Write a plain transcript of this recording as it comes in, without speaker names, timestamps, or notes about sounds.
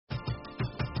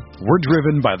We're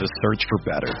driven by the search for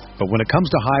better. But when it comes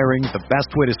to hiring, the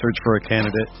best way to search for a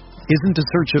candidate isn't to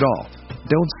search at all.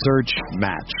 Don't search,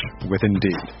 match with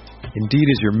Indeed. Indeed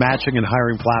is your matching and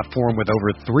hiring platform with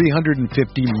over 350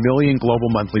 million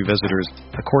global monthly visitors,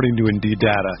 according to Indeed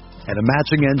data, and a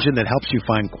matching engine that helps you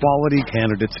find quality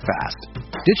candidates fast.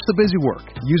 Ditch the busy work.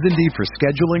 Use Indeed for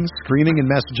scheduling, screening, and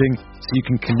messaging so you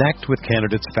can connect with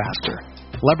candidates faster.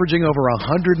 Leveraging over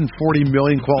 140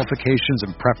 million qualifications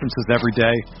and preferences every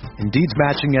day, Indeed's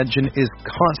matching engine is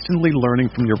constantly learning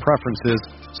from your preferences,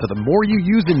 so the more you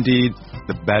use Indeed,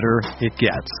 the better it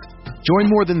gets.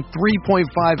 Join more than 3.5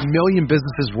 million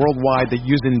businesses worldwide that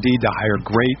use Indeed to hire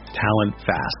great talent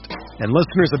fast. And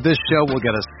listeners of this show will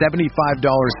get a $75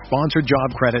 sponsored job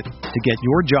credit to get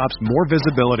your jobs more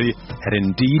visibility at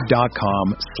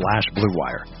Indeed.com/Blue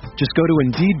Wire. Just go to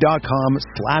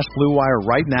Indeed.com/Blue Wire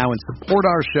right now and support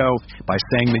our show by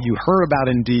saying that you heard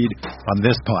about Indeed on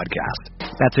this podcast.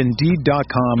 That's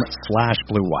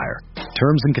Indeed.com/Blue Wire.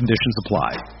 Terms and conditions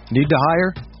apply. Need to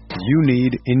hire? You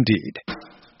need Indeed.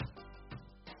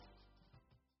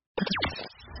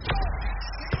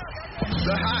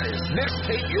 The hottest Knicks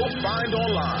tape you'll find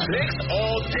online. Knicks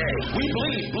all day. We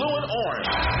bleed blue and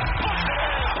orange.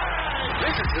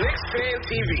 This is Knicks Fan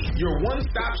TV, your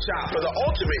one-stop shop for the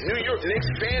ultimate New York Knicks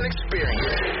fan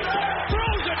experience.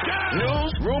 News,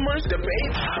 rumors,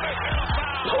 debates,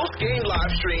 post-game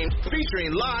live streams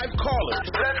featuring live callers.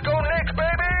 Let's go Knicks,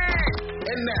 baby!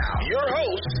 And now, your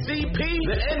host, CP,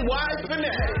 the NY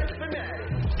Fanatic.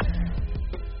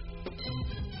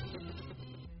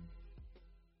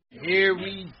 Here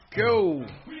we go.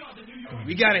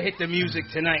 We got to hit the music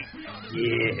tonight.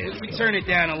 Yeah. We turn it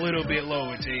down a little bit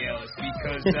lower, JLs,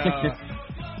 because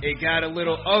it got a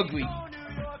little ugly.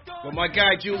 But my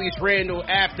guy Julius Randle,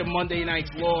 after Monday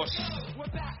night's loss,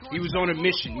 he was on a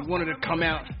mission. He wanted to come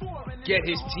out, get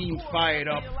his team fired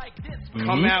up,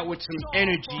 come out with some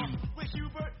energy,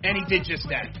 and he did just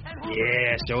that.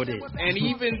 Yeah, sure did. And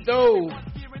even though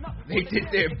they did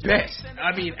their best,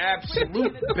 I mean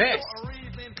absolute best,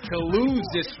 to lose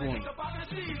this one,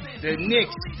 the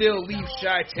Knicks still leave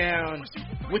Chi-Town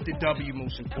with the W,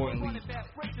 most importantly.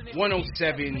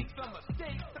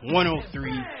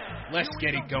 107-103. Let's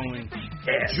get it going.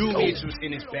 Julius was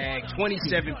in his bag.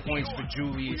 27 points for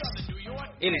Julius.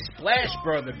 In his Splash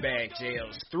Brother bag,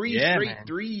 JLs. Three straight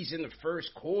threes in the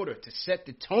first quarter to set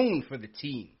the tone for the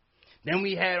team. Then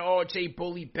we had R.J.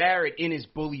 Bully Barrett in his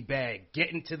bully bag,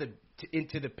 getting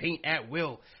into the paint at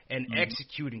will and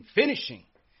executing, finishing.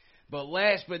 But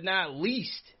last but not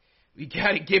least, we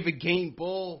got to give a game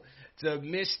ball to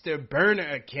Mr. Burner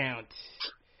account,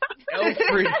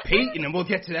 Elfrid Payton, and we'll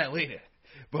get to that later.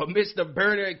 But Mr.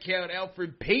 Burner account,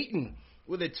 Elfrid Payton,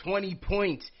 with a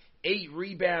 20-point,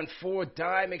 8-rebound,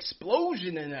 4-dime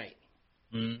explosion tonight.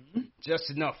 Just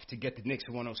enough to get the Knicks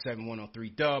to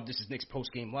 107-103 dub. This is Knicks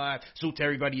Postgame Live. Salute to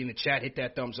everybody in the chat. Hit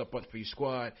that thumbs up button for your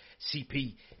squad.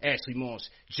 CP, Ashley Moss,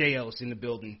 JL's in the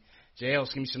building.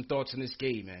 JL's, give me some thoughts on this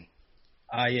game, man.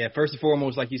 Yeah, first and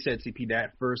foremost, like you said, CP,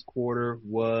 that first quarter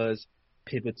was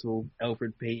pivotal.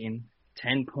 Elfrid Payton,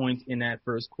 10 points in that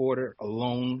first quarter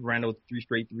alone, ran out 3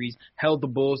 straight threes, held the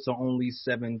Bulls to only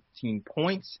 17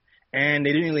 points, and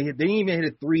they didn't even hit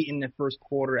a 3 in the first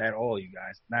quarter at all, you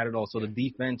guys, not at all. So the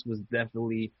defense was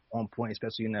definitely on point,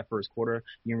 especially in that first quarter.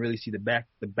 You didn't really see the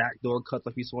backdoor cuts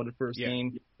like we saw in the first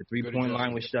game. The 3-point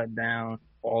line was shut down.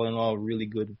 All in all, really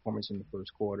good performance in the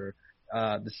first quarter.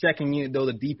 The second unit, though,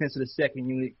 the defense of the second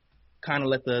unit kind of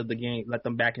let them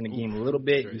back in the game a little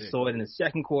bit. You saw it in the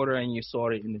second quarter, and you saw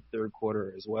it in the third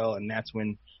quarter as well, and that's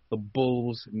when the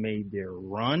Bulls made their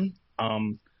run.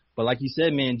 But like you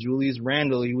said, man, Julius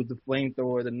Randle, he was the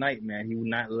flamethrower of the night, man. He would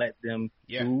not let them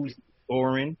lose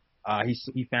scoring.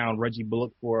 He found Reggie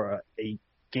Bullock for a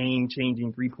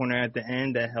game-changing three-pointer at the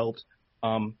end that helped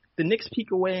the Knicks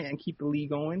peek away and keep the lead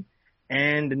going.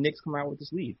 And the Knicks come out with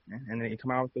this lead, man, and they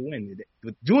come out with the win.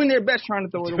 They're doing their best trying to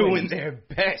throw it away. Doing their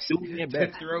best to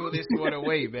throw this one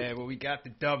away, man. But we got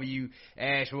the W.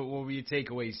 Ash, what were your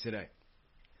takeaways today?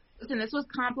 Listen, this was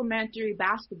complimentary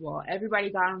basketball.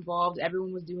 Everybody got involved.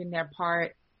 Everyone was doing their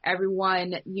part.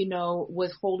 Everyone,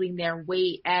 was holding their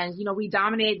weight. And, we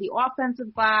dominated the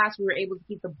offensive glass. We were able to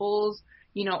keep the Bulls,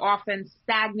 offense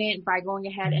stagnant by going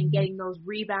ahead and getting those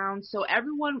rebounds. So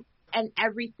everyone and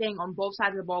everything on both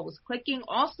sides of the ball was clicking.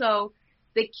 Also,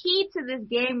 the key to this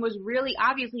game was really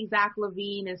obviously Zach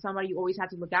LaVine is somebody you always have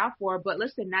to look out for. But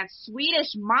listen, that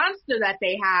Swedish monster that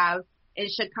they have in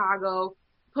Chicago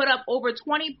put up over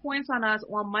 20 points on us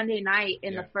on Monday night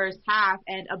in the first half.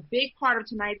 And a big part of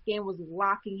tonight's game was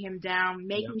locking him down,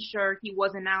 making sure he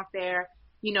wasn't out there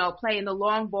playing the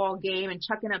long ball game and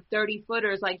chucking up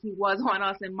 30-footers like he was on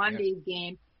us in Monday's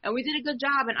game. And we did a good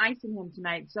job in icing him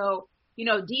tonight. So,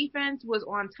 defense was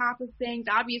on top of things.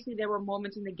 Obviously, there were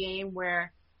moments in the game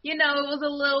where, it was a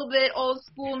little bit old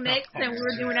school Knicks, and we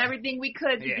were doing everything we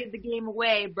could to give the game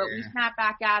away, but we snapped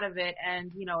back out of it,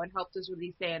 and, it helped us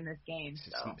really stay in this game.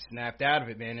 So. Snapped out of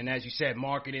it, man. And as you said,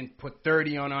 Marketing put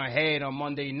 30 on our head on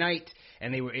Monday night,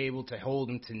 and they were able to hold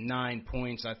them to 9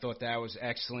 points. I thought that was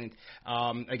excellent.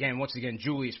 Once again,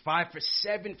 Julius, 5 for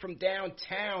 7 from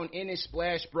downtown in his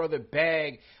Splash Brother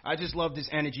bag. I just loved his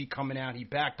energy coming out. He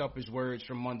backed up his words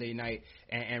from Monday night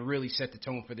and really set the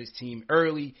tone for this team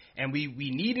early. And we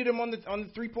needed him on the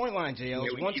 3-point line, JL.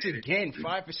 Once again,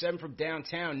 5 for 7 from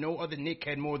downtown. No other Knick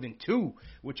had more than 2,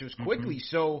 which was quickly.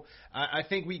 So I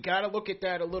think we got to look at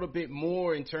that a little bit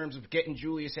more in terms of getting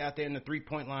Julius out there in the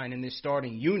 3-point line in this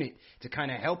starting unit to kind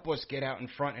of help us get out in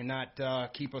front and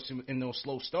not keep us in those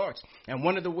slow starts. And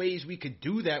one of the ways we could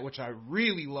do that, which I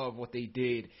really love what they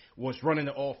did, was running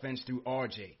the offense through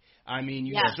RJ. I mean,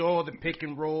 you saw the pick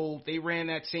and roll. They ran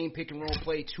that same pick and roll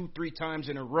play 2-3 times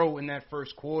in a row in that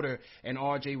first quarter, and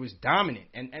RJ was dominant.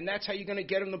 And that's how you're going to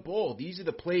get him the ball. These are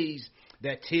the plays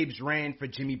that Tibbs ran for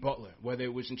Jimmy Butler, whether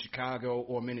it was in Chicago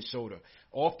or Minnesota.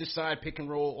 Off the side pick and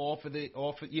roll, off of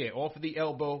the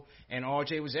elbow, and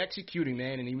RJ was executing,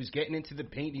 man, and he was getting into the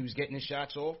paint, he was getting his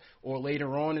shots off, or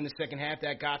later on in the second half,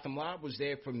 that Gotham lob was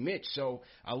there for Mitch. So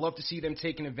I love to see them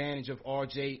taking advantage of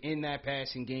RJ in that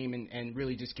passing game and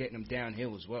really just getting him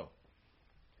downhill as well.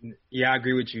 Yeah, I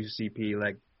agree with you, CP.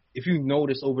 Like, if you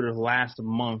notice over the last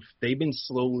month, they've been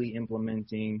slowly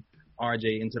implementing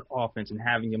RJ into the offense and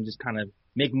having him just kind of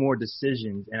make more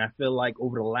decisions. And I feel like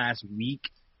over the last week,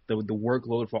 the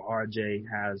workload for RJ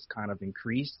has kind of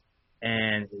increased,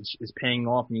 and it's paying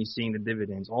off, and you're seeing the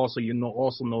dividends. Also,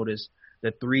 also notice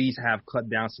the threes have cut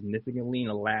down significantly in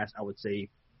the last, I would say,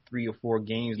 3 or 4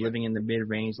 games, living in the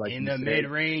mid-range. Like in the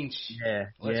mid-range. Yeah.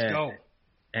 Let's go.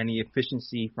 And the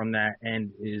efficiency from that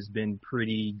end has been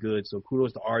pretty good. So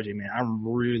kudos to RJ, man. I'm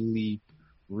really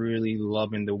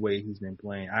loving the way he's been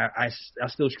playing. I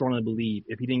still strongly believe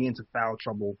if he didn't get into foul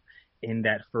trouble in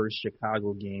that first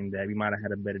Chicago game, that we might have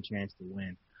had a better chance to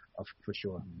win, for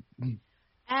sure.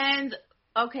 And,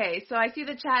 okay, so I see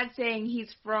the chat saying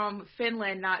he's from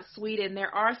Finland, not Sweden.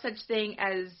 There are such thing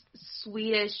as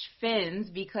Swedish Finns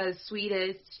because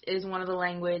Swedish is one of the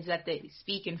languages that they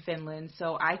speak in Finland.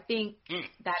 So I think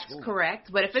that's correct.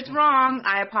 But if it's wrong,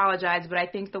 I apologize. But I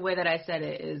think the way that I said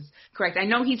it is correct. I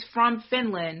know he's from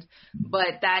Finland,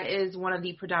 but that is one of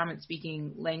the predominant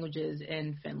speaking languages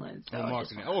in Finland. So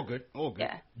all good.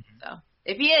 Yeah. So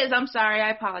if he is, I'm sorry.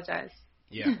 I apologize.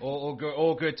 Yeah,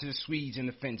 all good to the Swedes and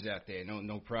the Finns out there.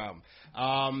 No problem.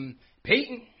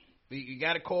 Peyton, you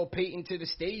got to call Peyton to the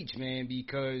stage, man,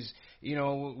 because,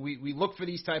 we look for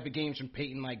these type of games from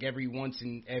Peyton like every once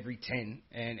in every 10,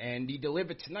 and he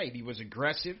delivered tonight. He was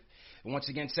aggressive. And once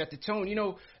again, set the tone.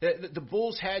 The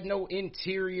Bulls had no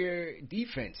interior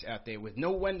defense out there. With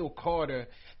no Wendell Carter,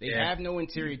 they have no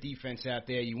interior defense out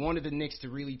there. You wanted the Knicks to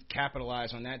really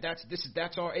capitalize on that.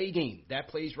 That's our A game. That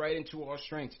plays right into our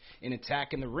strengths in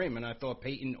attacking the rim. And I thought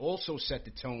Peyton also set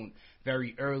the tone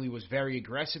very early, was very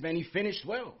aggressive, and he finished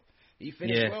well. He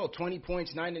finished well, 20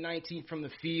 points, 9 to 19 from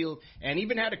the field, and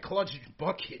even had a clutch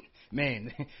bucket,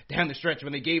 man, down the stretch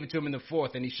when they gave it to him in the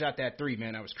fourth, and he shot that 3,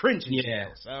 man. I was cringing. Yeah.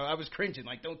 So I was cringing.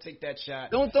 Like, don't take that shot.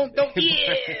 Don't. Yeah.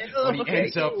 When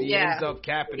he ends up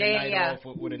capping the night off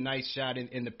with a nice shot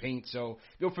in the paint. So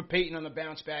go for Peyton on the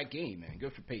bounce back game, man. Go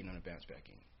for Peyton on the bounce back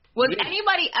game. Was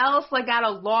anybody else at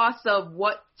a loss of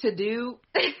what to do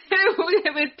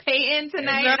with Peyton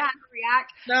tonight and how to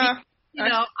react?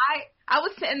 No. I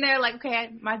was sitting there like, okay,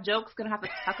 my joke's going to have to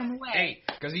tuck him away. Hey,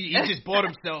 because he just bought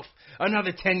himself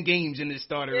another 10 games in his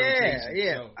starter rotation.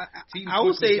 Yeah. So I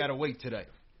will say, got to wait today.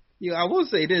 Yeah, I will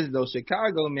say this, though.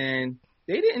 Chicago, man,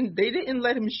 they didn't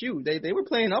let him shoot. They were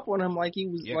playing up on him like he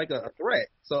was like a threat.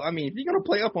 So, I mean, if you're going to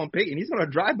play up on Peyton, he's going to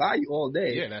drive by you all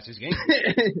day. Yeah, that's his game.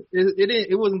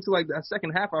 It wasn't until like the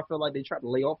second half I felt like they tried to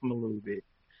lay off him a little bit.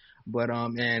 But,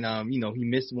 he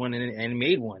missed one and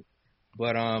made one.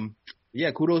 But,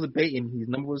 yeah, kudos to Peyton. His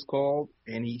number was called,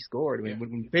 and he scored. I mean,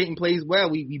 when Peyton plays well,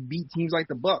 we beat teams like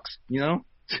the Bucks, Yeah,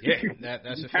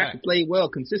 that's a fact. Have to play well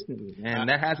consistently, and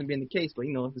that hasn't been the case. But,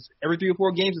 if it's every 3 or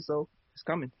 4 games or so, it's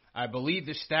coming. I believe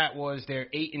the stat was they're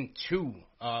 8-2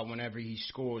 whenever he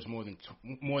scores more than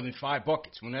 5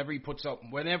 buckets. Whenever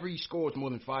he scores more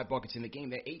than 5 buckets in the game,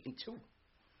 they're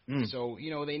 8-2. So,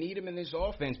 they need him in this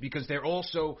offense because they're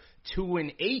also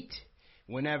 2-8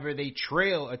 whenever they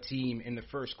trail a team in the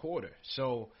first quarter.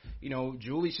 So,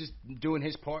 Julius is doing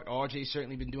his part. RJ's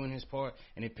certainly been doing his part.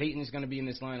 And if Peyton is going to be in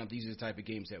this lineup, these are the type of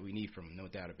games that we need from him, no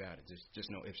doubt about it. There's just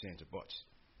no ifs, ands, or buts.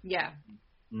 Yeah.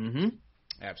 Mm-hmm.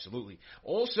 Absolutely.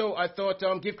 Also, I thought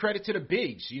give credit to the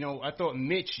bigs. I thought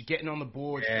Mitch getting on the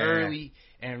board early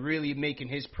and really making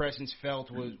his presence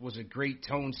felt was a great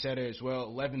tone setter as well.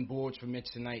 11 boards for Mitch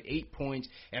tonight, 8 points.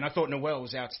 And I thought Noel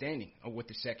was outstanding with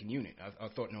the second unit. I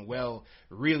thought Noel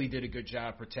really did a good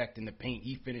job protecting the paint.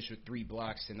 He finished with 3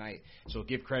 blocks tonight. So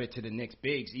give credit to the Knicks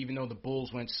bigs. Even though the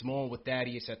Bulls went small with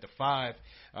Thaddeus at the 5,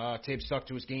 Tibbs stuck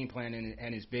to his game plan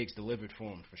and his bigs delivered for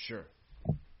him for sure.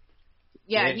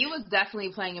 Yeah, he was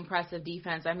definitely playing impressive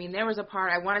defense. I mean, there was a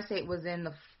part, I want to say it was in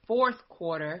the fourth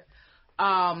quarter,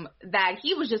 that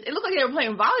he was it looked like they were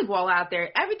playing volleyball out there.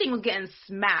 Everything was getting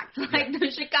smacked.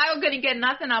 Chicago couldn't get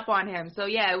nothing up on him. So,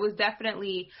 yeah, it was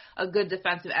definitely a good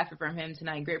defensive effort from him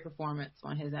tonight. Great performance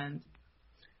on his end.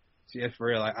 Yeah, for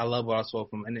real. I love what I saw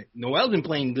from him. And Noel's been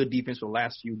playing good defense for the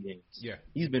last few games. Yeah.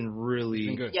 He's been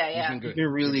really good. Yeah. He's been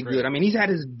really good. I mean, he's had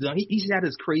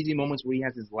his crazy moments where he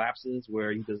has his lapses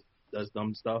where he does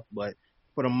dumb stuff, but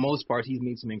for the most part, he's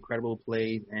made some incredible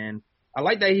plays, and I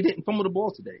like that he didn't fumble the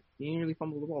ball today. He didn't really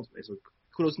fumble the ball today, so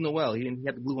kudos to Noel. He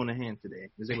had the glue on the hand today.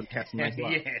 He was able to catch some nice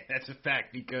blocks. Yeah, that's a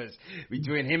fact, because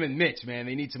between him and Mitch, man,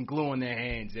 they need some glue on their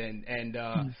hands, and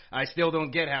I still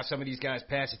don't get how some of these guys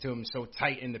pass it to him so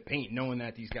tight in the paint, knowing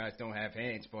that these guys don't have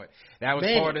hands, but that was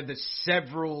part of the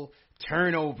several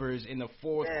turnovers in the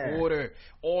fourth quarter.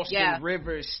 Austin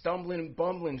Rivers stumbling and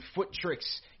bumbling, foot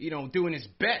tricks, doing his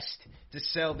best to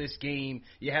sell this game.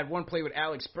 You had one play with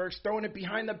Alex Burks throwing it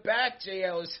behind the back,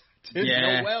 JL, to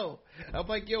Noel. I'm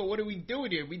like, yo, what are we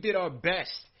doing here? We did our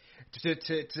best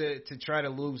to try to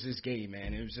lose this game,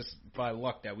 man. It was just by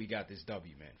luck that we got this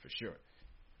W, man, for sure.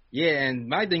 Yeah, and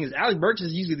my thing is, Alex Burks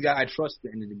is usually the guy I trust at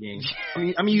the end of the game. I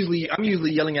mean, I'm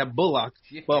usually yelling at Bullock,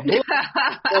 but Bullock,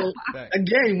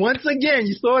 once again,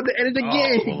 you saw at the end of the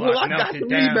game, Bullock got the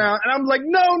rebound, and I'm like,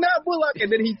 no, not Bullock, and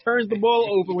then he turns the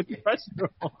ball over with the pressure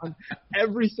on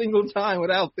every single time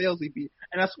without fail, CP.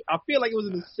 And I feel like it was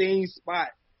in the same spot.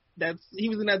 He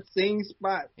was in that same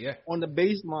spot on the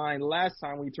baseline last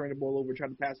time we turned the ball over,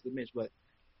 tried to pass it to Mitch, but.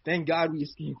 Thank God we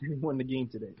escaped and won the game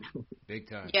today. Big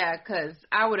time. Yeah, because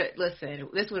I would have,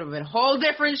 this would have been a whole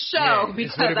different show. Yeah,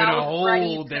 this would have been a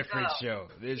whole different show.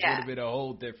 This would have been a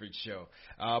whole different show.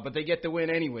 But they get the win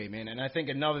anyway, man. And I think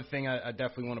another thing I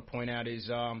definitely want to point out is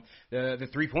the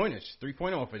three-pointers.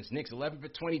 Three-point offense. Knicks 11 for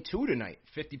 22 tonight,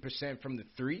 50% from the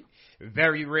three.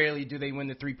 Very rarely do they win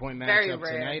the three-point matchup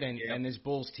tonight. And this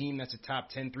Bulls team, that's a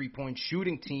top 10 three-point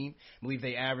shooting team. I believe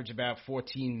they average about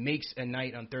 14 makes a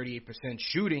night on 38%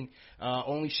 shooting.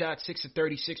 Only shot 6 of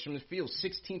 36 from the field,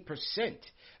 16%.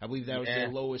 I believe that was their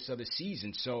lowest of the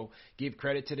season. So give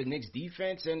credit to the Knicks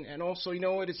defense, and also, you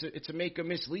know what, it's a make or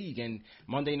miss league. And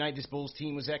Monday night, this Bulls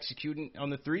team was executing on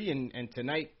the three, and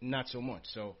tonight, not so much.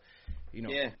 So,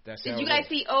 that's Did how you guys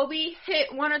see Obi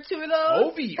hit one or two of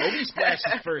those? Obi splashed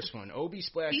his first one. Obi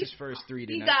splashed his first three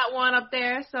tonight. He got one up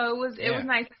there, so it was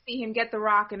nice to see him get the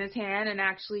rock in his hand and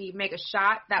actually make a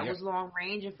shot that was long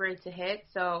range and for it to hit.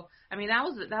 So, I mean, that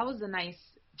was a nice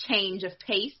change of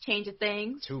pace, change of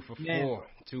things. 2 for 4.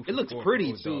 It looks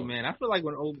pretty too, man. I feel like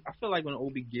when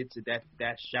Obi gets it,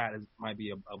 that shot might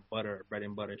be a bread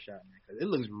and butter shot, man. Because it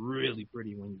looks really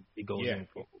pretty when it goes in.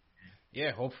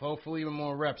 Yeah, hopefully with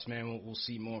more reps, man, we'll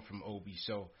see more from Obi.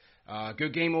 So,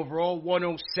 good game overall,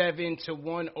 107 to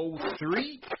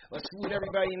 103. Let's salute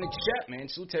everybody in the chat, man.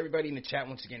 Salute to everybody in the chat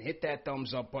once again. Hit that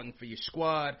thumbs up button for your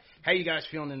squad. How you guys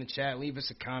feeling in the chat? Leave us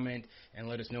a comment and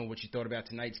let us know what you thought about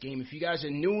tonight's game. If you guys are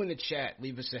new in the chat,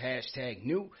 leave us a hashtag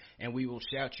new, and we will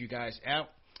shout you guys out.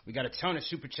 We got a ton of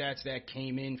super chats that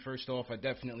came in. First off, I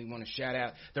definitely want to shout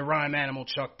out the Rhyme Animal,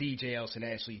 Chuck DJ, Elson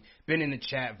Ashley. Been in the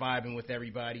chat, vibing with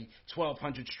everybody.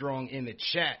 1,200 strong in the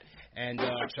chat. And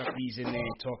Chuck D's in there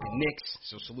talking Knicks.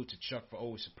 So salute to Chuck for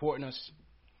always supporting us.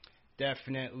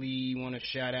 Definitely want to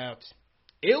shout out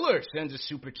Iller sends a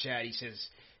super chat. He says,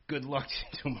 good luck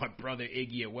to my brother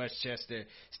Iggy at Westchester.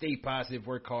 Stay positive,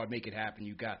 work hard, make it happen.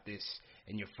 You got this,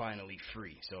 and you're finally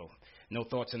free. So no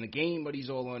thoughts on the game, but he's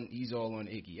all on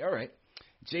Iggy. All right.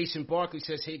 Jason Barkley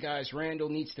says, hey, guys, Randall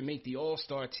needs to make the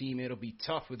All-Star team. It'll be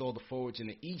tough with all the forwards in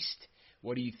the East.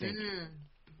 What do you think?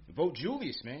 Vote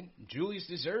Julius, man. Julius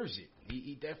deserves it.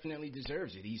 He definitely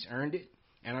deserves it. He's earned it,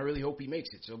 and I really hope he makes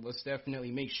it. So let's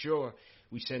definitely make sure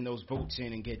we send those votes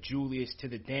in and get Julius to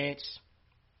the dance.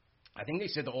 I think they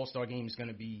said the All-Star game is going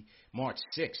to be March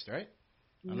 6th, right?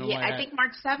 I think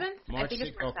March 7th. I think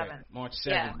it's March 7th. March 7th.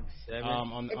 Yeah.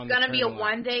 It's going to be a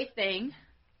one-day thing.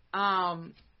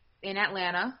 in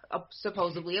Atlanta,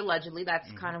 supposedly, allegedly.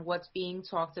 That's kind of what's being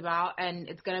talked about. And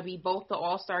it's going to be both the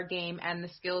All-Star game and the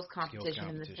skills competition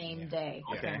in the same day.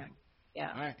 Okay.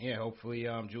 Yeah. All right. Yeah, hopefully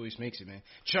Julius makes it, man.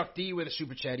 Chuck D with a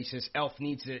super chat. He says, Elf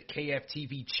needs a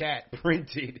KFTV chat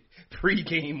printed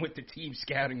pregame with the team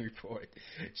scouting report.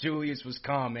 Julius was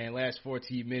calm, man. Last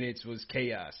 14 minutes was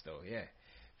chaos, though. Yeah,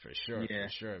 for sure. Yeah.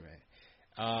 For sure, man.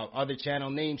 Other channel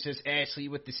name says Ashley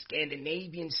with the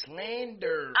Scandinavian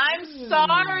slander. I'm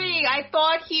sorry. I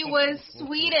thought he was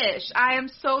Swedish. I am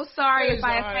so sorry if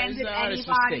I offended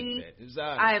anybody.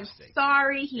 I am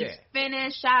sorry. He's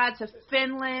Finnish. Shout out to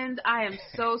Finland. I am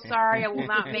so sorry. I will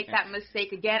not make that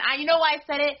mistake again. You know why I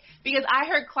said it? Because I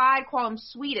heard Clyde call him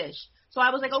Swedish. So I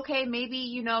was like, okay,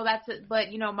 maybe, that's it. But,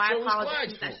 my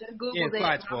apologies. I should have Googled it.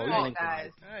 Clyde's fault,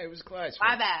 guys. All right, it was Clyde's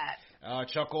fault. My bad.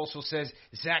 Chuck also says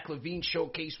Zach LaVine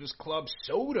showcase was Club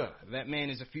Soda. That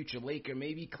man is a future Laker,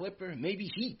 maybe Clipper,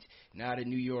 maybe Heat. Not a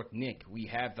New York Knick. We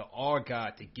have the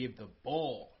R-God to give the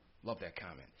ball. Love that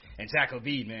comment. And Zach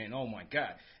LaVine, man, oh my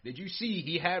God. Did you see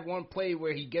he had one play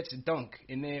where he gets a dunk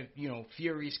in their,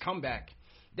 furious comeback.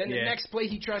 Then the next play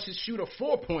he tries to shoot a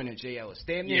 4-pointer, J. Ellis.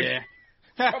 Damn near.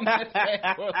 From that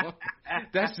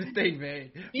That's the thing,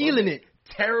 man. Feeling it.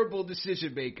 Terrible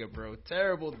decision maker, bro.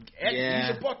 Terrible.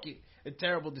 He's a bucket. A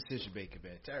terrible decision maker,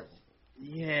 man. Terrible.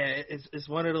 Yeah, it's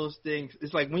one of those things.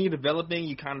 It's like when you're developing,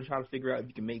 you kind of try to figure out if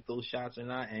you can make those shots or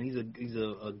not. And he's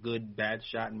a good bad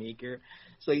shot maker.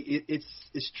 So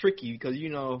it's tricky because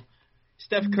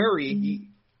Steph Curry.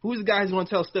 Who's the guy who's going to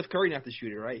tell Steph Curry not to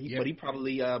shoot it, right? But he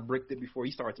probably bricked it before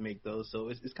he started to make those. So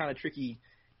it's kind of tricky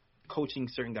coaching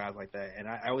certain guys like that. And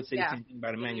I would say the same thing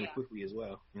about Emmanuel quickly as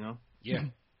well. Yeah.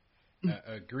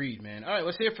 Agreed, man. All right,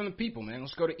 let's hear from the people, man.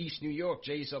 Let's go to East New York.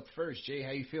 Jay's up first. Jay,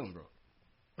 how you feeling, bro?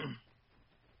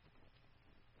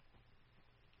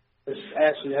 It's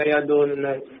Ashley. How y'all doing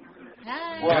tonight?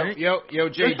 Hi. Well, yo,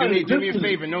 Jay, do me a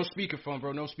favor. No speakerphone,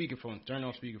 bro. No speakerphone. Turn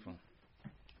on speakerphone.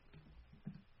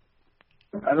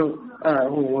 I don't. All right,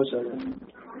 hold on 1 second.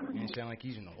 Man, sound like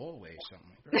he's in the hallway or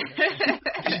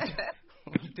something.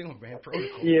 What you doing, man?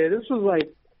 Protocol. Yeah, this was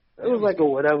like. It was like a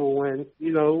whatever win.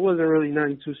 It wasn't really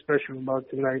nothing too special about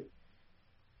tonight.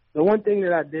 The one thing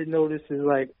that I did notice is,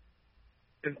 like,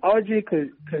 if RJ could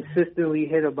consistently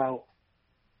hit about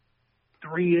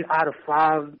 3 out of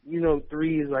 5,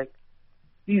 threes, like,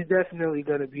 he's definitely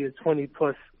going to be a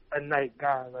 20-plus a night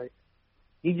guy. Like,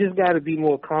 he just got to be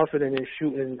more confident in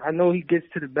shooting. I know he gets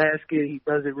to the basket. He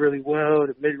does it really well.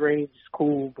 The mid-range is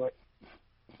cool, but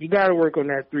you got to work on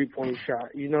that three-point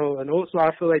shot, And also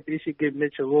I feel like they should get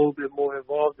Mitch a little bit more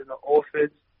involved in the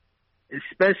offense,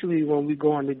 especially when we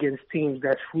going against teams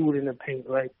that's fluid in the paint.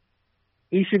 Like,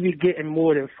 he should be getting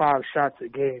more than 5 shots a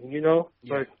game, Yeah.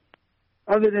 But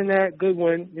other than that, good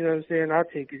win. You know what I'm saying? I'll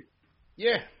take it.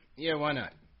 Yeah, why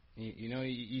not?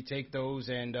 You take those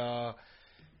and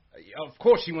of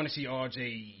course you want to see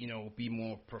RJ, be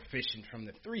more proficient from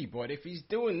the 3, but if he's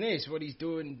doing this, what he's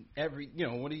doing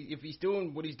if he's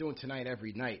doing what he's doing tonight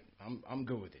every night, I'm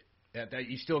good with it. That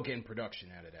you're still getting production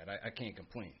out of that. I can't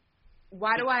complain.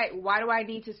 Why do I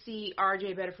need to see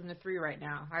RJ better from the 3 right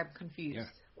now? I'm confused. Yeah.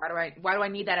 Why do I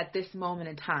need that at this moment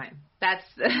in time? That's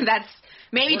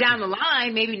maybe down the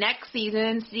line, maybe next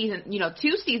season,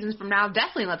 2 seasons from now,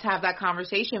 definitely let's have that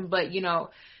conversation. But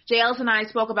JLs and I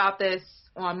spoke about this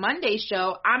on Monday's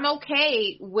show. I'm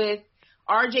okay with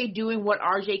RJ doing what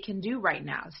RJ can do right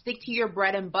now. Stick to your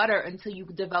bread and butter until you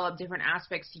develop different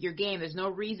aspects to your game. There's no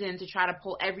reason to try to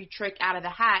pull every trick out of the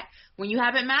hat when you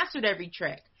haven't mastered every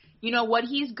trick. What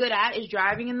he's good at is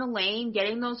driving in the lane,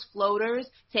 getting those floaters,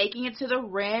 taking it to the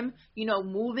rim,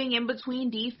 moving in between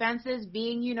defenses,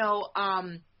 being,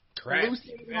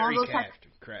 crafty, very crafty.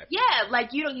 Yeah, like,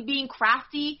 being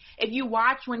crafty. If you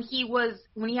watch when he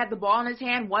had the ball in his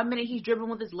hand, 1 minute he's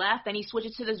dribbling with his left, then he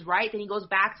switches to his right, then he goes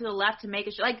back to the left to make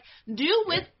it. Like, do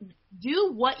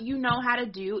what you know how to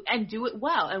do and do it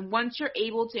well. And once you're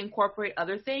able to incorporate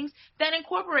other things, then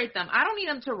incorporate them. I don't need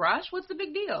them to rush. What's the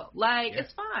big deal? Like,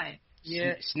 it's fine.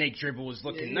 Yeah, snake dribble is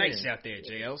looking nice out there,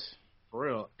 JLs. For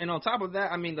real. And on top of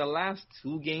that, I mean, the last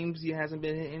 2 games he hasn't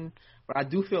been hitting, but I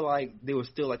do feel like there was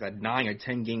still like a 9 or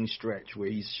 10 game stretch where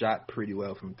he's shot pretty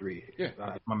well from 3. Yeah.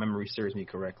 If my memory serves me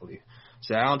correctly.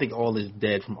 So I don't think all is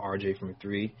dead from RJ from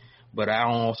 3, but I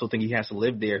don't also think he has to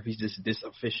live there if he's just this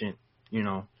efficient,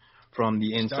 from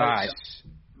the inside.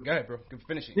 Go ahead, bro.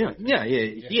 Finish it. Yeah.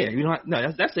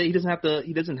 That's it. He doesn't have to.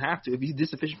 He doesn't have to. If he's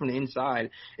this efficient from the inside,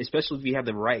 especially if we have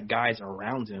the right guys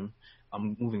around him,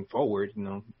 moving forward,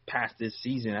 past this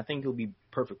season, I think he'll be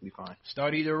perfectly fine.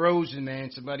 Study DeRozan, man.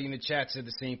 Somebody in the chat said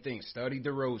the same thing. Study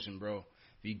DeRozan, bro.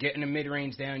 If you get in the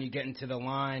mid-range down, you get into the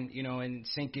line, and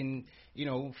sinking,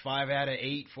 5 out of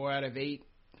 8, 4 out of 8,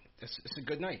 it's a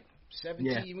good night.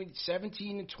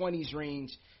 17 and 20s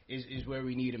range is where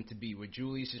we need him to be. With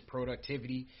Julius's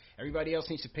productivity, everybody else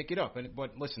needs to pick it up.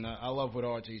 But listen, I love what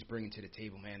RJ's bringing to the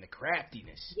table, man. The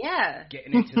craftiness. Yeah.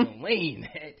 Getting into the lane.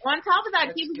 On top of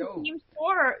that, he was the team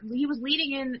scorer. He was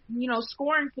leading in,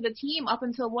 scoring for the team up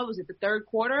until, what was it, the third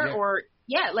quarter?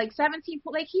 Like 17,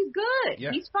 like he's good.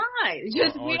 Yeah. He's fine.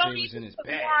 Just we don't need to put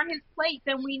more on his plate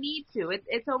than we need to.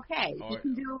 It's okay. He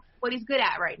can do what he's good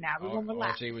at right now.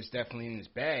 RJ was definitely in his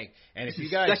bag. And if you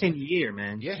guys, second year,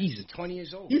 man. Yeah, he's 20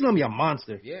 years old. He's gonna be a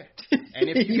monster. Yeah. And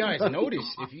if you guys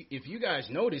notice, if you guys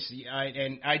notice,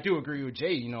 and I do agree with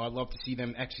Jay. I'd love to see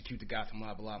them execute the Gotham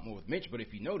Lob a lot more with Mitch. But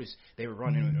if you notice, they were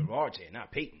running with RJ,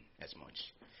 not Peyton as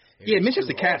much. Mitch has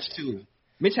to catch too.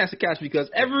 Mitch has to catch because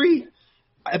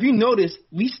if you notice,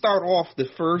 we start off the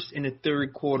first and the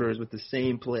third quarters with the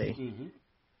same play. Mm-hmm.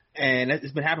 And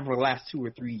it's been happening for the last 2 or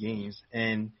 3 games.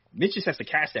 And Mitch just has to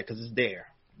catch that because it's there.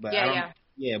 But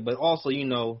but also,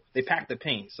 they pack the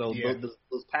paint. So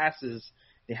those passes,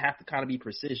 they have to kind of be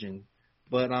precision.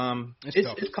 But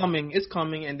it's coming. It's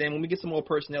coming. And then when we get some more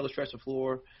personnel to stretch the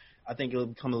floor, I think it'll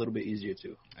become a little bit easier,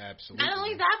 too. Absolutely. Not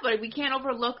only that, but we can't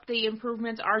overlook the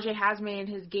improvements RJ has made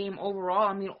in his game overall.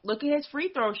 I mean, look at his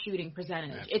free throw shooting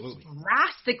percentage. Absolutely. It's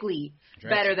drastically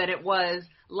better than it was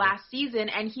last season.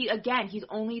 And he's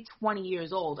only 20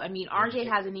 years old. I mean, RJ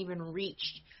hasn't even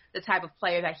reached the type of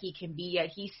player that he can be yet.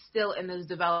 He's still in those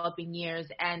developing years.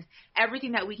 And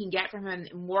everything that we can get from him,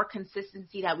 more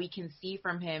consistency that we can see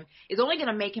from him, is only going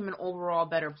to make him an overall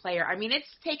better player. I mean, it's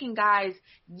taken guys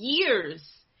years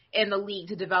in the league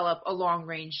to develop a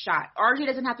long-range shot. RJ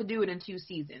doesn't have to do it in 2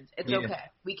 seasons. It's okay.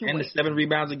 We can wait. And the 7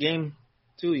 rebounds a game,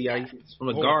 too. He's from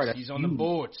the guard. He's on the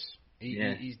boards.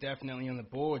 He's definitely on the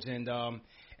boards. And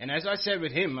as I said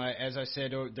with him, as I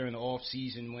said during the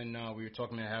off-season when we were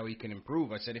talking about how he can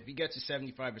improve, I said if he gets to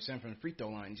 75% from the free throw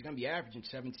line, he's going to be averaging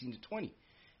 17 to 20.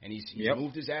 And he's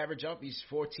moved his average up. He's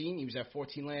 14. He was at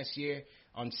 14 last year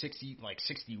on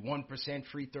 61%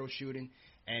 free throw shooting.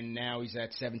 And now he's at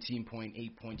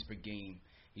 17.8 points per game.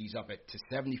 He's up to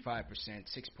 75%,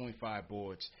 6.5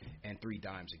 boards, and 3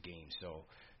 dimes a game. So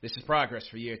this is progress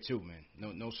for year 2, man.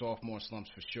 No sophomore slumps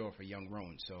for sure for young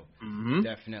Rowan. So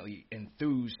definitely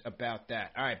enthused about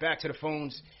that. All right, back to the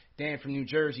phones. Dan from New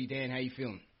Jersey. Dan, how you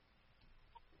feeling?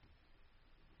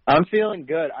 I'm feeling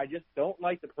good. I just don't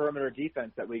like the perimeter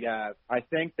defense that we have. I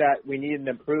think that we need an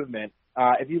improvement.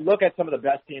 If you look at some of the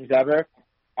best teams ever,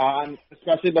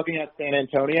 especially looking at San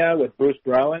Antonio with Bruce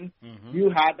Brown, you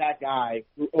had that guy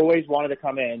who always wanted to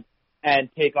come in and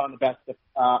take on the best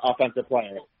offensive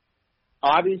player.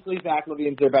 Obviously, Zach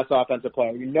LaVine's their best offensive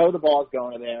player. You know the ball's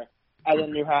going there. And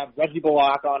then you have Reggie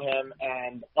Bullock on him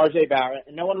and R.J. Barrett,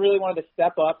 and no one really wanted to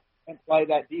step up and play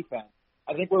that defense.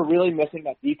 I think we're really missing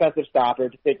that defensive stopper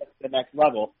to take us to the next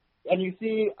level. And you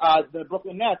see the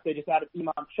Brooklyn Nets, they just added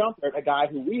Imam Shumpert, a guy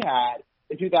who we had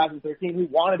in 2013 who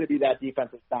wanted to be that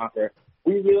defensive stopper.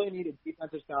 We really need a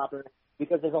defensive stopper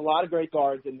because there's a lot of great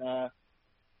guards in the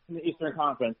Eastern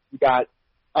Conference. You got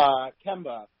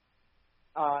Kemba.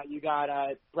 You got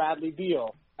Bradley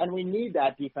Beal. And we need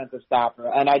that defensive stopper.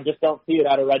 And I just don't see it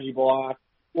out of Reggie Bullock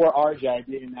or RJ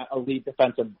being that elite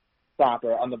defensive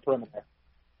stopper on the perimeter.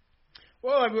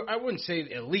 Well, I wouldn't say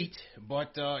elite,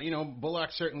 but,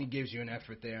 Bullock certainly gives you an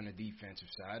effort there on the defensive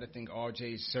side. I think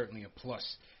RJ is certainly a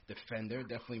plus defender.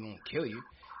 Definitely won't kill you.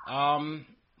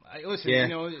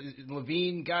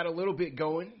 LaVine got a little bit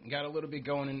going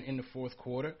in the fourth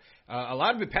quarter. A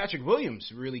lot of it, Patrick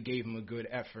Williams really gave him a good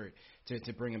effort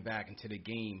to bring him back into the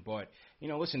game. But,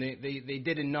 they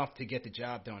did enough to get the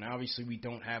job done. Obviously, we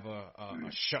don't have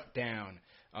a shutdown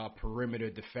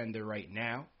perimeter defender right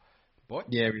now.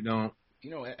 But yeah, we don't.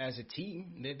 As a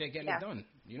team, they're getting it done.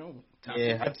 Top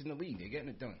defense in the league, they're getting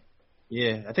it done.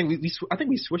 Yeah, I think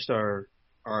we switched our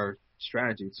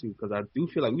strategy too, because I do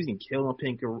feel like we was kill on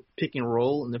pick and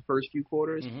roll in the first few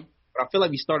quarters. Mm-hmm. But I feel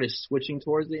like we started switching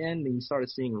towards the end, and you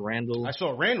started seeing Randall. I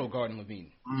saw Randall guarding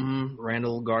LaVine.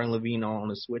 Randall guarding LaVine on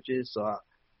the switches. So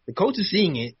the coach is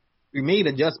seeing it. We made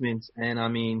adjustments, and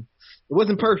it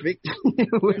wasn't perfect.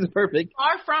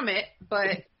 Far from it,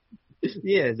 but.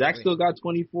 Yeah, Zach still got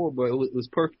 24, but it was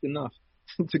perfect enough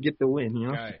to get the win,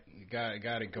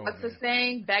 Got it going. What's the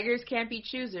saying? Beggars can't be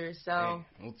choosers, so.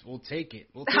 Hey, we'll take it.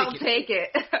 I'll take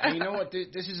it. And you know what?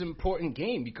 This is an important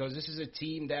game because this is a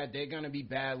team that they're going to be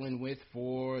battling with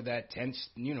for that 10th,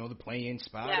 the play-in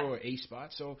spot or a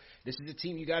spot. So this is a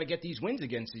team you got to get these wins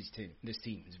against this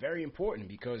team. It's very important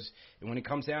because when it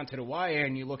comes down to the wire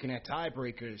and you're looking at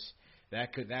tiebreakers,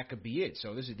 that could be it.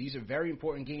 So these are very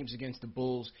important games against the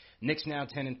Bulls. Knicks now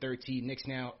 10-13. Knicks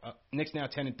now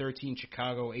 10-13.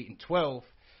 Chicago 8-12.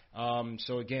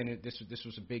 So again, this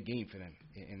was a big game for them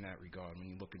in that regard when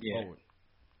you're looking forward.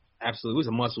 Absolutely, it was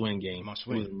a must-win game. It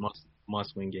was a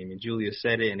must-win game, and Julius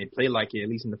said it, and they played like it. At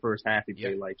least in the first half, they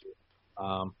played like it.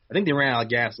 I think they ran out of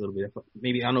gas a little bit.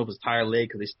 Maybe I don't know if it was tired leg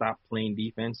because they stopped playing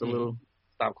defense a little,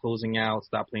 stopped closing out,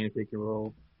 stopped playing pick and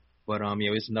roll. But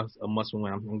it's a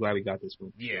must-win. I'm glad we got this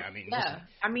one. Yeah,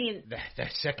 I mean,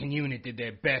 that second unit did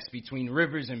their best between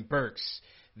Rivers and Burks.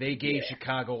 They gave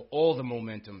Chicago all the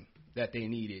momentum that they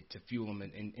needed to fuel them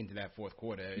into that fourth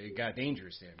quarter. It got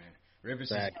dangerous there, man.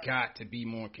 Rivers has got to be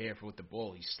more careful with the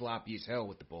ball. He's sloppy as hell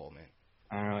with the ball,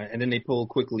 man. And then they pull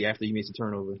quickly after he makes a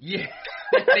turnover. Yeah,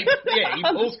 he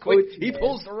pulls quick. He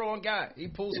pulls the wrong guy. He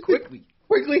pulls quickly.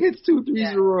 Quickly hits 2 threes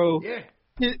in a row. Yeah.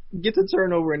 Gets a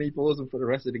turnover and he pulls them for the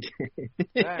rest of the game.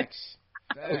 Facts.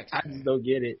 I just don't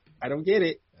get it. I don't get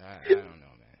it. I don't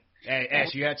know, man. Hey,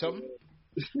 Ash, you had something?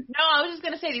 No, I was just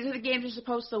going to say, these are the games you're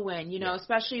supposed to win,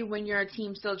 especially when you're a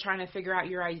team still trying to figure out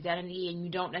your identity and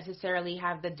you don't necessarily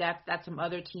have the depth that some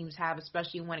other teams have,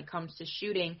 especially when it comes to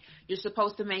shooting. You're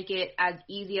supposed to make it as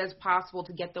easy as possible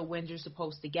to get the wins you're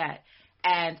supposed to get.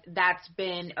 And that's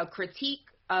been a critique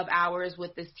of ours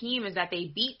with this team, is that they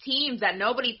beat teams that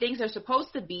nobody thinks they're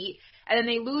supposed to beat, and then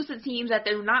they lose to teams that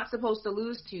they're not supposed to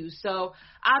lose to. So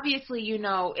obviously,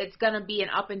 it's going to be an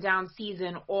up and down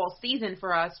season all season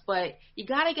for us, but you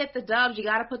got to get the dubs. You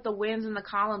got to put the wins in the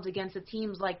columns against the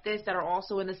teams like this that are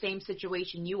also in the same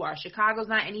situation you are. Chicago's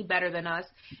not any better than us.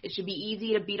 It should be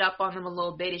easy to beat up on them a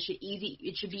little bit. It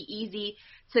should be easy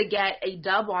to get a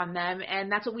dub on them, and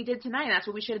that's what we did tonight. That's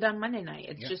what we should have done Monday night.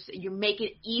 It's just you make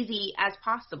it easy as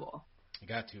possible. You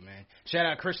got to, man. Shout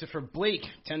out Christopher Blake,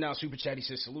 $10 super chat. He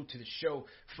says, salute to the show.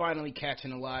 Finally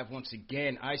catching alive once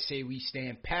again. I say we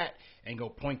stand pat and go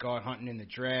point guard hunting in the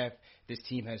draft. This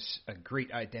team has a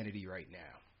great identity right now.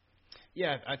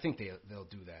 Yeah, I think they'll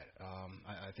do that.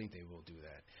 I think they will do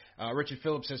that. Richard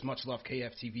Phillips says, much love,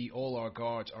 KFTV. All our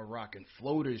guards are rocking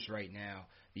floaters right now.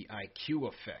 The IQ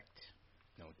effect.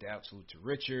 No doubt. Salute to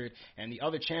Richard. And the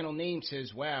other channel name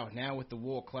says, wow, now with the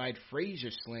Walt Clyde Frazier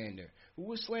slander. Who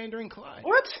was slandering Clyde?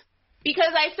 What?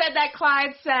 Because I said that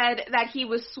Clyde said that he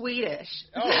was Swedish.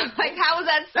 Oh. Like, how was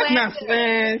that slander? That's not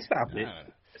slander. Stop it.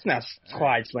 It's not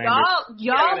Clyde slander.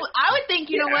 Y'all, I would think,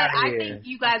 I think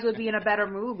you guys would be in a better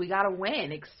mood. We got to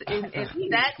win. Instead,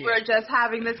 we're just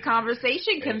having this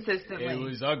conversation consistently. It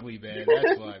was ugly, man.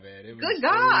 That's why, man. Good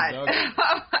God. It was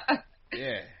ugly.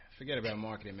 Yeah. Forget about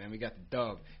marketing, man. We got the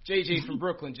dub. JJ from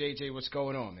Brooklyn. JJ, what's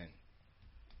going on, man?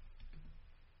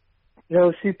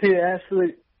 Yo, CP,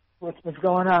 Ashley, what's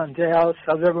going on? Jay House,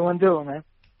 how's everyone doing, man?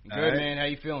 Good, man. How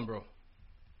you feeling, bro?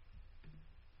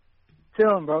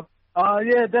 Chilling, bro.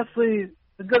 Yeah, definitely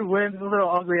a good win. A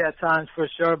little ugly at times for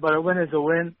sure, but a win is a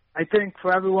win. I think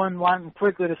for everyone wanting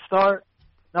quickly to start,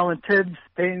 knowing Tibbs,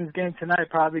 Payton's game tonight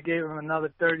probably gave him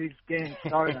another 30 game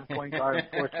start on point guard,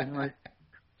 unfortunately.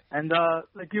 And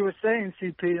like you were saying,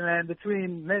 CP, man,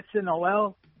 between Mitch and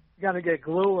Noel, you got to get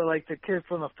glue, or like the kid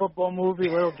from the football movie,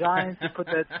 Little Giants, to put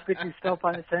that sticky stuff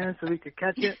on his hand so he could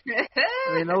catch it.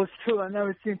 I mean, those two, I've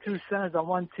never seen two centers on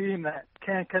one team that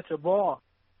can't catch a ball.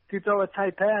 If you throw a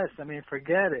tight pass, I mean,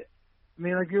 forget it. I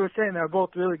mean, like you were saying, they're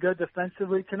both really good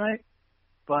defensively tonight,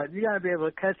 but you got to be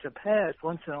able to catch a pass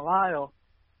once in a while,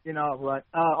 But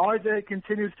RJ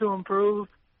continues to improve.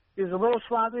 He was a little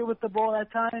sloppy with the ball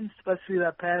at times, especially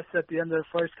that pass at the end of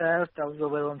the first half. That was a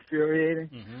little infuriating.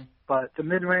 Mm-hmm. But the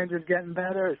mid-range is getting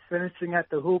better. His finishing at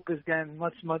the hoop is getting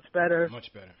much, much better.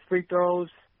 Much better. Free throws.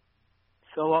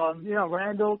 So,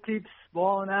 Randall keeps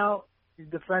balling out. He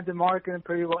defended Markkanen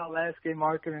pretty well last game.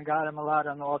 Markkanen got him a lot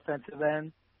on the offensive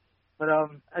end. But how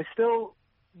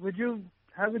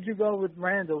would you go with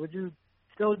Randall? Would you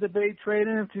still debate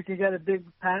trading if you can get a big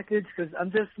package? Because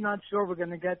I'm just not sure we're going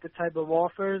to get the type of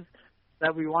offers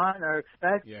that we want or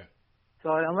expect. Yeah.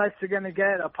 So unless you're going to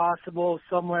get a possible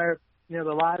somewhere, the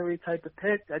lottery type of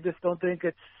pick, I just don't think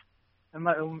it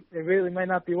really might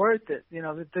not be worth it.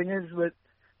 The thing is with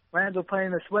Randall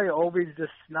playing this way, Obi's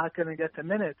just not going to get the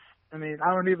minutes. I mean,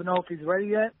 I don't even know if he's ready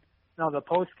yet. No, the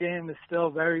post game is still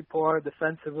very poor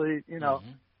defensively. He's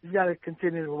got to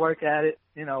continue to work at it,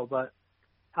 but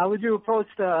how would you approach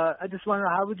I just want to know,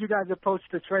 how would you guys approach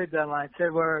the trade deadline? Say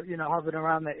we're, hovering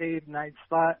around the 8th, 9th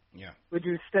spot. Yeah. Would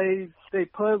you stay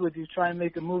put? Would you try and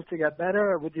make a move to get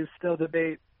better, or would you still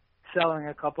debate selling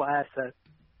a couple assets?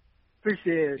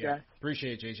 Appreciate it, guys.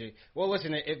 Appreciate it, JJ. Well,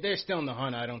 listen, if they're still in the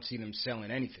hunt, I don't see them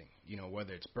selling anything. You know,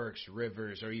 whether it's Burks,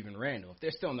 Rivers, or even Randall. If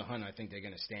they're still in the hunt, I think they're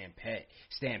going to stand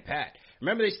pat.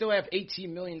 Remember, they still have $18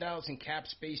 million in cap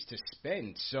space to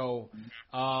spend. So,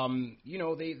 you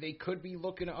know, they could be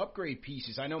looking to upgrade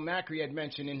pieces. I know Macri had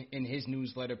mentioned in his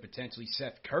newsletter potentially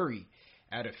Seth Curry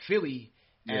out of Philly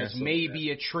as maybe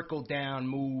a trickle-down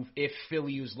move if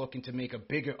Philly was looking to make a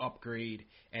bigger upgrade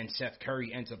and Seth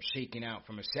Curry ends up shaking out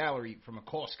from a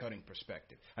cost-cutting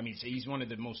perspective. I mean, he's one of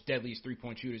the most deadliest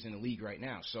three-point shooters in the league right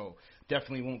now, so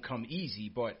definitely won't come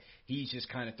easy, but he's just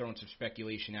kind of throwing some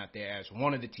speculation out there as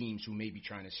one of the teams who may be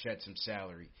trying to shed some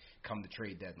salary come the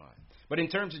trade deadline. But in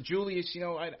terms of Julius, you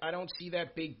know, I don't see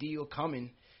that big deal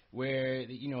coming where,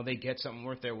 you know, they get something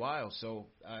worth their while. So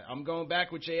I'm going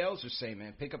back with JL's was saying,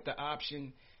 man. Pick up the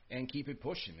option and keep it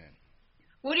pushing, man.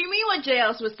 What do you mean what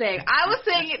JL's was saying? I was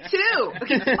saying it too.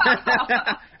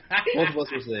 Both of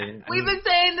us were saying. We've been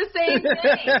saying the same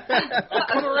thing. I've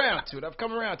come around to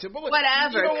it. But look,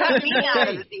 whatever. Cut me out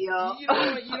of the deal. You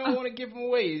don't want to give him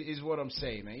away is what I'm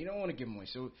saying, man. You don't want to give him away.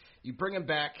 So you bring him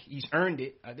back. He's earned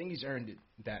it. I think he's earned it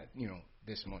that, you know,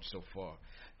 this much so far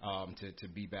to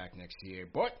be back next year.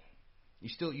 But you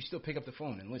still pick up the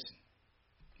phone and listen.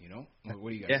 You know?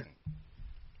 What do you guys think?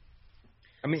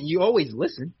 I mean, you always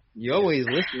listen.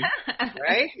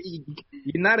 Right?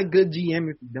 You're not a good GM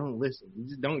if you don't listen. You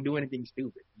just don't do anything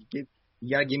stupid. You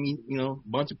got to give me, you know, a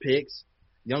bunch of picks,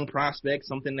 young prospects,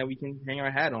 something that we can hang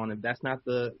our hat on. If that's not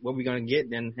what we're going to get,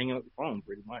 then hang up the phone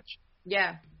pretty much.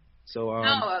 Yeah. So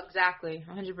no, exactly.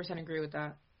 100% agree with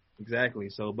that. Exactly.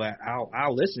 So, but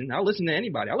I'll listen. I'll listen to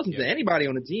anybody. I'll listen to anybody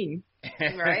on the team.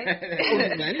 Right. I'll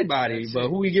listen to anybody. But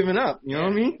who we giving up? You know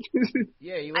what I mean?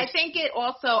 I think it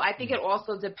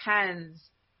also depends,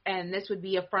 and this would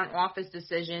be a front office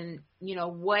decision. You know,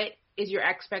 what is your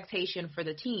expectation for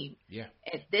the team? Yeah.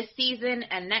 This season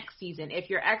and next season.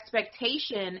 If your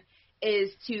expectation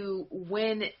is to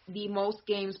win the most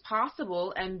games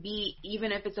possible and be,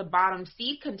 even if it's a bottom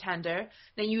seed contender,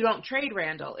 then you don't trade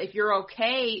Randall. If you're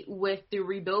okay with the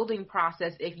rebuilding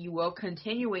process, if you will,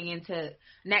 continuing into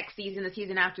next season, the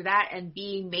season after that, and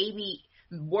being maybe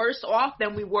worse off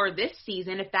than we were this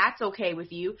season, if that's okay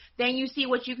with you, then you see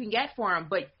what you can get for him.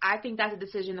 But I think that's a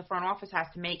decision the front office has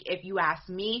to make. If you ask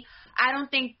me, I don't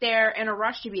think they're in a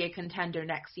rush to be a contender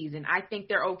next season. I think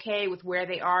they're okay with where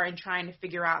they are and trying to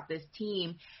figure out this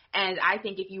team. And I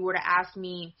think if you were to ask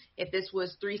me if this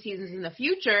was 3 seasons in the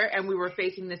future and we were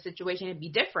facing this situation, it'd be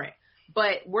different.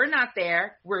 But we're not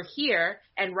there. We're here.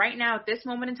 And right now, at this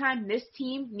moment in time, this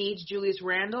team needs Julius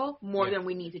Randle more than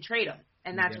we need to trade him.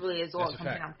 And that's really all it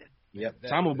comes down to. Yep.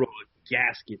 Tom will blow a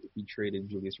gasket if he traded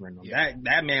Julius Randle. Yeah.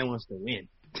 That man wants to win.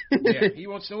 Yeah, he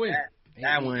wants to win.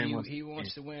 He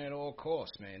wants to win at all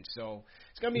costs, man. So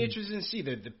it's going to be interesting to see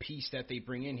the piece that they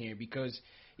bring in here, because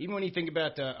even when you think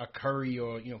about a Curry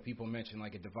or, you know, people mention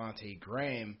like a Devontae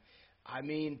Graham, I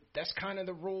mean, that's kind of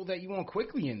the role that you want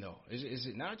quickly in, though. Is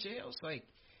it not, JL? It's like,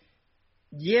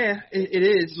 yeah, it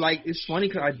is. Like, it's funny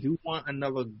because I do want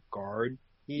another guard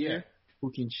here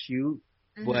who can shoot,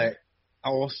 but I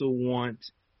also want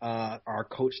our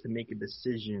coach to make a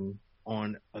decision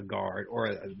on a guard,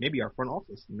 or maybe our front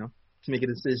office, you know, to make a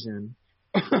decision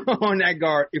on that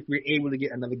guard if we're able to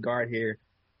get another guard here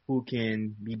who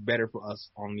can be better for us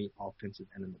on the offensive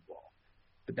end of the ball.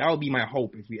 But that would be my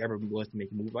hope if we ever was to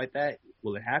make a move like that.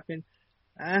 Will it happen?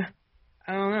 I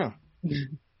don't know.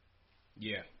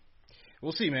 Yeah.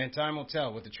 We'll see, man. Time will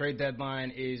tell. With the trade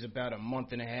deadline is about a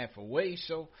month and a half away,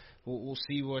 so we'll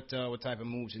see what type of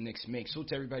moves the Knicks make. So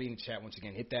to everybody in the chat, once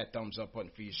again, hit that thumbs up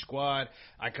button for your squad.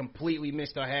 I completely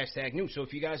missed our hashtag new, so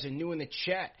if you guys are new in the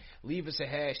chat, leave us a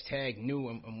hashtag new,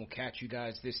 and we'll catch you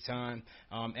guys this time.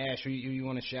 Ash, who you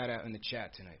want to shout out in the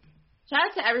chat tonight? Shout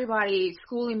out to everybody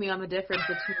schooling me on the difference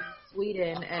between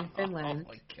Sweden and Finland.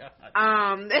 Oh,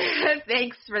 my God.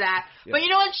 Thanks for that. Yeah. But you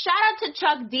know what? Shout out to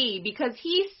Chuck D, because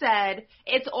he said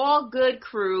it's all good,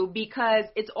 crew, because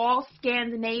it's all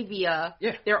Scandinavia.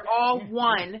 Yeah. They're all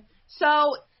one.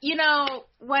 So, you know,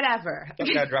 whatever. Chuck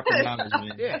got dropping knowledge,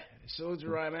 man. Yeah. Soldier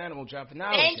Rhyme Animal dropping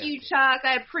knowledge. Thank you, Chuck.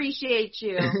 I appreciate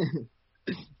you.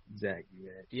 Exactly,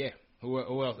 man. Yeah.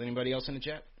 Who else? Anybody else in the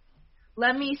chat?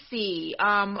 Let me see.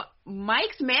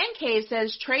 Mike's Man Cave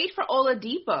says trade for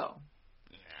Oladipo.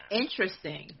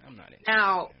 Interesting. I'm not interested.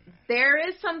 Now, there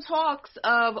is some talks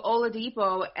of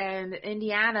Oladipo and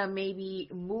Indiana maybe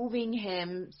moving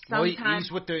him sometime.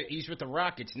 Well, he's with the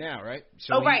Rockets now, right?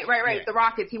 So right. Yeah. The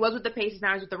Rockets. He was with the Pacers,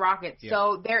 now he's with the Rockets. Yeah.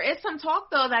 So there is some talk,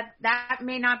 though, that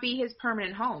may not be his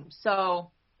permanent home.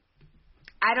 So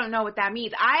I don't know what that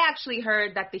means. I actually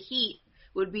heard that the Heat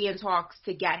would be in talks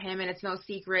to get him, and it's no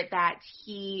secret that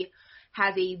he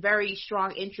has a very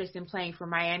strong interest in playing for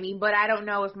Miami, but I don't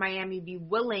know if Miami would be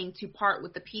willing to part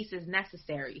with the pieces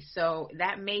necessary. So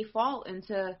that may fall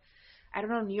into, I don't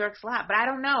know, New York's lap. But I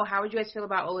don't know. How would you guys feel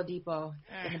about Oladipo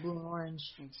in the blue and orange?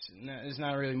 It's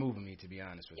not really moving me, to be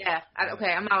honest with you. Yeah,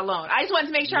 okay, I'm not alone. I just wanted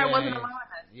to make sure I wasn't alone.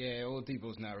 Yeah,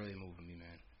 Oladipo's not really moving me,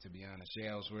 man, to be honest.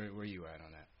 Jales, where you at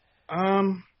on that?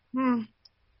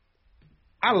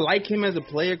 I like him as a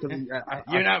player because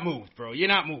you're not moved, bro. You're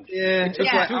not moved. Yeah, it took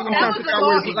you too long.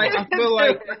 I feel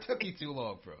like it took you too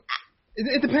long, bro.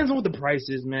 It depends on what the price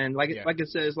is, man. Like it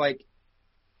says, like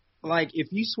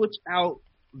if you switch out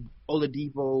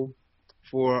Oladipo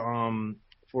for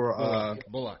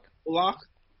Bullock,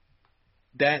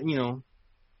 that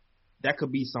that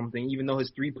could be something. Even though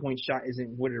his 3-point shot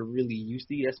isn't what it really used to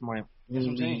be, that's my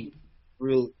only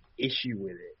real issue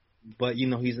with it. But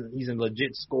he's a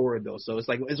legit scorer though, so it's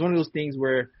one of those things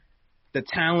where the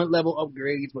talent level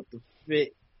upgrades, but the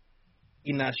fit,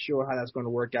 you're not sure how that's going to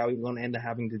work out. We're going to end up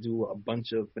having to do a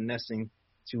bunch of finessing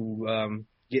to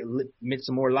get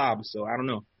some more lobs. So I don't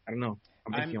know.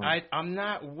 I'm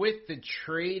not with the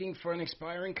trading for an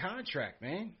expiring contract,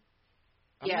 man.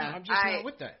 I'm just not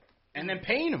with that. And then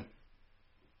paying him.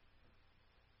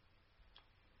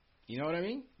 You know what I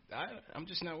mean? I'm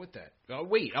just not with that. I'll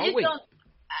wait.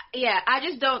 Yeah, I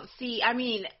just don't see. I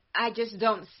mean, I just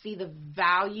don't see the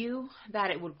value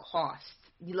that it would cost.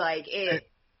 Like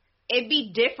it'd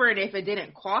be different if it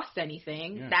didn't cost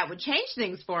anything. Yeah. That would change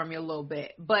things for me a little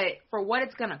bit. But for what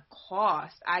it's gonna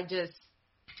cost, I don't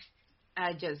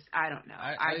know.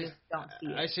 I just don't see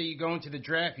it. I say you go into the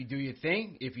draft, you do your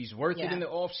thing. If he's worth it in the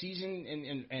off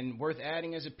season and worth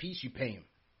adding as a piece, you pay him.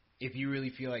 If you really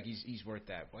feel like he's worth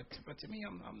that. But to me,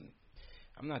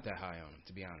 I'm not that high on him,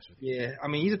 to be honest with you. Yeah, I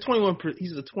mean he's a 21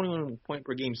 point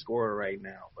per game scorer right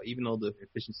now. But even though the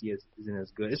efficiency isn't as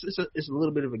good, it's a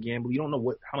little bit of a gamble. You don't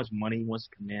know how much money he wants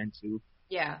to command to.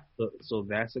 Yeah. So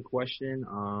that's a question.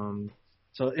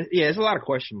 It's a lot of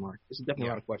question marks. It's definitely a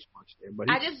lot of question marks there. But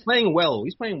he's playing well.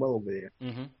 He's playing well over there.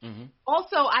 Mm-hmm, mm-hmm.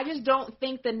 Also, I just don't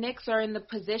think the Knicks are in the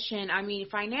position. I mean,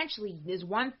 financially is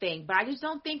one thing, but I just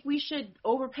don't think we should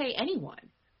overpay anyone.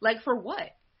 Like for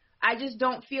what? I just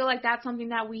don't feel like that's something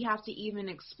that we have to even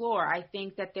explore. I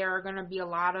think that there are going to be a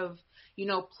lot of,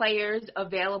 players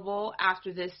available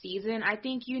after this season. I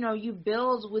think, you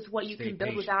build with what you can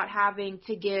build without having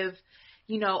to give,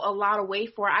 a lot away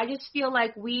for it. I just feel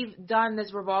like we've done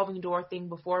this revolving door thing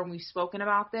before and we've spoken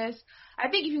about this. I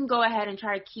think you can go ahead and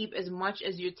try to keep as much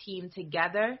as your team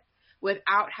together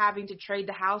without having to trade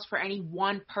the house for any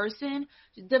one person.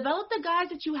 Develop the guys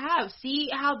that you have. See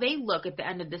how they look at the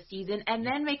end of the season and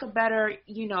then make a better,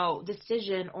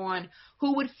 decision on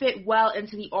who would fit well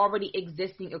into the already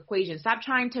existing equation. Stop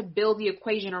trying to build the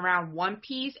equation around one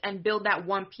piece and build that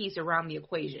one piece around the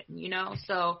equation,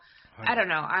 So I don't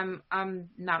know. I'm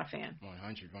not a fan.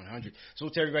 100. So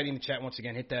to everybody in the chat, once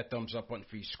again, hit that thumbs up button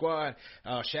for your squad.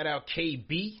 Shout out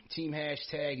KB, team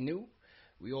 #new.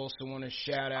 We also want to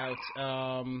shout out,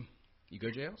 you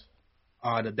good, Jails?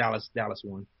 The Dallas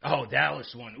one. Oh,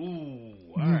 Dallas one.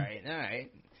 Ooh, all right.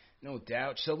 No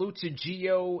doubt. Salute to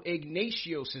Gio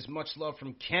Ignacio, says much love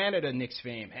from Canada, Knicks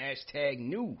fam.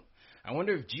 #new. I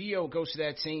wonder if Gio goes to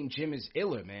that same gym as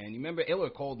Iller, man. You remember Iller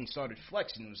called and started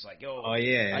flexing. It was like, yo,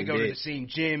 I go to the same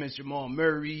gym as Jamal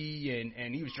Murray,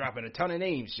 and he was dropping a ton of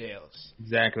names, Jails.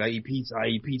 Exactly. I eat pizza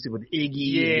with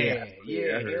Iggy.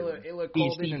 Yeah. Iller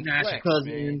called in and flexed,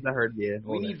 cousins. Man. I heard,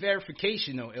 We need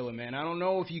verification, though, Iller, man. I don't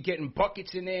know if you're getting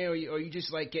buckets in there or you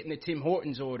just, like, getting the Tim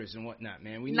Hortons orders and whatnot,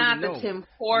 man. We need to know. Not the Tim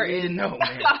Hortons. We need to know,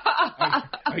 man.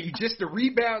 Are you just a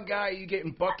rebound guy or are you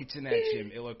getting buckets in that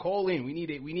gym, Iller? Call in. We need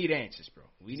answers. Bro.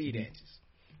 We need answers.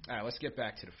 All right, let's get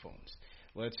back to the phones.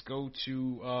 Let's go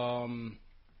to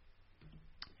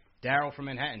Daryl from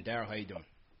Manhattan. Daryl, how you doing?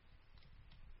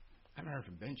 I haven't heard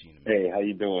from Benji in a minute. Hey, how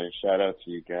you doing? Shout out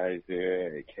to you guys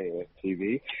there at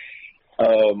KFTV.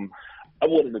 I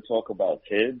wanted to talk about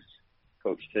Tibbs,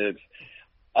 Coach Tibbs.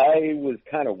 I was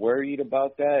kind of worried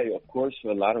about that. Of course, a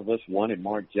lot of us wanted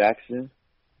Mark Jackson,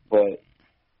 but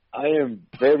I am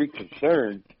very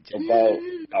concerned about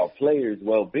our players'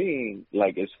 well-being,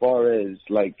 like as far as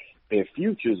like their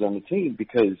futures on the team,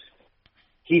 because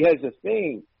he has a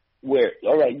thing where,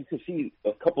 all right, you could see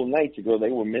a couple nights ago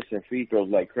they were missing free throws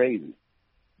like crazy.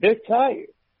 They're tired.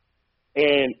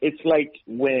 And it's like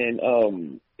when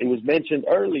it was mentioned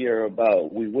earlier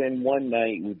about we win one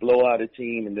night, we blow out a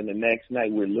team, and then the next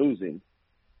night we're losing.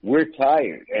 We're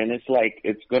tired, and it's like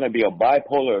it's going to be a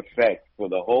bipolar effect for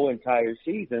the whole entire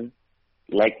season,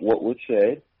 like what was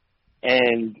said.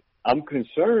 And I'm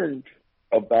concerned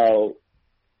about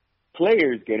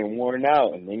players getting worn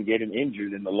out and then getting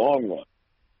injured in the long run.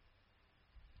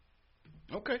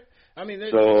 Okay. I mean,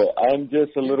 so I'm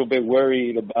just a little bit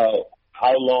worried about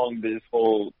how long this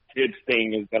whole kids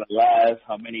thing is going to last,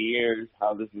 how many years,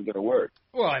 how this is going to work.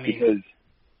 Well, I mean, because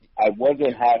I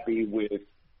wasn't happy with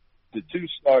the 2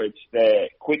 starts that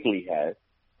Quickly had.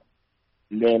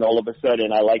 And then all of a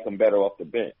sudden, I like him better off the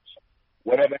bench.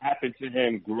 Whatever happened to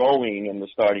him growing in the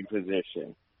starting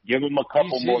position? Give him a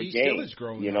couple more games. Still is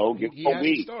growing, give him a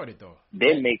week. Started, though.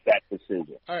 Then make that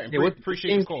decision. All right,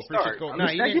 appreciate the call. No,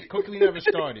 he didn't. Quickly never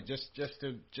started. Just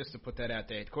to put that out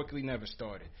there, Quickly never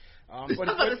started. I was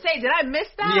about to say, did I miss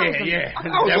that? Yeah.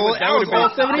 That would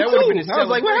have been a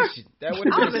celebration. That would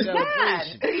have been a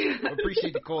celebration.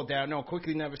 Appreciate the call down. No,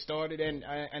 Quickly never started, and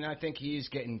I think he is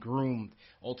getting groomed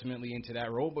ultimately into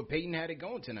that role. But Peyton had it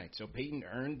going tonight, so Peyton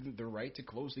earned the right to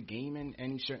close the game,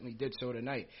 and he certainly did so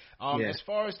tonight. As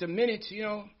far as the minutes,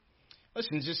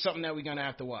 listen, it's just something that we're gonna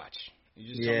have to watch. It's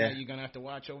just something that you're going to have to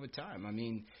watch over time. I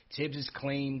mean, Tibbs has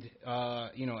claimed,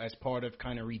 as part of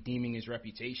kind of redeeming his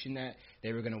reputation that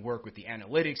they were going to work with the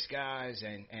analytics guys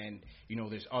and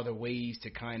there's other ways to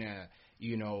kind of,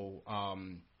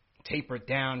 taper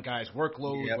down guys'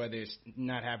 workload, whether it's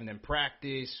not having them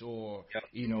practice or,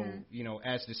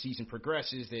 as the season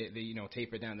progresses, they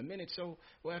taper down the minutes. So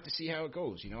we'll have to see how it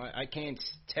goes. I can't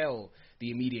tell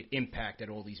the immediate impact that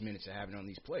all these minutes are having on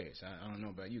these players. I don't know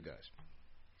about you guys.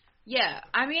 Yeah,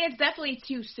 I mean, it's definitely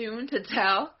too soon to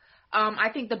tell.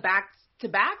 I think the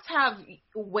back-to-backs have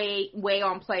weigh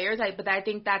on players, but I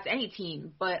think that's any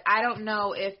team. But I don't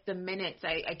know if the minutes,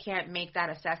 I can't make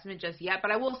that assessment just yet. But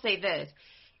I will say this.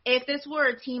 If this were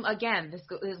a team, again, this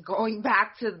is going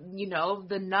back to,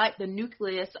 the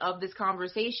nucleus of this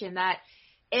conversation, that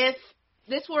if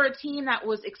this were a team that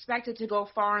was expected to go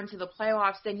far into the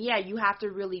playoffs, then, you have to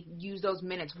really use those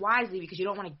minutes wisely because you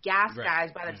don't want to gas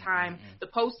guys by the time the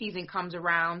postseason comes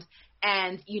around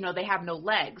and, they have no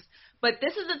legs. But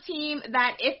this is a team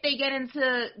that if they get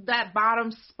into that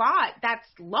bottom spot, that's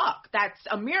luck. That's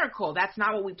a miracle. That's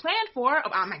not what we planned for.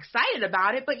 I'm excited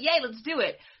about it, but, let's do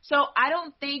it. So I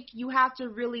don't think you have to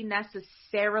really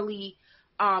necessarily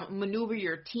maneuver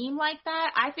your team like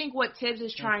that. I think what Tibbs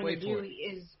is trying to do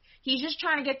is – he's just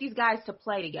trying to get these guys to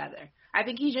play together. I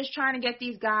think he's just trying to get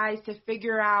these guys to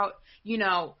figure out,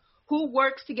 who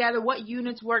works together, what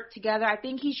units work together. I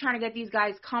think he's trying to get these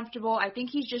guys comfortable. I think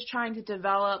he's just trying to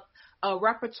develop a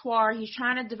repertoire. He's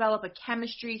trying to develop a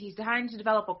chemistry. He's trying to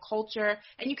develop a culture.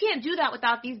 And you can't do that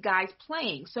without these guys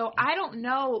playing. So I don't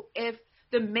know if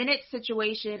the minute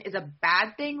situation is a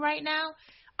bad thing right now.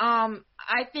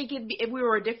 I think if we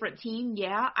were a different team,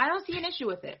 I don't see an issue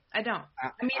with it. I don't.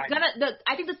 I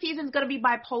think the season's gonna be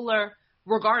bipolar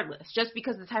regardless, just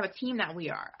because of the type of team that we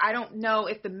are. I don't know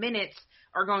if the minutes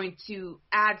are going to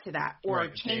add to that or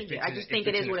change it. I just think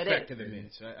it is what it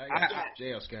is. I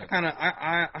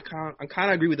kind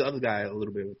of agree with the other guy a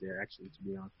little bit with there, actually, to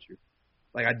be honest with you.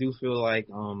 Like, I do feel like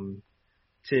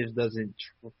Tibbs doesn't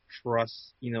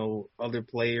trust, other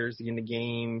players in the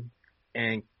game,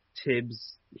 and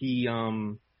Tibbs,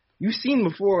 you've seen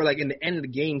before, like in the end of the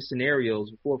game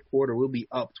scenarios, fourth quarter, we'll be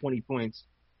up 20 points,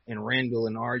 and Randall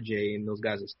and RJ and those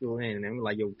guys are still in, and we're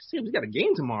like, yo, Tibbs, we got a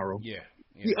game tomorrow.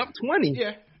 We up 20.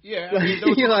 I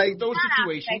mean, those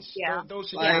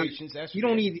situations, that's you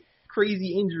don't need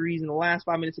crazy injuries in the last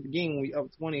 5 minutes of the game when we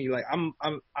up 20. You're like, I'm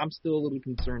still a little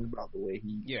concerned about the way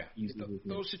he uses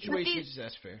those situations.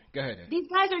 That's fair. Go ahead. These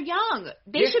guys are young.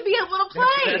 They should be able to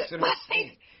play. That's what I'm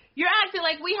saying. You're acting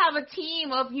like we have a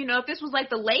team of, if this was like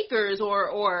the Lakers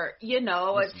or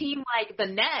a team like the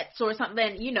Nets or something,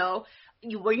 then,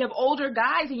 where you have older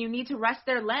guys and you need to rest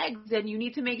their legs and you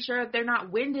need to make sure that they're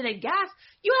not winded and gassed.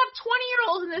 You have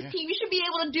 20-year-olds in this team. You should be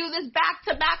able to do this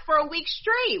back-to-back for a week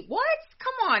straight. What?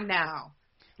 Come on now.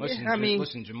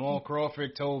 Listen, Jamal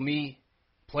Crawford told me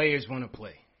players want to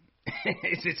play.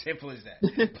 It's as simple as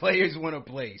that. Players want to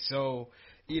play. So,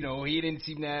 he didn't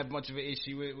seem to have much of an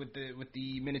issue with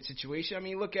the minute situation. I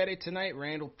mean, look at it tonight.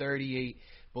 Randall 38,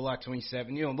 Bullock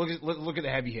 27. Look at the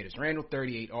heavy hitters. Randall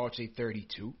 38, RJ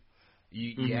 32.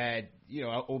 You had,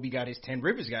 Obi got his 10.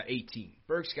 Rivers got 18.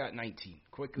 Burks got 19.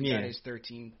 Quickly got his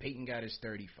 13. Peyton got his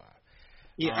 35.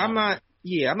 I'm not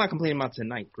complaining about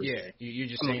tonight per se. You're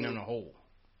just saying on the whole.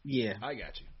 Yeah. I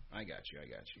got you.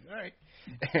 All right.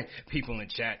 People in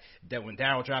the chat, that when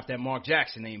Darryl dropped that Mark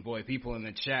Jackson name, boy, people in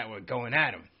the chat were going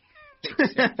at him.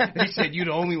 They said you're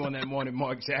the only one that wanted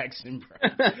Mark Jackson,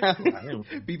 bro.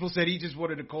 People said he just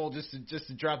wanted to call just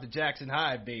to drop the Jackson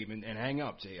Hive name and hang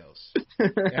up, JLs.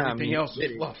 Everything else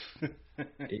was fluff.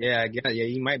 Yeah,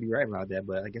 he might be right about that,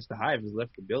 but I guess the Hive has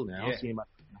left the building. I don't see anybody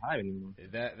in the high anymore.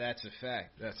 That's a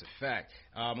fact. That's a fact.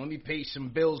 Let me pay some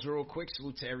bills real quick.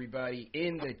 Salute to everybody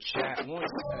in the chat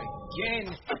once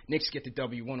again. Knicks get the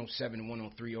W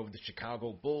 107-103 over the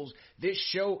Chicago Bulls. This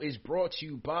show is brought to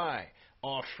you by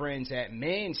our friends at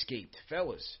Manscaped.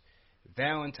 Fellas,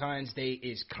 Valentine's Day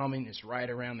is coming. It's right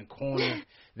around the corner.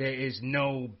 There is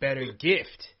no better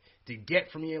gift to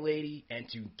get from your lady and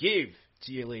to give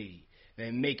to your lady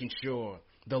than making sure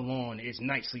the lawn is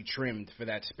nicely trimmed for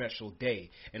that special day.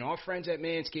 And our friends at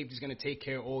Manscaped is going to take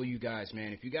care of all you guys,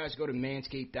 man. If you guys go to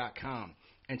manscaped.com,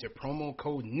 enter promo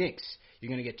code Knicks, you're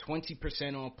going to get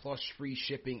 20% off plus free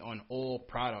shipping on all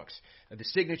products. The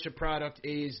signature product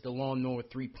is the Lawnmower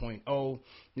 3.0.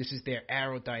 This is their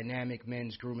aerodynamic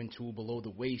men's grooming tool below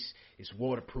the waist. It's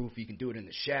waterproof. You can do it in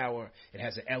the shower. It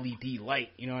has an LED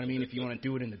light. You know what I mean? If you want to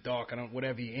do it in the dark,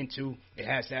 whatever you're into, it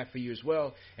has that for you as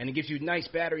well. And it gives you nice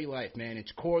battery life, man.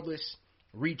 It's cordless,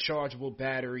 rechargeable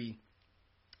battery.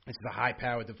 It's a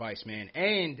high-powered device, man,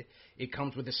 and it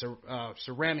comes with a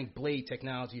ceramic blade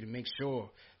technology to make sure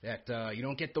that you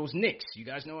don't get those nicks. You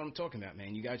guys know what I'm talking about,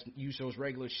 man. You guys use those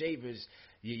regular shavers,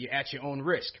 you're at your own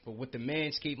risk. But with the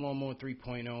Manscaped Lawnmower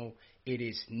 3.0, it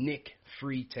is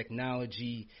nick-free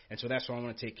technology, and so that's why I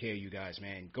want to take care of you guys,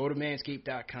 man. Go to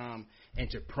manscaped.com,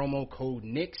 enter promo code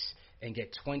NICKS, and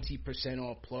get 20%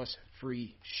 off plus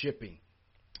free shipping.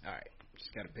 All right.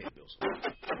 Just got to pay the bills. All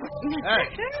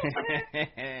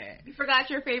right. You forgot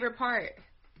your favorite part.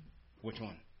 Which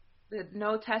one? The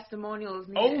no testimonials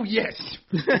needed. Oh, yes.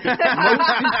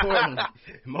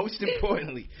 Most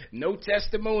importantly, no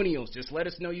testimonials. Just let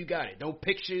us know you got it. No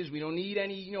pictures. We don't need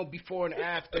any, before and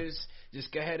afters.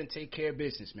 Just go ahead and take care of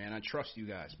business, man. I trust you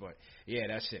guys. But, yeah,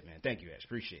 that's it, man. Thank you, Ash.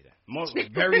 Appreciate that.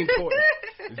 Very important.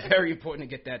 Very important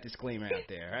to get that disclaimer out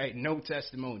there, all right? No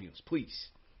testimonials, please.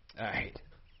 All right.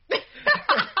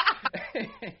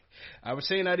 I was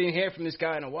saying I didn't hear from this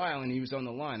guy in a while, and he was on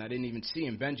the line. I didn't even see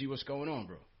him. Benji, what's going on,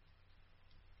 bro?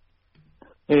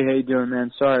 Hey, how you doing,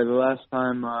 man? Sorry, the last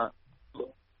time I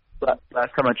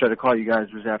tried to call you guys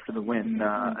was after the win,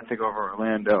 I think over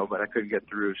Orlando, but I couldn't get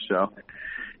through, so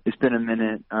it's been a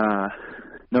minute.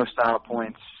 No style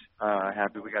points.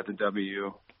 Happy we got the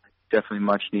W. Definitely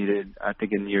much needed. I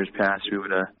think in years past we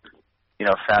would have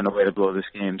found a way to blow this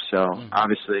game. So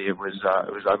obviously it was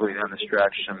ugly down the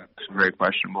stretch. Some very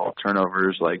questionable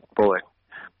turnovers, like Bullock.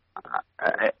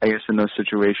 I guess in those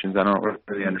situations, I don't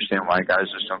really understand why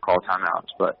guys just don't call timeouts.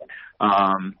 But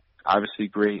obviously,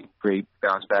 great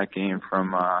bounce back game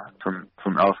from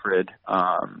Alfred.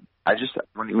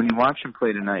 When you watch him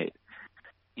play tonight,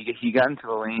 he got into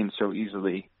the lane so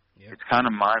easily. Yep. It's kind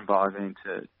of mind-boggling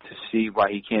to see why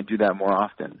he can't do that more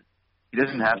often. He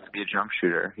doesn't have to be a jump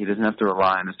shooter. He doesn't have to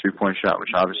rely on his three-point shot, which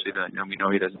obviously we know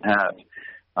he doesn't have.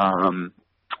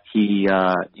 He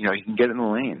can get in the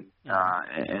lane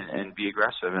and be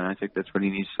aggressive, and I think that's what he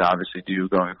needs to obviously do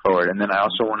going forward. And then I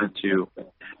also wanted to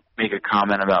make a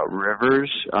comment about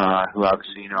Rivers, who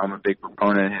obviously I'm a big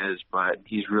proponent of his, but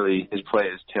his play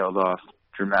has tailed off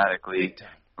dramatically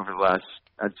over the last,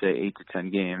 I'd say, 8 to 10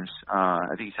 games.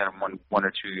 I think he's had one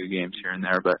or two good games here and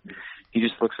there, but he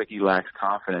just looks like he lacks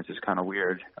confidence. It's kind of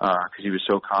weird because he was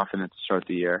so confident to start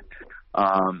the year.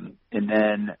 And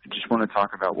then I just want to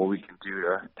talk about what we can do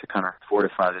to kind of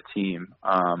fortify the team.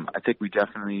 I think we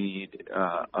definitely need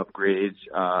upgrades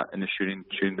in the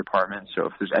shooting department. So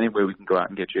if there's any way we can go out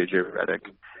and get J.J.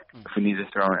 Redick, if we need to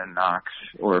throw in Knox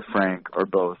or Frank or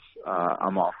both,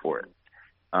 I'm all for it.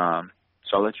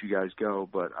 So I'll let you guys go,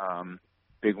 but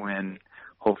big win.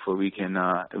 Hopefully we can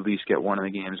at least get one of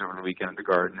the games over the weekend at the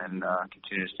Garden and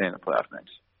continue to stay in the playoff mix.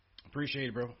 Appreciate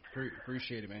it, bro.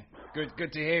 Appreciate it, man.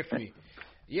 Good to hear from you.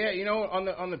 Yeah,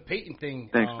 on the Peyton thing,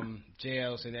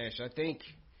 JLs and Ash, I think,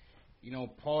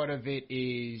 part of it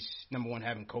is, number one,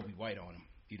 having Kobe White on him.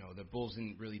 The Bulls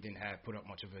didn't put up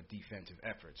much of a defensive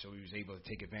effort, so he was able to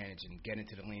take advantage and get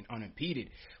into the lane unimpeded.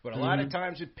 But a lot of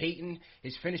times with Peyton,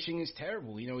 his finishing is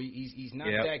terrible. He's not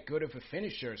that good of a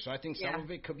finisher, so I think some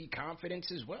of it could be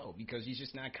confidence as well, because he's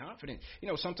just not confident.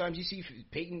 Sometimes you see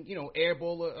Peyton,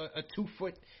 airball a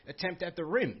 2-foot attempt at the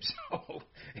rim. So,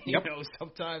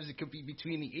 sometimes it could be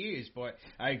between the ears. But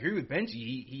I agree with Benji.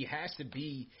 He has to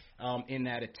be in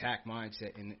that attack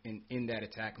mindset, in that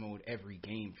attack mode every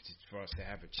game for us to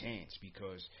have a chance,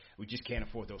 because we just can't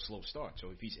afford those slow starts. So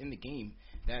if he's in the game,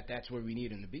 that's where we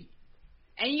need him to be.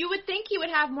 And you would think he would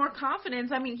have more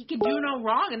confidence. I mean, he could do no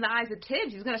wrong in the eyes of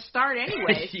Tibbs. He's going to start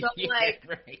anyway. So,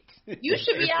 right. You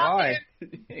should be out there.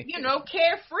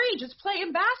 carefree, just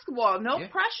playing basketball, no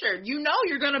pressure. You know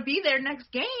you're going to be there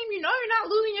next game. You know you're not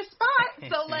losing your spot.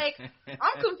 So,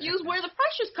 I'm confused where the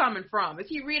pressure's coming from. Is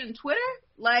he reading Twitter?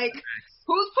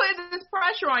 Who's putting this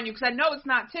pressure on you? Because I know it's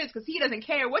not Tibbs, because he doesn't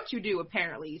care what you do,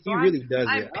 apparently. So he really does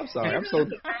it. I'm sorry. I'm so.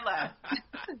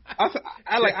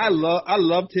 I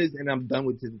love Tibbs, and I'm done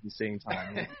with Tibbs at the same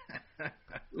time.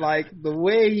 The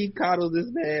way he coddles this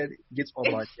man gets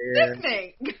on my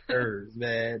nerves,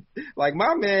 man.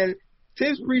 My man,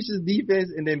 Tibbs preaches defense,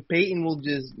 and then Peyton will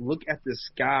just look at the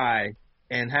sky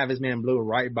and have his man blow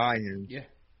right by him. Yeah.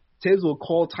 Tibbs will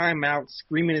call timeout,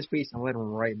 scream in his face, and let him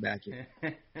right back in.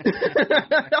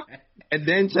 and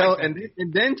then tell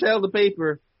the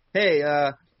paper, hey,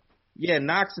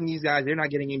 Knox and these guys, they're not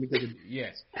getting in because of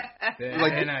they're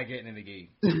not getting in the game.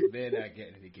 They're not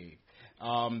getting in the game.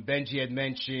 Benji had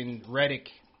mentioned Redick.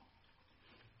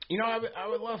 I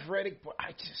would love Redick, but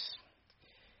I just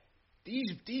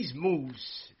these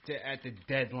moves at the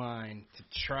deadline to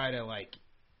try to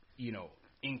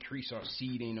increase our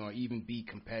seeding or even be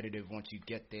competitive once you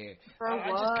get there. I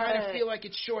just kind of feel like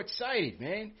it's short-sighted,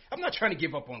 man. I'm not trying to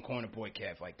give up on Corner Boy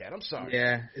Kev like that. I'm sorry.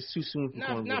 Yeah, it's too soon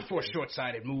for Not for a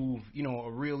short-sighted move,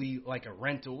 a really a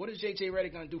rental. What is J.J.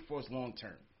 Redick going to do for us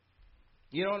long-term?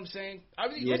 You know what I'm saying?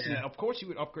 Listen, of course he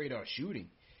would upgrade our shooting,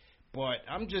 but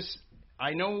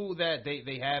I know that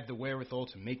they have the wherewithal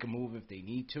to make a move if they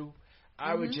need to.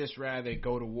 I would just rather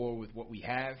go to war with what we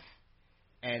have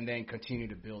and then continue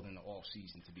to build in the off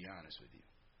season, to be honest with you.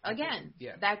 Again,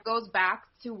 that goes back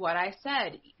to what I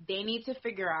said. This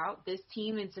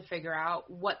team needs to figure out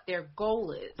what their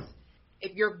goal is.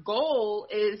 If your goal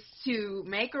is to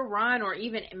make a run or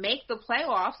even make the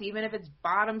playoffs, even if it's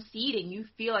bottom seed and you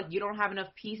feel like you don't have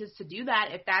enough pieces to do that,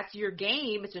 if that's your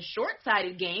game, it's a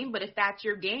short-sighted game, but if that's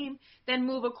your game, then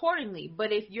move accordingly.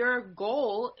 But if your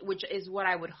goal, which is what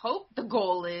I would hope the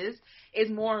goal is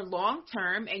more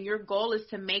long-term, and your goal is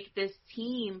to make this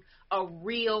team a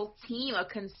real team, a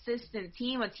consistent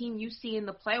team, a team you see in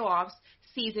the playoffs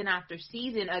season after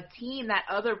season, a team that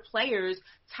other players,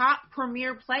 top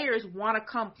premier players, want to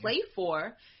come play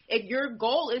for. If your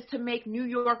goal is to make New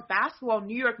York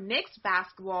Knicks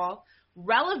basketball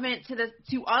relevant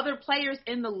to other players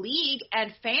in the league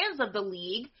and fans of the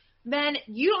league, then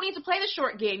you don't need to play the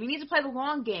short game. You need to play the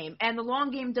long game, and the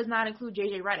long game does not include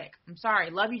J.J. Redick. I'm sorry,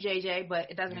 love you, J.J.,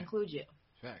 but it doesn't include you.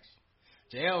 Facts.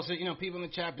 JL said, people in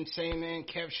the chat been saying, man,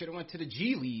 Kev should have went to the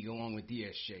G League along with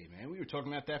DSJ, man. We were talking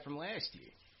about that from last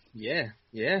year.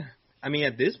 Yeah. I mean,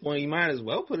 at this point, you might as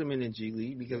well put him in the G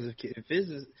League because if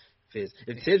Tibbs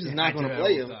is not going to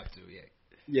play him,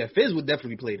 Fizz would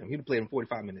definitely play him. He'd play him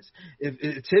 45 minutes.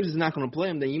 If Tibbs is not going to play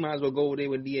him, then you might as well go over there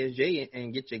with DSJ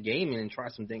and get your game in and try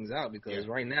some things out because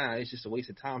right now it's just a waste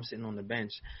of time sitting on the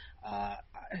bench.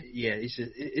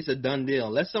 It's a done deal.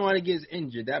 Unless somebody gets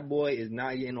injured, that boy is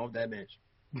not getting off that bench.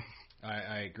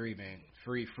 I agree, man.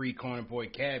 Free Corner Boy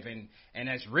Kev. And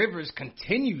as Rivers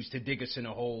continues to dig us in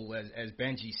a hole, as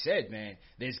Benji said, man,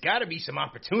 there's got to be some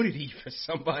opportunity for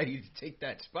somebody to take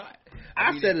that spot.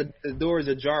 I said the door is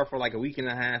ajar for like a week and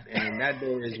a half, and that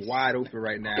door is wide open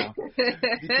right now.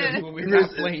 Because we're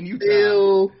not playing Utah.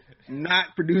 Still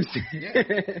not producing.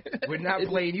 We're not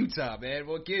playing Utah, man.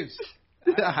 What gives?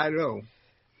 I know.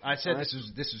 I said this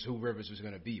is who Rivers was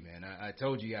going to be, man. I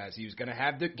told you guys he was going to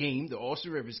have the game, the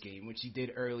Austin Rivers game, which he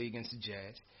did early against the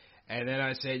Jazz. And then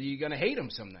I said you're going to hate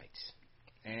him some nights.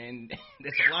 And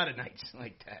there's a lot of nights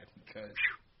like that because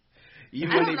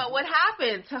I don't know what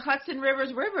happened to Hudson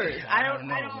Rivers. I don't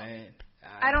know, man.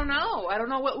 I don't know. I don't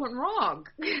know what went wrong.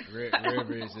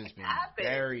 Rivers has been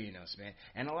burying us, man.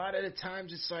 And a lot of the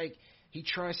times it's like he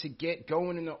tries to get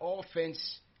going in the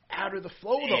offense out of the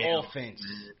flow of the offense.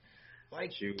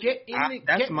 Like, get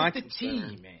with the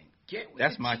team, man.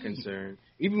 That's my concern.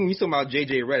 Even when you talk about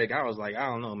J.J. Redick, I was like, I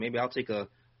don't know. Maybe I'll take a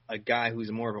guy who's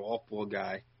more of an off-ball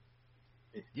guy.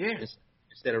 Yeah.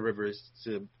 Instead of Rivers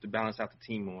to balance out the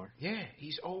team more. Yeah,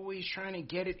 he's always trying to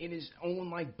get it in his own,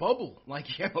 bubble.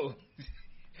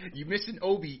 You're missing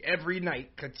Obi every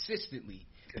night consistently.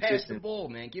 Pass the ball,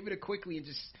 man. Give it quickly and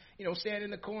just, stand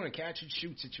in the corner, catch and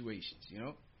shoot situations,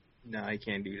 No, he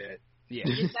can't do that. Yeah.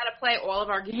 He's got to play all of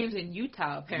our games in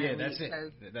Utah, apparently. Yeah, that's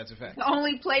it. That's a fact. The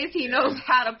only place he knows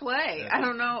how to play. I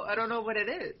don't know what it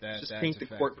is. Just paint the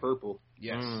court purple.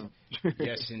 Yes.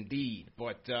 Yes, indeed.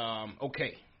 But,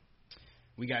 okay.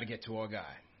 We got to get to our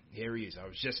guy. Here he is. I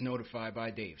was just notified by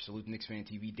Dave. Salute Knicks Fan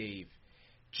TV, Dave.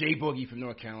 Jay Boogie from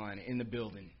North Carolina in the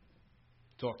building.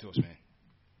 Talk to us, man.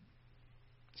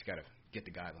 Just got to get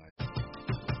the guidelines.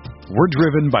 We're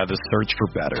driven by the search for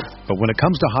better. But when it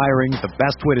comes to hiring, the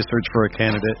best way to search for a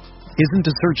candidate isn't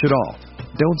to search at all.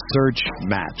 Don't search,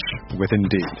 match with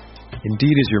Indeed.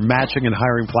 Indeed is your matching and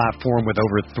hiring platform with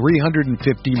over 350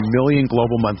 million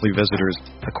global monthly visitors,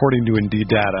 according to Indeed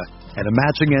data, and a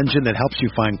matching engine that helps you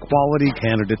find quality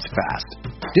candidates fast.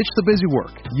 Ditch the busy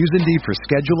work. Use Indeed for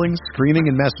scheduling,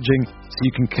 screening, and messaging so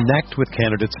you can connect with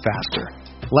candidates faster.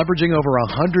 Leveraging over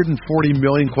 140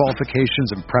 million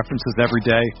qualifications and preferences every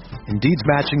day, Indeed's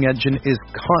matching engine is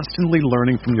constantly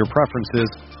learning from your preferences,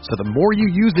 so the more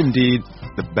you use Indeed,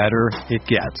 the better it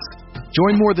gets.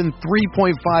 Join more than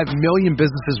 3.5 million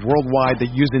businesses worldwide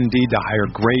that use Indeed to hire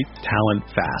great talent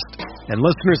fast. And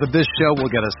listeners of this show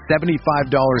will get a $75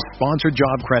 sponsored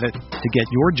job credit to get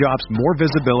your jobs more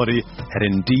visibility at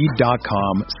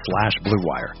Indeed.com/Blue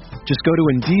Wire. Just go to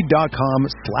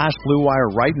Indeed.com/Blue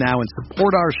Wire right now and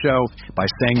support our show by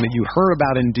saying that you heard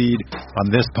about Indeed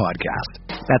on this podcast.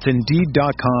 That's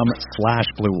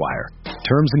Indeed.com/Blue Wire.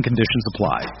 Terms and conditions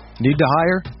apply. Need to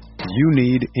hire? You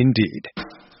need Indeed.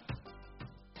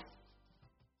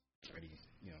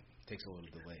 Takes a little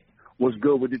delay. What's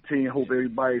good with the team? Hope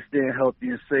everybody's staying healthy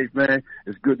and safe, man.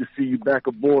 It's good to see you back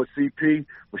aboard, CP.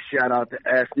 But shout out to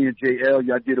Ashley and JL.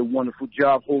 Y'all did a wonderful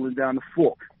job holding down the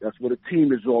fort. That's what a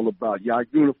team is all about. Y'all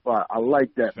unified. I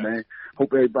like that, man.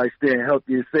 Hope everybody's staying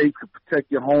healthy and safe. Protect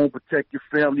your home, protect your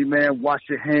family, man. Wash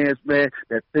your hands, man.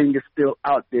 That thing is still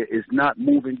out there. It's not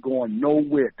moving, going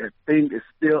nowhere. That thing is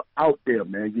still out there,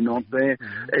 man. You know what I'm saying?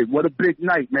 Hey, what a big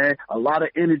night, man. A lot of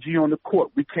energy on the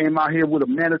court. We came out here with a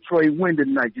mandatory win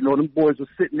tonight. You know, them boys were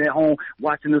sitting at home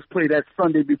watching us play that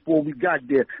Sunday before we got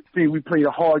there. See, we played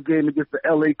a hard game against the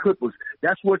L.A. Clippers.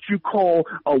 That's what you call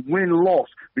a win-loss,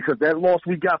 because that loss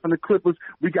we got from the Clippers,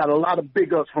 we got a lot of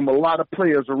big ups from a lot of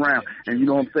players around. And you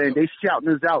know what I'm saying? They shouting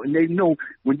us out, and they know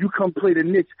when you come play the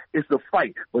Knicks, it's a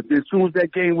fight. But as soon as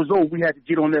that game was over, we had to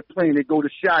get on that plane and go to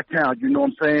Chi-Town, you know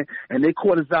what I'm saying? And they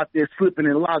caught us out there slipping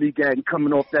and lollygagging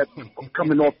coming off that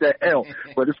L.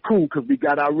 But it's cool because we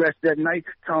got our rest that night.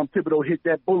 Tom Thibodeau hit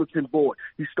that bulletin board.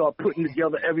 He started putting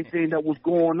together everything that was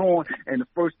going on, and the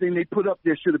first thing they put up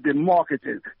there should have been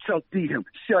marketing. Chuck D him,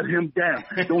 shut him down.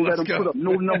 Don't let him put up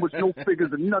no numbers, no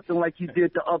figures, or nothing like he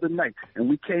did the other night. And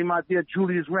we came out there,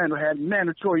 Julius Randle had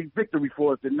mandatory victory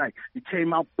for us tonight. He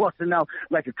came out busting out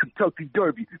like a Kentucky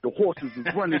Derby. The horses was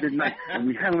running tonight, and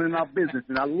we handling our business.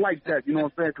 And I like that, you know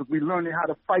what I'm saying, because we learning how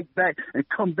to fight back and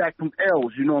come back from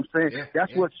L's, you know what I'm saying?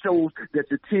 That's what shows that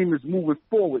the team is moving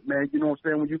forward, man. You know what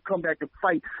I'm saying? When you come back and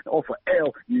fight off of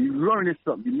L, you're learning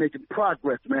something. You're making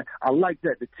progress, man. I like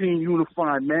that. The team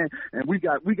unifying, man. And we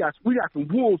got some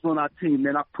wolves on our team,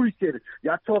 man. I appreciate it.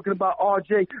 Y'all talking about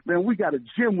RJ, man. We got a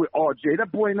gym with RJ.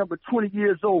 That boy number 20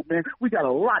 years old, man. We got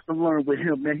a lot to learn with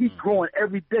him, man. He's growing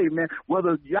every day, man.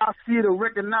 Whether y'all see it or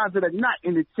recognize it or not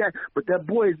in the chat, but that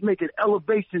boy is making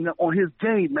elevation on his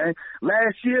game, man.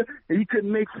 Last year, he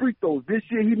couldn't make free throws. This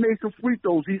year, he made some free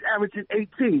throws. He's averaging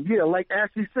 18. Yeah, like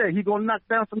Ashley said, he's going to knock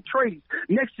down some trees.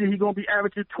 Next year, he's going to be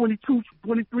averaging 22,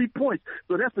 23 points.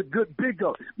 So that's a good big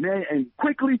up, man. And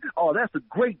quickly, oh, that's a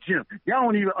great gym. Y'all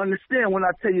don't even understand when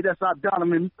I tell you that's our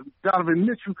Donovan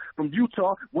Mitchell from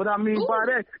Utah. What I mean by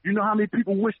that, you know how many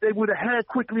people wish they would have had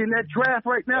quickly in that draft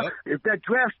right now? If that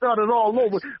draft started all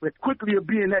over, quickly would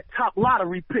be in that top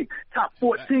lottery pick, top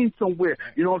 14 somewhere.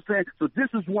 You know what I'm saying? So this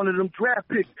is one of them draft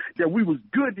picks that we was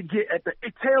good to get at the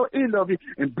tail end of it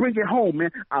and bring it home,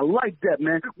 man. I like that,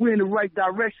 man. We're in the right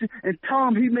direction. And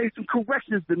Tom, he made some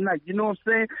corrections tonight. You know what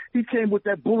I'm saying? He came with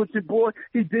that bulletin board.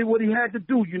 He did what he had to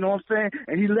do, you know what I'm saying?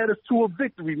 And he led us to a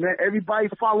victory, man. Everybody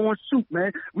following suit,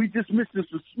 man. We just missing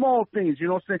some small things, you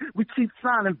know what I'm saying? We keep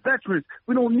signing veterans.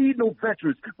 We don't need no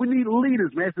veterans. We need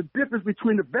leaders, man. It's the difference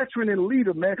between the veteran and the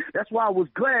leader, man. That's why I was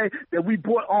glad that we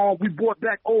brought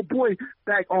back old boy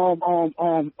back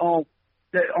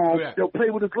they'll play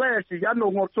with us last year. Y'all know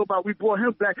what I'm talking about. We brought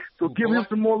him back, so give him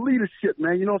some more leadership,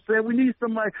 man. You know what I'm saying? We need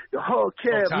somebody to hug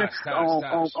Cab, man.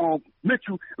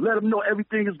 Mitchell, let him know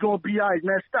everything is going to be all right,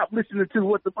 man. Stop listening to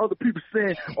what the other people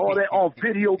saying, all that on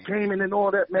video gaming and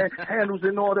all that, man, handles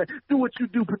and all that. Do what you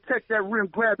do. Protect that rim,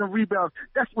 grab them rebounds.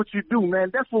 That's what you do, man.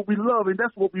 That's what we love, and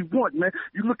that's what we want, man.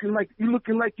 You looking like you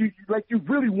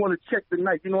really want to check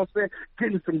tonight, you know what I'm saying?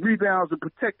 Getting some rebounds and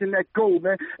protecting that goal,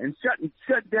 man, and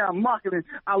shut down marketing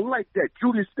man. I like that.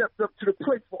 Julius stepped up to the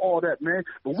plate for all that, man.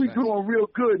 But we doing real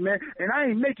good, man. And I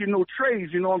ain't making no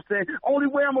trades, you know what I'm saying? Only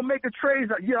way I'm going to make a trade,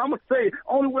 I'm going to say it.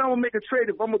 Only way I'm going to make a trade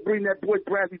if I'm going to bring that boy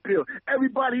Bradley Beal.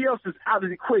 Everybody else is out of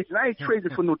the equation. I ain't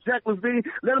trading for no Jack Levine.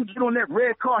 Let him get on that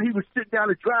red car. He would sit down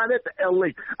and drive that to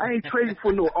L.A. I ain't trading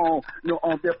for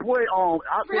that boy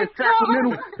out there in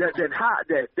Sacramento,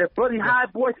 that Buddy High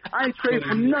boy. I ain't trading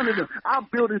for none of them. I'll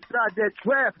build inside that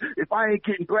draft if I ain't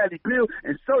getting Bradley Beal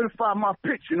and certify my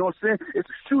pitch. You know what I'm saying? It's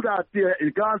a shootout there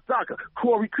in Gonzaga.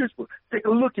 Corey Crisper. Take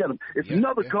a look at him. It's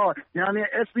another guard down there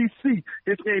at SEC.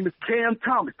 His name is Cam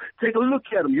Thomas. Take a look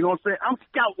at him. You know what I'm saying? I'm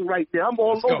scouting right there. I'm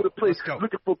all over the place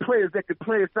looking for players that can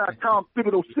play inside Tom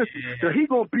Thibodeau's system. So he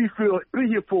gonna be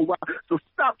here for a while. So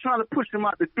stop trying to push him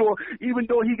out the door. Even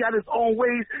though he got his own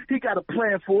ways, he got a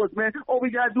plan for us, man. All we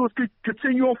gotta do is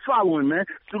continue on following, man.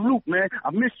 Salute, man.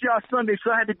 I missed y'all Sunday,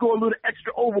 so I had to go a little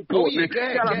extra overboard, man.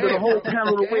 Shout out to the whole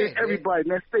panel of the way, everybody,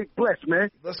 man. Stay blessed,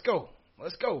 man. Let's go,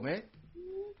 man.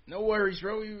 No worries,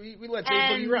 bro. We let Jay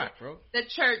Boogie rock, bro. The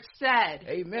church said.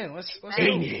 Amen. Let's go.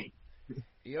 Amen.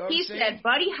 You know what he I'm said,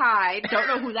 Buddy Hyde. Don't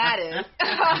know who that is.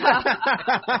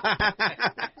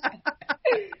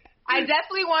 I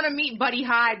definitely want to meet Buddy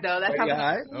Hyde, though. That's Buddy how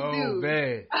Hyde? cool dude.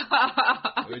 Man.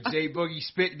 When Jay Boogie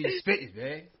spitting, he's spitting,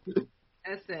 man.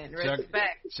 Listen,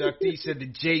 respect. Chuck D said the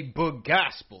Jay Boog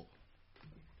gospel.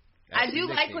 I do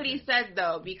like what he said,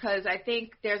 though, because I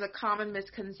think there's a common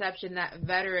misconception that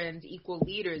veterans equal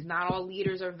leaders. Not all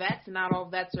leaders are vets, and not all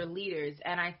vets are leaders.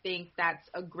 And I think that's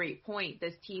a great point.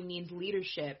 This team needs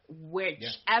leadership.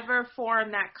 Whichever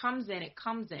form that comes in, it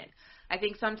comes in. I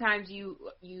think sometimes you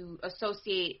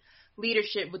associate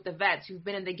leadership with the vets who've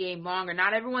been in the game longer.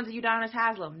 Not everyone's a Udonis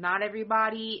Haslem. Not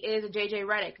everybody is a J.J.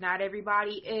 Redick. Not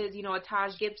everybody is, a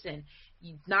Taj Gibson.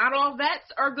 Not all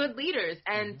vets are good leaders,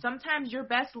 and sometimes your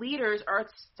best leaders are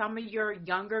some of your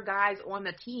younger guys on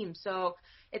the team. So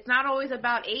it's not always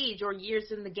about age or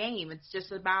years in the game. It's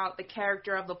just about the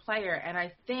character of the player, and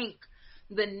I think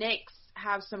the Knicks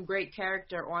have some great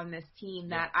character on this team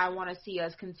that I want to see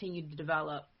us continue to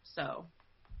develop. So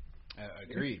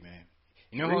agreed, man.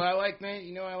 You know who I like, man?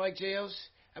 You know I like JL's?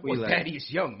 That boy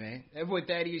Thaddeus Young, man. That boy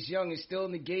Thaddeus Young is still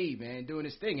in the game, man, doing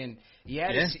his thing. And he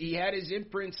had his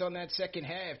imprints on that second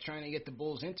half trying to get the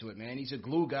Bulls into it, man. He's a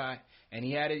glue guy, and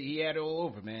he had it all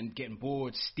over, man. Getting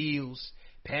boards, steals,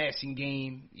 passing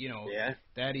game,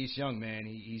 Thaddeus Young, man.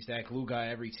 He's that glue guy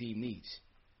every team needs.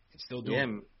 And still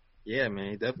doing it. Yeah,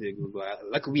 man, definitely a glue guy.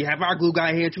 Luckily, we have our glue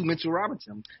guy here too, Mitchell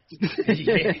Robinson.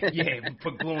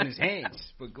 Put glue in his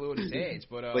hands. But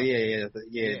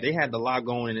they had a lot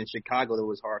going in Chicago that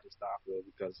was hard to stop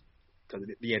because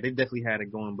they definitely had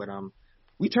it going. But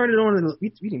we turned it on. And we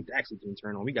didn't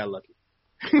turn it on. We got lucky.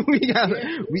 we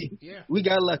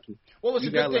got lucky. Well, it's a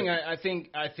good thing. I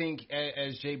think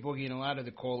as Jay Boogie and a lot of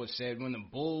the callers said, when the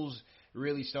Bulls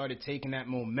really started taking that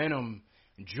momentum,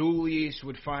 Julius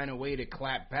would find a way to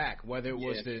clap back, whether it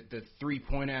was the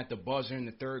three-pointer at the buzzer in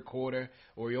the third quarter,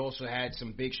 or he also had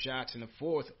some big shots in the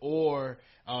fourth, or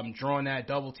drawing that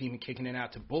double team and kicking it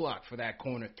out to Bullock for that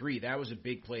corner three. That was a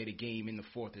big play of the game in the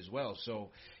fourth as well. So,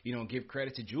 give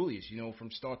credit to Julius. From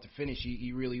start to finish,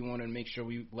 he really wanted to make sure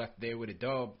we left there with a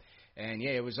dub. And,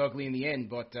 it was ugly in the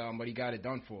end, but he got it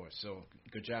done for us. So,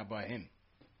 good job by him.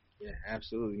 Yeah,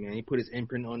 absolutely, man. He put his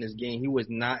imprint on this game. He was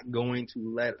not going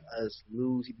to let us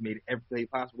lose. He made every play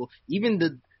possible. Even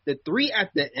the three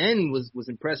at the end was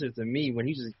impressive to me when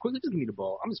he just quickly just give me the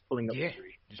ball. I'm just pulling up the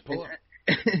three. Just pull up.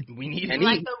 We need it.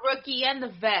 Like the rookie and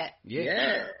the vet.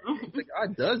 Yeah.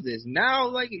 God does this.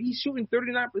 Now, he's shooting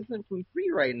 39% from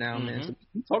three right now, man. So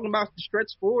he's talking about the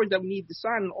stretch forwards that we need to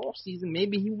sign in the offseason.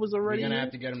 Maybe he was already We're going to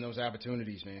have to get him those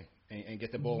opportunities, man. And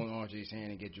get the ball in RJ's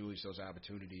hand and get Julius those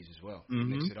opportunities as well.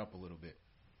 Mix it up a little bit.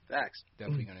 Facts.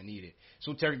 Definitely going to need it.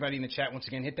 So to everybody in the chat, once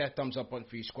again, hit that thumbs up button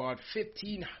for your squad.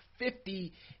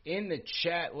 1550 in the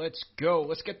chat. Let's go.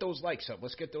 Let's get those likes up.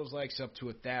 Let's get those likes up to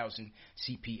 1,000.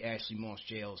 CP, Ashley Moss,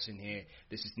 JL's in here.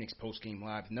 This is Knicks Post Game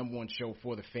Live, the number one show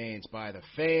for the fans by the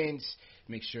fans.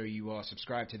 Make sure you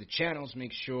subscribe to the channels.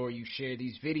 Make sure you share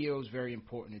these videos. Very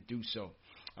important to do so.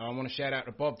 I want to shout out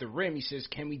Above the Rim. He says,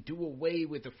 can we do away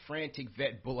with the frantic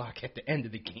vet Bullock at the end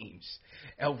of the games?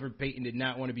 Elfrid Payton did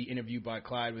not want to be interviewed by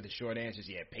Clyde with the short answers.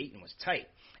 Yeah, Payton was tight.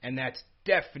 And that's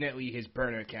definitely his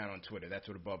burner account on Twitter. That's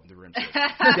what Above the Rim says.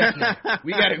 Definitely.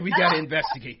 We gotta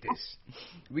investigate this.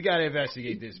 We got to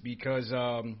investigate this because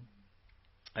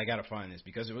I got to find this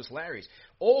because it was hilarious.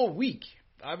 All week,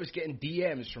 I was getting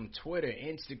DMs from Twitter,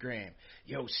 Instagram.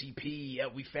 Yo, CP,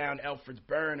 we found Elfrid's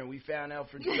burner. We found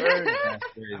Elfrid's burner.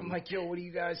 I'm like, yo, what are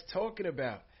you guys talking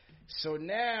about? So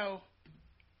now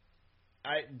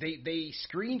they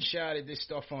screenshotted this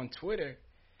stuff on Twitter,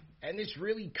 and this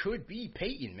really could be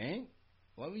Peyton, man.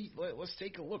 Let's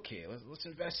take a look here. Let's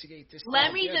investigate this.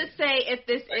 Let me just say, if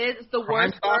this is the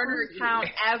worst burner account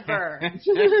ever,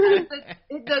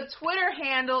 the Twitter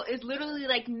handle is literally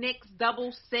like Knicks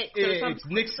 66 or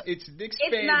something. It's Knicks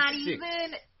It's fan not 6.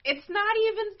 even. It's not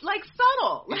even like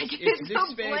subtle. Like it's Knicks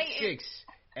so fan blatant. 6,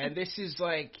 and this is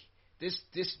like this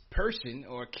person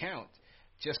or account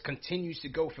just continues to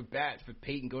go to bat for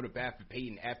Peyton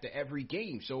after every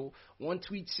game. So one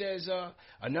tweet says,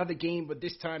 another game, but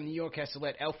this time New York has to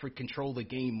let Alfred control the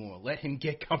game more. Let him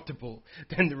get comfortable.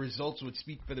 Then the results would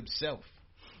speak for themselves.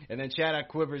 And then Shout Out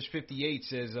Quivers 58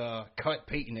 says, cut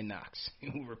Peyton and Knox.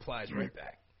 Who replies right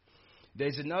back.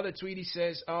 There's another tweet he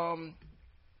says,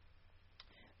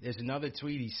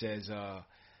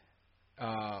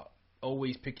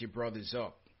 always pick your brothers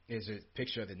up. There's a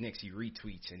picture of the Knicks. He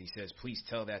retweets, and he says, please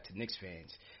tell that to Knicks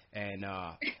fans. And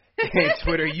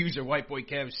Twitter user White Boy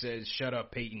Kev says, shut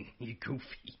up, Peyton. You goofy.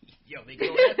 Yo, they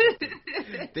go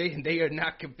after him. They are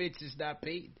not convinced it's not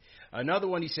Peyton. Another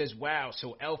one, he says, wow,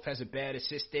 so Elf has a bad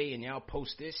assist day, and y'all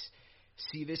post this?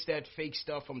 See, that fake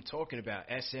stuff I'm talking about.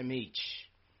 SMH.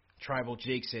 Tribal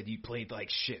Jake said, you played like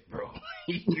shit, bro.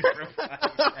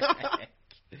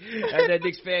 And then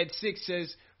Knicks fan 6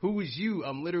 says, who is you?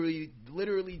 I'm literally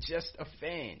just a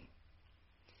fan.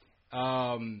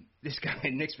 This guy,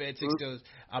 Knicks fan 6 goes,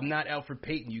 I'm not Alfred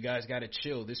Payton. You guys got to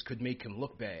chill. This could make him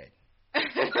look bad.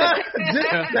 This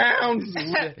sounds...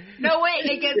 No, wait,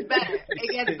 it gets better.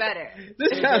 It gets better.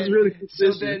 This sounds really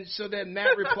consistent. So then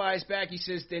Matt replies back. He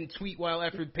says, then tweet while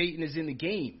Alfred Payton is in the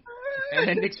game. And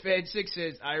then Knicks fan 6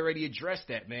 says, I already addressed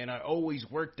that, man. I always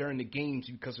work during the games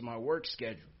because of my work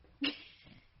schedule.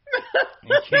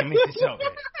 You can't make this up,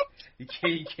 man. You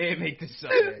can't make this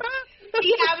up, man.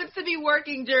 He happens to be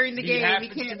working during the game. He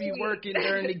happens to be working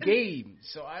during the game.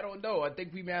 So I don't know. I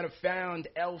think we might have found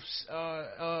Elf's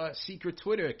secret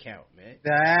Twitter account, man.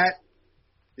 That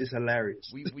is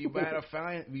hilarious. We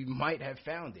might have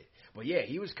found it. But yeah,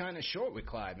 he was kind of short with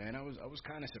Clyde, man. I was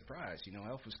kind of surprised. You know,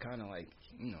 Elf was kind of like,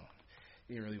 he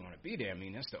didn't really want to be there. I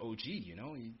mean, that's the OG, you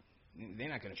know. They're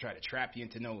not going to try to trap you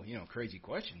into crazy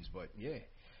questions. But yeah,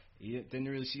 it didn't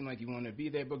really seem like he wanted to be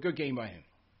there. But good game by him.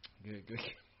 Good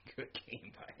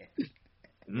game by him.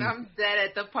 I'm dead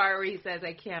at the part where he says,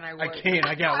 I can't, I work. I can't,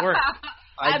 I got work.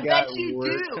 I bet you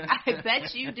do. I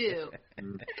bet you do.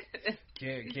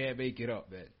 Can't make it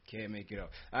up, man. Can't make it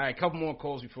up. All right, a couple more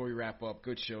calls before we wrap up.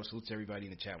 Good show. Salute to everybody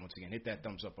in the chat once again. Hit that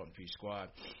thumbs up button for your squad.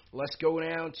 Let's go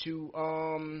down to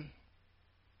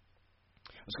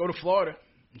let's go to Florida.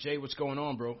 Jay, what's going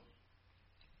on, bro?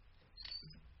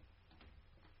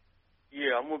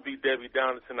 Yeah, I'm gonna be Debbie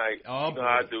Downer tonight. Oh, you know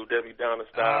how I do, Debbie Downer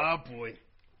style. Oh boy.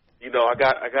 You know, I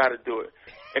got to do it.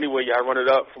 Anyway, y'all run it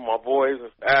up for my boys,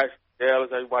 Ash, Dallas,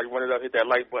 everybody run it up, hit that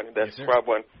like button, hit that subscribe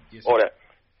button, all that.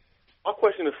 My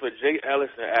question is for Jay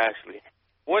Ellis and Ashley.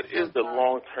 What is the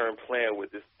long-term plan with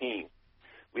this team?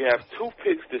 We have 2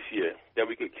 picks this year that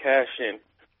we could cash in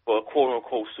for a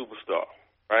quote-unquote superstar,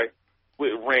 right?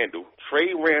 With Randall.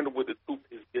 Trade Randall with the 2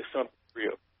 picks, get something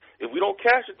real. If we don't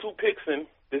cash the 2 picks in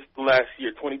this last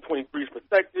year, 2023 is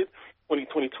protected,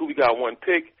 2022 we got 1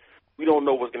 pick, we don't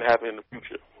know what's going to happen in the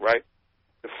future, right?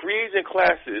 The free agent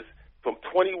classes from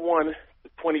 21 to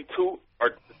 22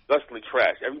 are disgustingly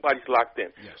trash. Everybody's locked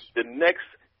in. Yes. The next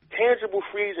tangible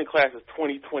free agent class is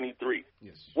 2023.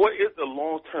 Yes. What is the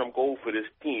long-term goal for this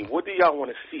team? What do y'all want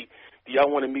to see? Do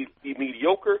y'all want to be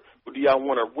mediocre, or do y'all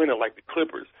want to win it like the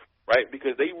Clippers, right?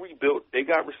 Because they rebuilt, they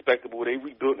got respectable, they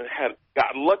rebuilt and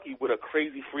got lucky with a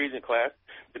crazy free agent class.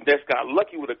 The Nets got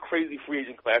lucky with a crazy free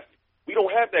agent class. We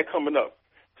don't have that coming up.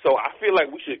 So I feel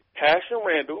like we should cash in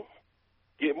Randall,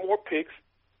 get more picks,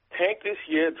 tank this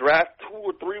year, draft 2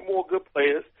 or 3 more good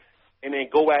players, and then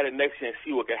go at it next year and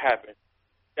see what can happen.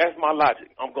 That's my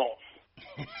logic. I'm gone.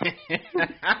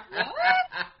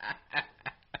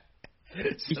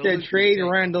 He said trade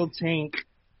Randall, tank.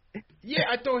 Yeah,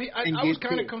 I thought I was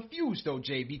kind of confused though,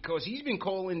 Jay, because he's been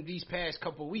calling these past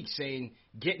couple of weeks saying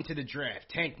get into the draft,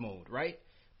 tank mode, right?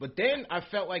 But then I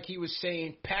felt like he was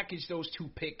saying package those 2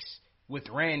 picks with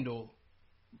Randall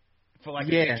for like a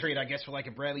big trade, I guess, for like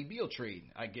a Bradley Beal trade,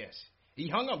 I guess. He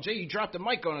hung up. Jay, you dropped the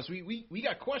mic on us. We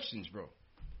got questions, bro.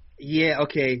 Yeah,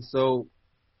 okay. So,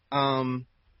 okay.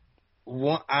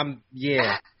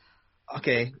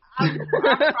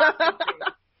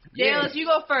 Dallas, you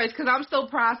go first because I'm still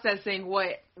processing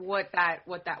what that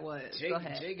was. Go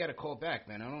ahead. Jay got to call back,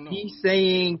 man. I don't know. He's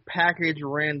saying package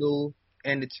Randall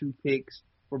and the 2 picks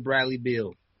for Bradley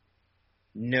Beal.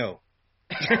 No.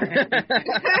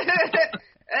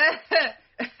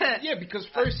 Yeah, because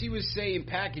first he was saying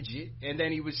package it, and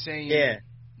then he was saying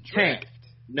tank. Draft.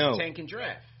 No. Tank and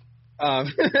draft.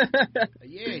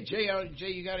 Yeah, Jay,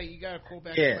 you gotta call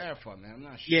back and clarify, man. I'm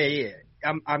not sure. Yeah.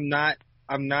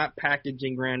 I'm not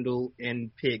packaging Randall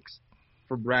and picks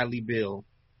for Bradley Beal.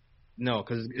 No,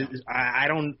 because I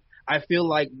don't. I feel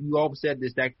like you all said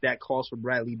this that cost for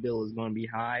Bradley Beal is going to be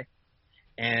high,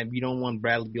 and we don't want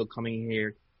Bradley Beal coming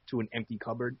here to an empty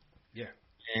cupboard. Yeah.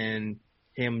 And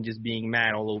him just being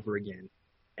mad all over again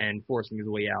and forcing his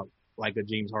way out like a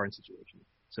James Harden situation.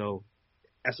 So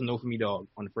that's a no for me, dog,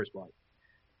 on the first part.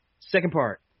 Second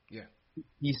part. Yeah.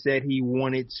 He said he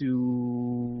wanted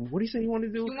to. What did he say he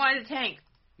wanted to do? He wanted to tank.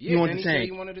 Yeah, then he said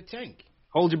he wanted to tank.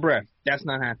 Hold your breath. That's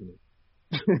not happening.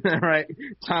 All right.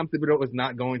 Tom Thibodeau is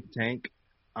not going to tank.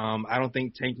 I don't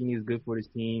think tanking is good for this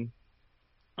team.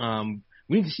 We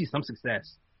need to see some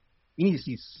success. We need to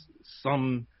see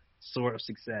some sort of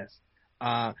success.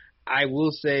 I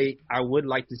will say I would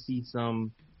like to see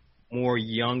some more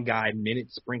young guy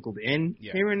minutes sprinkled in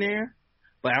here and there,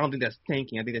 but I don't think that's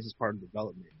tanking. I think that's just part of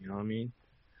development. You know what I mean?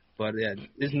 But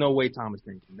there's no way Tom is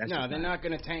tanking. No, they're not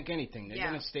going to tank anything. They're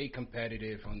going to stay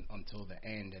competitive until the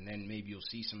end, and then maybe you'll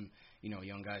see some,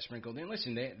 young guys sprinkled in.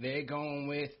 Listen, they're going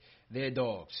with their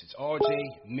dogs. It's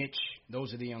RJ, Mitch.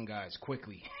 Those are the young guys.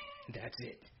 Quickly, that's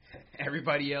it.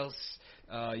 Everybody else,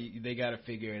 they got to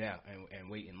figure it out and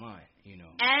wait in line.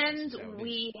 And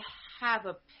we have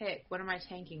a pick. What am I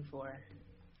tanking for?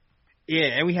 Yeah,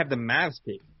 and we have the Mavs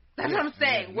pick. That's what I'm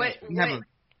saying.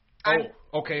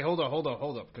 Okay, hold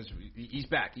up, because he's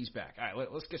back. All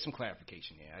right, let's get some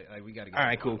clarification here. We got to get. All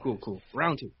right, cool.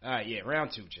 Round 2. All right,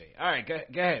 round 2, Jay. All right, go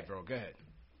ahead, bro. Go ahead.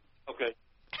 Okay,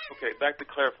 back to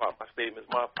clarify my statements.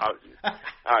 My apologies. All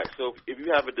right, so if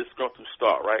you have a disgruntled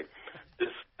star, right?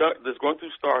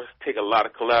 Disgruntled stars take a lot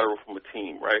of collateral from a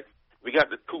team, right? We got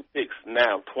the 2 picks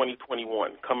now,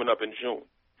 2021, coming up in June,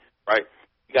 right?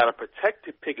 You got a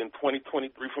protected pick in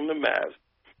 2023 from the Mavs.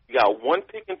 You got 1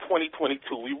 pick in 2022.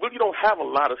 We really don't have a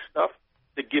lot of stuff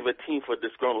to give a team for a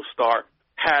disgruntled star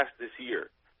past this year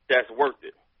that's worth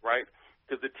it, right?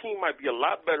 Because the team might be a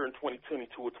lot better in 2022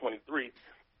 or 23.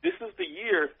 This is the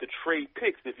year to trade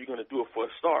picks if you're going to do it for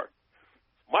a star.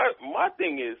 My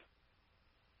thing is,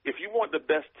 if you want the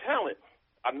best talent,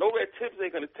 I know that Tibbs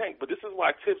ain't going to tank, but this is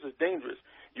why Tibbs is dangerous.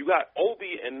 You got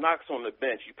Obi and Knox on the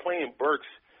bench. You're playing Burks,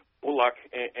 Bullock,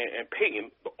 and Payton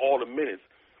all the minutes.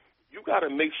 You got to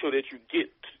make sure that you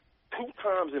get 2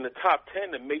 times in the top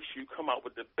 10 to make sure you come out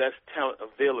with the best talent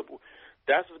available.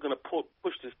 That's what's going to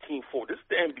push this team forward. This is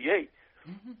the NBA.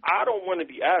 Mm-hmm. I don't want to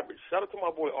be average. Shout out to my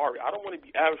boy Ari. I don't want to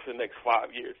be average for the next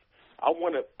 5 years. I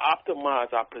want to optimize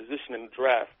our position in the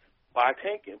draft by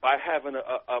tanking, by having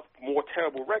a more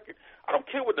terrible record. I don't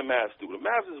care what the Mavs do. The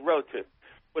Mavs is relative.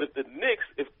 But if the Knicks,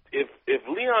 if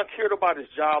Leon cared about his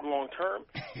job long term,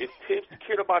 if Tibbs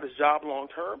cared about his job long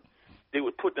term, they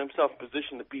would put themselves in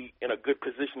position to be in a good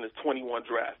position as 21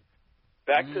 draft.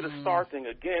 Back to the star thing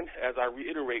again, as I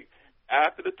reiterate,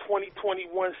 after the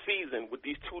 2021 season with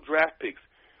these 2 draft picks,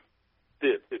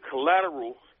 the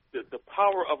collateral, the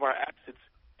power of our assets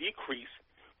decrease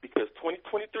because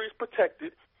 2023 is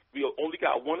protected. We only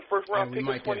got 1 first-round pick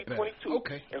in 2022,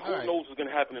 okay. And who knows what's going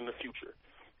to happen in the future.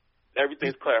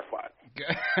 Everything's clarified.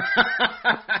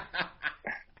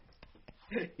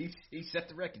 He set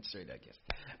the record straight, I guess.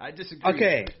 I disagree.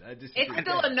 Okay. It's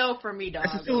still a no for me, dog.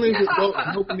 It's still a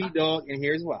no for me, dog, and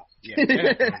here's why. I'm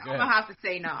going to have to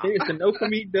say no. It's a no for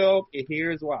me, dog, and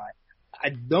here's why. I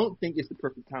don't think it's the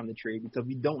perfect time to trade because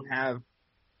we don't have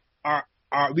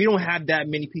we don't have that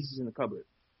many pieces in the cupboard.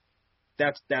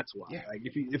 That's why. Yeah. Like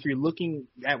if you're looking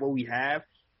at what we have,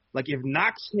 like if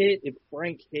Knox hit, if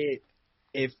Frank hit,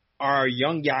 if our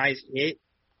young guys hit,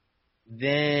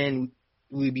 then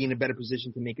we'd be in a better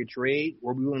position to make a trade,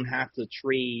 or we wouldn't have to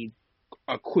trade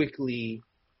a Quickly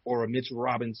or a Mitchell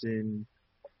Robinson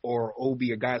or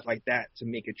Obi or guys like that to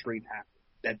make a trade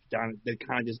happen. That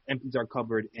kind of just empties our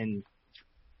cupboard and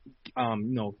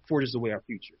forges away our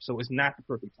future. So it's not the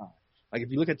perfect time. Like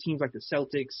if you look at teams like the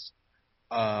Celtics,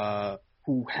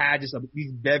 who had this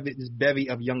bevy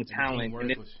of young talent.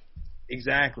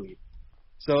 Exactly.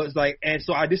 So it's like, and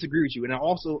so I disagree with you. And I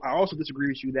also disagree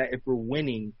with you that if we're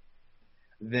winning,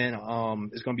 then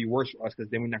it's going to be worse for us because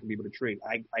then we're not going to be able to trade.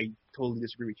 I totally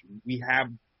disagree with you. We have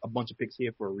a bunch of picks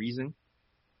here for a reason.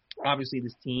 Obviously,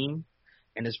 this team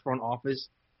and this front office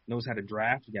knows how to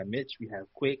draft. We got Mitch. We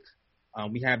have Quick.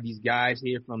 We have these guys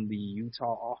here from the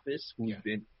Utah office who've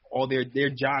been all their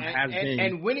job has been.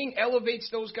 And winning elevates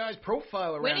those guys'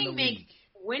 profile around the league.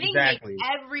 Winning makes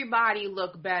everybody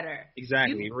look better.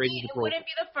 Exactly. It wouldn't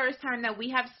be the first time that we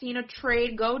have seen a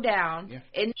trade go down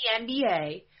in the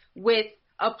NBA with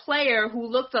a player who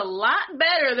looked a lot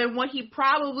better than what he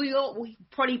probably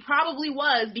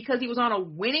was because he was on a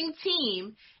winning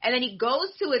team, and then he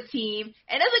goes to a team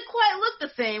and doesn't quite look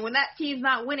the same when that team's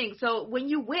not winning. So when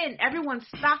you win, everyone's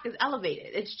stock is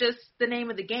elevated. It's just the name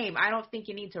of the game. I don't think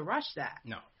you need to rush that.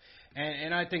 No.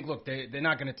 And I think, look, they're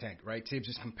not going to tank, right? Tibbs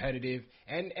is competitive,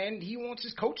 and he wants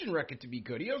his coaching record to be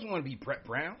good. He doesn't want to be Brett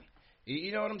Brown.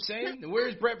 You know what I'm saying?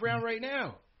 Where's Brett Brown right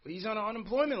now? He's on an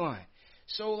unemployment line.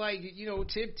 So, like,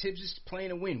 Tibbs is playing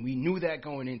to win. We knew that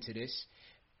going into this.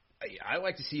 I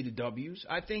like to see the W's.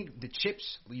 I think the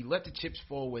chips, we let the chips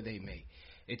fall where they may.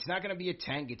 It's not going to be a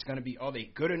tank. It's going to be, are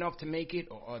they good enough to make it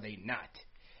or are they not?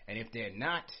 And if they're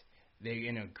not, they're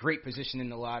in a great position in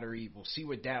the lottery. We'll see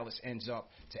where Dallas ends up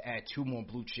to add 2 more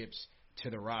blue chips to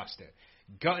the roster.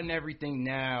 Gutting everything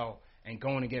now and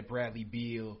going to get Bradley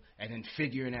Beal and then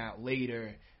figuring out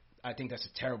later, I think that's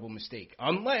a terrible mistake.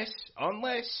 Unless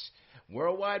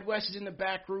Worldwide West is in the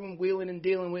back room wheeling and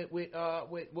dealing with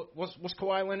what's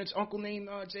Kawhi Leonard's uncle name,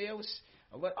 Jay Ellis?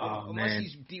 Unless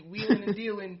he's wheeling and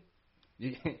dealing.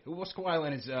 What's Kawhi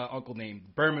Leonard's uncle name?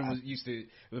 Berman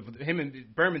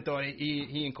Berman thought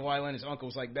he and Kawhi Leonard's uncle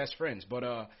was like best friends,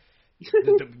 but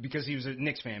because he was a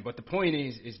Knicks fan. But the point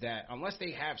is that unless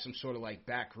they have some sort of like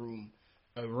backroom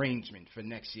arrangement for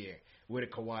next year with a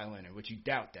Kawhi Leonard, which you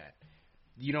doubt that,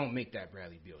 you don't make that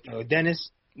Bradley Beal trade. Oh, Dennis.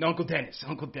 No, Uncle Dennis.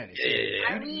 Yeah.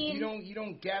 I mean, you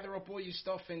don't gather up all your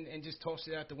stuff and just toss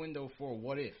it out the window for a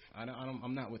what if.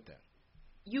 I'm not with that.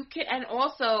 You can, and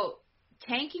also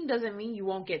tanking doesn't mean you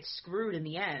won't get screwed in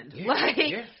the end.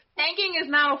 Yeah, tanking is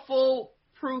not a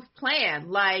foolproof plan.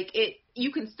 Like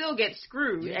you can still get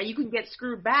screwed, and you can get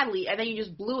screwed badly, and then you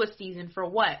just blew a season for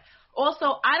what?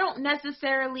 Also, I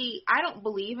don't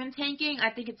believe in tanking. I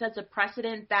think it sets a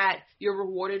precedent that you're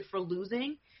rewarded for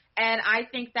losing. And I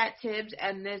think that Tibbs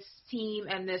and this team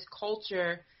and this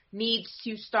culture needs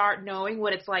to start knowing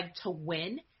what it's like to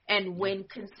win and win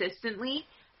consistently.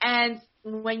 And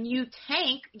when you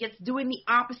tank, it's doing the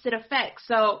opposite effect.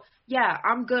 So, yeah,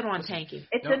 I'm good on tanking.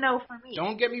 It's a no for me.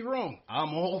 Don't get me wrong.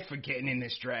 I'm all for getting in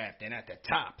this draft and at the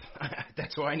top.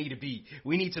 That's where I need to be.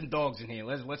 We need some dogs in here.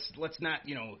 Let's not,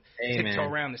 tiptoe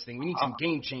around this thing. We need some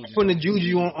game changers. Putting the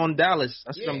juju on Dallas.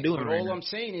 That's what I'm doing right now. All I'm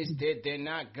saying is they're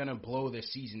not going to blow their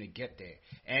season to get there.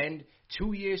 And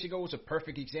 2 years ago was a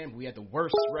perfect example. We had the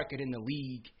worst record in the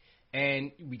league,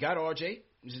 and we got RJ,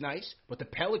 which is nice, but the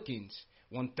Pelicans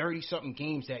won 30-something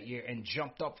games that year and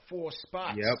jumped up 4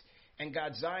 spots. Yep. And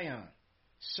got Zion.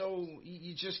 So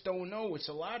you just don't know. It's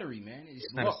a lottery, man.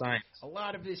 It's not luck. a science. A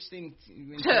lot of this thing,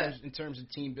 in terms of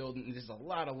team building, there's a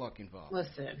lot of luck involved.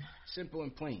 Listen. Simple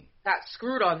and plain. Got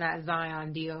screwed on that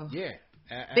Zion deal. Yeah.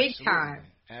 Big time.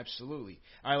 Absolutely.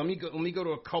 All right, let me go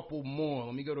to a couple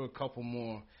more.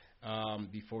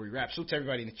 Before we wrap. So to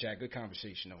everybody in the chat, good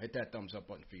conversation, though. Hit that thumbs up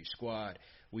button for your squad.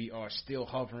 We are still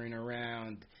hovering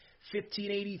around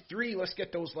 1583. Let's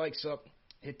get those likes up.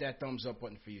 Hit that thumbs up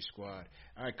button for your squad.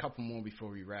 All right, a couple more before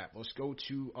we wrap. Let's go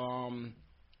to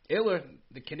Iller,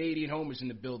 the Canadian homer's in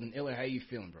the building. Iller, how you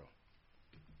feeling, bro?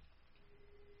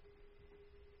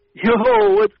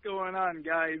 Yo, what's going on,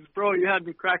 guys? Bro, you had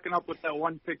me cracking up with that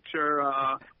one picture,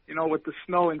 with the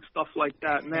snow and stuff like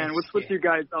that. Man, what's with you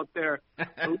guys out there?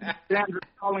 Dan's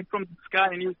calling from the sky,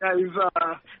 and you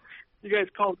guys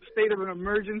call it the state of an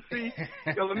emergency.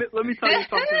 Yo, let me tell you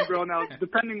something, bro. Now,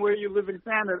 depending where you live in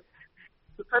Canada,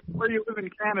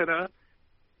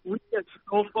 we get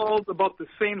snowfalls about the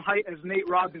same height as Nate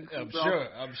Robinson, bro.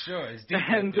 I'm sure. It's deep.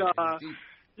 And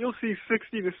you'll see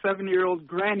 60 to 70-year-old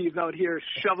grannies out here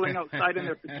shoveling outside in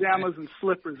their pajamas and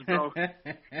slippers, bro.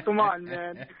 Come on,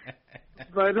 man.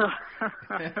 But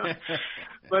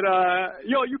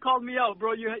yo, you called me out,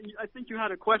 bro. I think you had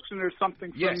a question or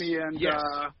something for me, and yes.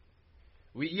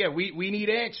 We need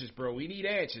answers, bro. We need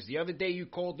answers. The other day you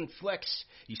called in Flex.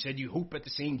 You said you hoop at the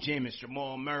same gym as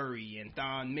Jamal Murray and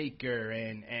Thon Maker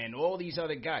and all these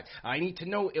other guys. I need to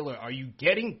know, Iller, are you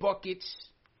getting buckets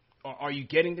or are you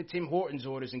getting the Tim Hortons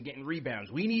orders and getting rebounds?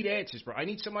 We need answers, bro. I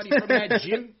need somebody from that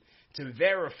gym to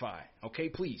verify. Okay,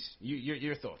 please.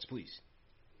 Your thoughts, please.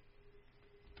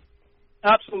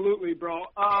 Absolutely, bro.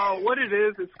 What it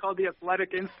is, it's called the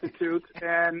Athletic Institute,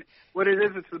 and what it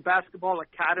is, it's the basketball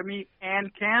academy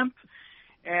and camp.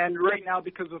 And right now,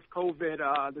 because of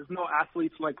COVID, there's no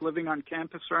athletes like living on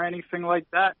campus or anything like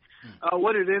that.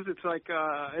 What it is, it's like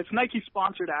it's Nike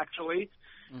sponsored actually,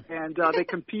 and they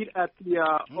compete at the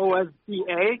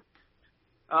OSBA.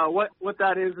 What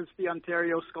that is, it's the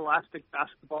Ontario Scholastic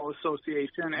Basketball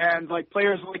Association, and like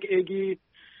players like Iggy,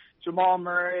 Jamal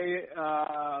Murray,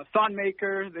 Thon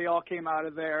Maker, they all came out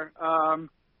of there.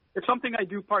 It's something I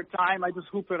do part-time. I just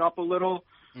hoop it up a little.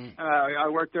 I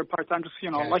work there part-time, just,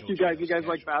 like you guys. You guys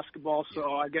like basketball, so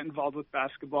Yeah. I get involved with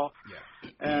basketball. Yeah.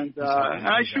 And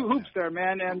I shoot hoops there,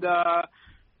 man. And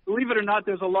believe it or not,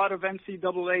 there's a lot of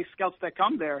NCAA scouts that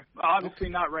come there. Obviously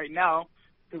not right now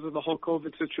because of the whole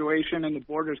COVID situation and the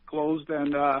borders closed.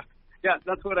 And,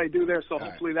 that's what I do there, so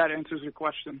hopefully that answers your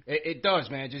question. It does,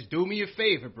 man. Just do me a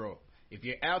favor, bro. If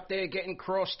you're out there getting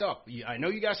crossed up, I know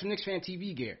you got some Knicks fan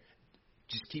TV gear.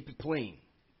 Just keep it plain.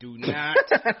 Do not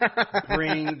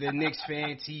bring the Knicks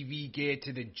fan TV gear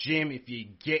to the gym if you're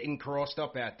getting crossed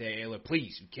up out there, Ella.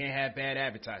 Please, you can't have bad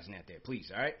advertising out there.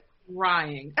 Please, all right?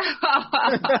 Crying.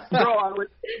 Bro,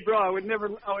 I would never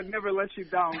let you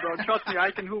down, bro. Trust me,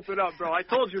 I can hoop it up, bro. I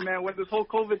told you, man, when this whole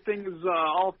COVID thing is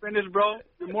all finished, bro,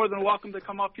 you're more than welcome to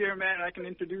come up here, man, and I can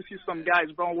introduce you some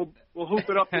guys, bro. We'll hoop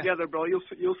it up together, bro. You'll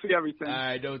see everything. All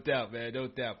right, no doubt, man. No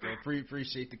doubt, bro.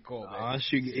 Appreciate the call, man.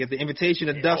 Shoot, you have the invitation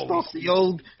to dust off the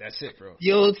old. That's it, bro.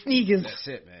 The old sneakers. That's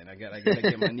it, man. I gotta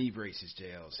get my knee braces,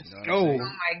 JLs. You know Oh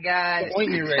my God.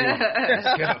 Ointment ready.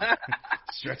 Let's go.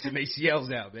 Stretch some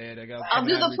ACLs out, man. I'll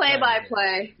do the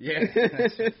play-by-play. Yeah,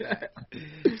 that's a fact.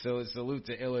 So salute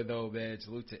to Illa, though, man.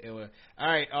 Salute to Illa. All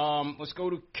right, let's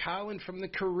go to Colin from the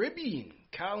Caribbean.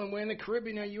 Colin, where in the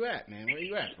Caribbean are you at, man? Where are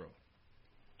you at, bro?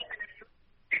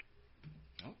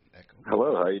 Oh, echo.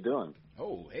 Hello, how you doing?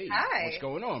 Oh, hey. Hi. What's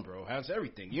going on, bro? How's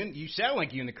everything? You sound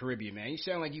like you're in the Caribbean, man. You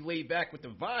sound like you laid back with the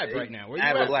vibe right now. Where you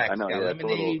at? Relax. I know, yeah, it's a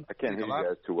little, I can't hear you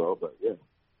guys too well, but yeah.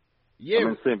 Yeah. I'm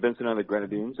in St. Vincent and the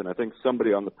Grenadines, and I think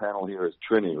somebody on the panel here is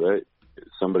Trini, right?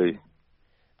 Somebody.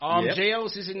 Yep.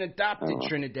 JL's is an adopted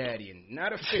Trinidadian,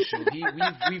 not official.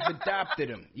 We've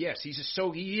adopted him. Yes, he is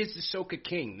the Soca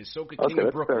King, the Soca King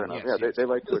of Brooklyn. Fair enough. Yes, yeah, they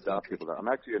like to adopt people down. I'm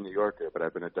actually a New Yorker, but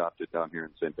I've been adopted down here in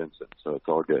St. Vincent, so it's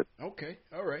all good. Okay,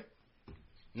 all right.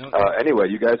 No. Anyway,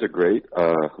 you guys are great.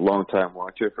 Long time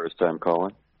watcher, first time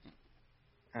calling,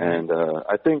 and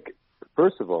I think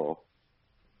first of all,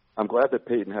 I'm glad that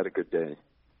Peyton had a good day.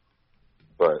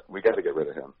 But we got to get rid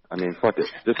of him. I mean, fuck it.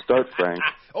 Just start Frank.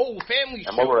 Family show.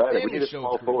 And while we're at it, we need a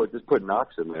small forward. Just put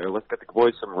Knox in there. Let's get the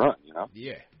boys some run, you know?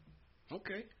 Yeah.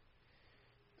 Okay.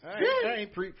 All right.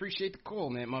 Appreciate the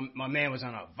call, man. My man was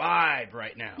on a vibe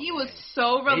right now. He was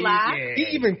so relaxed. He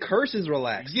even curses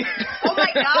relaxed. Yeah. Oh,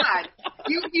 my God.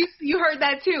 You heard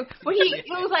that, too. But it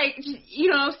was like,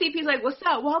 CP's like, what's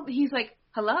up? Well, he's like,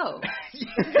 hello.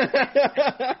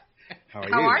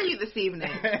 How are you this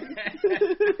evening?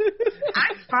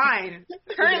 I'm fine.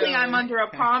 Currently, I'm under a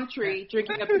palm tree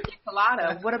drinking a pina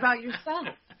colada. What about yourself?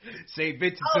 St.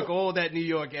 Vincent took all that New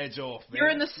York edge off, man. You're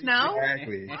in the snow?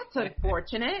 Exactly. That's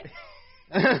unfortunate.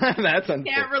 That's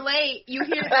unfortunate. Can't relate. You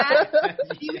hear that?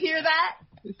 You hear that?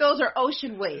 Those are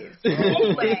ocean waves.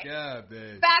 Anyway, God,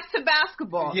 man. back to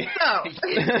basketball. Yeah. So.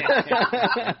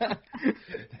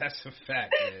 That's a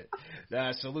fact, man.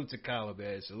 Nah, salute to Colin,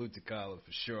 man. Salute to Colin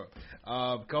for sure.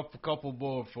 Couple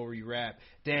more before we wrap.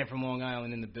 Dan from Long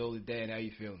Island in the building. Dan, how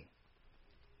you feeling?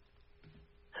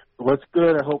 What's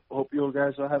good? I hope you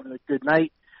guys are having a good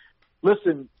night.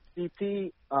 Listen,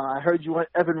 CP, I heard you on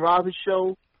Evan Roberts'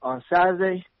 show on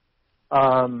Saturday.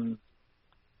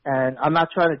 And I'm not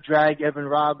trying to drag Evan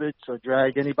Roberts or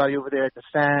drag anybody over there at the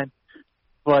Fan,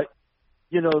 but,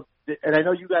 and I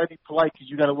know you got to be polite because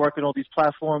you got to work on all these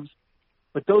platforms,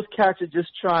 but those cats are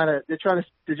just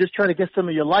they're just trying to get some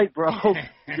of your light, bro,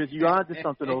 because you're onto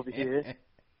something over here.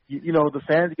 The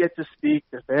fans get to speak,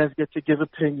 the fans get to give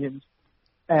opinions,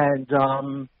 and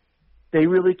they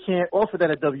really can't offer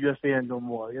that at WFAN no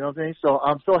more, you know what I mean? So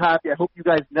I'm so happy. I hope you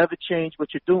guys never change what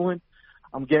you're doing.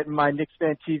 I'm getting my Knicks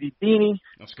Fan TV beanie.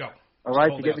 Let's go. All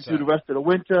right, to get me through the rest of the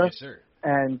winter. Yes, sir.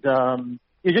 And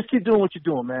you just keep doing what you're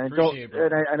doing, man. Appreciate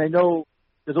it, and I know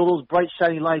there's all those bright,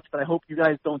 shiny lights, but I hope you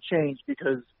guys don't change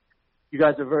because you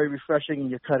guys are very refreshing and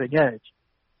you're cutting edge.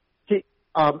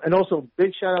 And also,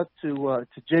 big shout out to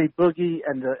Jay Boogie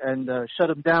and Shut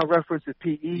 'Em Down reference at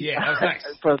PE. Yeah, that was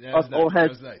nice. For that us was old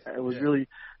nice. heads, it was really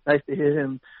nice to hear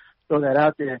him throw that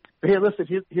out there. But here, listen,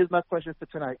 here's my question for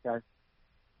tonight, guys.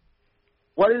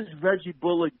 What is Reggie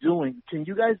Bullock doing? Can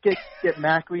you guys get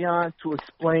Macri on to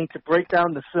explain, to break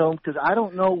down the film? Because I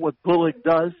don't know what Bullock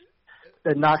does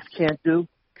that Knox can't do.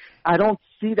 I don't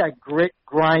see that grit,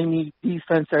 grimy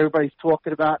defense everybody's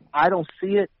talking about. I don't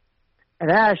see it. And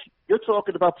Ash, you're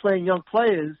talking about playing young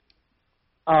players,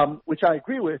 which I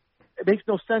agree with. It makes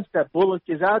no sense that Bullock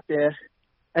is out there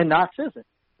and Knox isn't.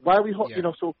 Why are we,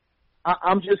 so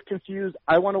I'm just confused.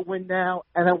 I want to win now,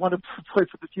 and I want to play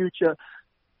for the future.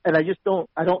 And I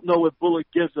don't know what Bullock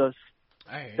gives us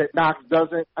that Knox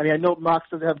doesn't. I mean, I know Knox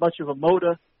doesn't have much of a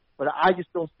motor, but I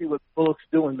just don't see what Bullock's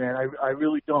doing, man. I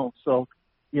really don't. So,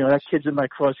 that kid's in my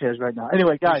crosshairs right now.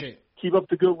 Anyway, guys, Keep up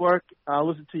the good work. I'll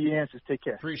listen to your answers. Take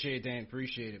care. Appreciate it, Dan.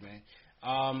 Appreciate it,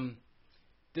 man.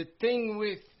 The thing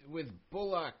with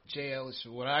Bullock, JL, is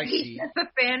what I see. He's a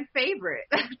fan favorite.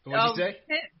 What'd you say?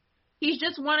 He's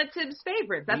just one of Tibbs'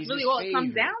 favorites. That's really all it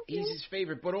comes down to. He's his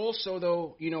favorite. But also,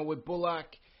 though, with Bullock,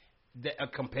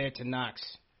 compared to Knox,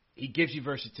 he gives you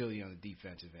versatility on the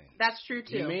defensive end. That's true,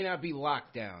 too. He may not be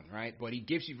locked down, right? But he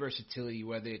gives you versatility,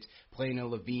 whether it's playing a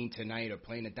Levine tonight or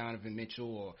playing a Donovan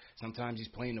Mitchell, or sometimes he's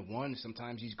playing the 1,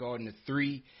 sometimes he's guarding the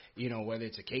 3, whether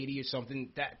it's a KD or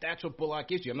something. That's what Bullock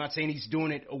gives you. I'm not saying he's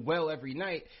doing it well every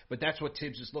night, but that's what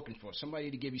Tibbs is looking for. Somebody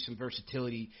to give you some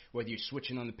versatility, whether you're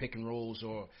switching on the pick and rolls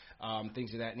or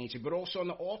things of that nature. But also on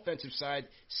the offensive side,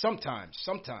 sometimes,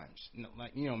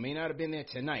 may not have been there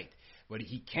tonight, but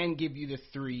he can give you the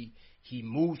 3. He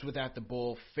moves without the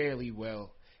ball fairly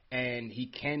well, and he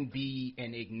can be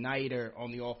an igniter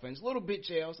on the offense. A little bit,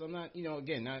 JL. So I'm not,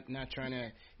 again, not trying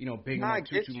to, big him up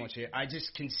too much here. I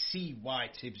just can see why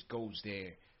Tibbs goes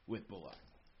there with Bullock.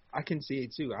 I can see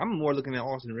it too. I'm more looking at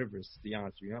Austin Rivers, to be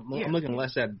honest with you. I'm looking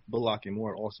less at Bullock and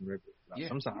more at Austin Rivers. Yeah.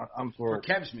 I'm for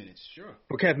Kev's minutes, sure.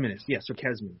 For Kev minutes, yes, for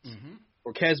Kev's minutes. Mm-hmm.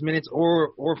 For Kev's minutes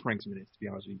or Frank's minutes, to be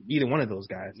honest with you. Either one of those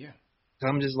guys. Yeah. So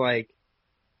I'm just like,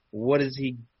 what is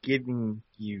he giving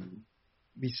you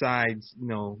besides,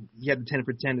 he had the 10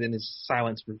 for 10 in his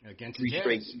silence for against 3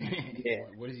 straight. Yeah.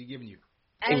 What is he giving you?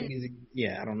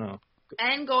 I don't know.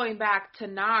 And going back to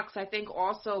Knox, I think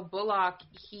also Bullock,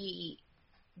 he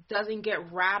doesn't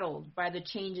get rattled by the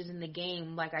changes in the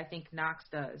game like I think Knox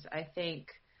does. I think,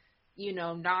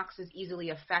 Knox is easily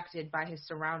affected by his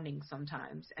surroundings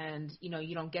sometimes, and,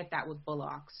 you don't get that with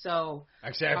Bullock. So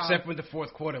except with the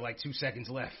fourth quarter, like 2 seconds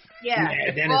left. Yeah.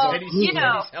 Then he's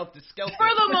helter-skelter. For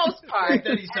the most part.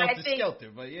 Then he's helter-skelter,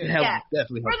 but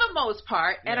definitely. For the most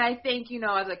part. Yeah. And I think,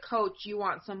 as a coach, you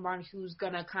want someone who's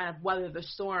going to kind of weather the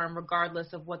storm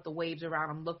regardless of what the waves around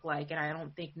him look like, and I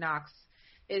don't think Knox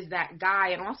is that guy.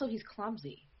 And also, he's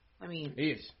clumsy. I mean,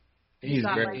 he is. He's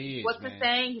got what's the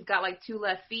saying? He's got 2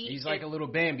 left feet. He's like a little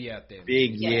Bambi out there.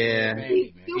 Big, yeah.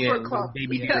 He's super clumsy.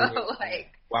 Baby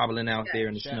wobbling out there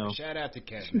in the snow. Shout out to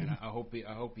Kev, man. I hope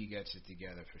he gets it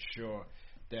together for sure.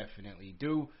 Definitely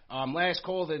do. Last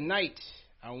call of the night.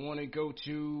 I want to go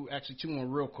to actually 2 more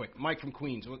real quick. Mike from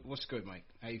Queens. What's good, Mike?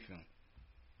 How you feeling?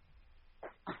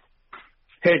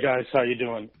 Hey guys, how you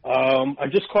doing? I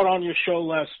just caught on your show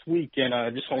last week, and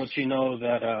I just want to let you know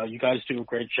that you guys do a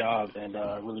great job, and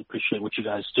I really appreciate what you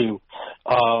guys do.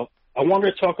 I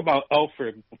wanted to talk about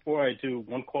Alfred. Before I do,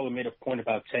 one caller made a point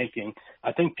about tanking.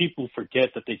 I think people forget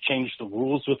that they changed the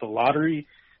rules with the lottery,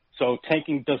 so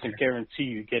tanking doesn't guarantee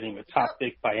you getting a top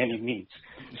pick by any means.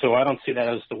 So I don't see that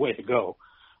as the way to go.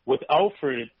 With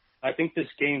Alfred, I think this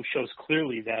game shows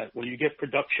clearly that when you get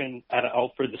production out of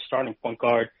Alfred, the starting point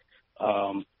guard,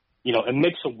 it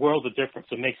makes a world of difference.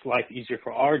 It makes life easier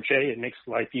for RJ. It makes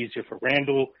life easier for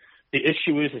Randall. The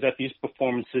issue is that these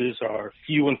performances are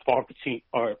few and far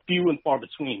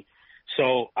between.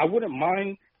 So I wouldn't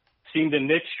mind seeing the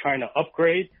Knicks trying to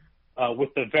upgrade with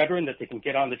the veteran that they can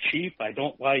get on the cheap. I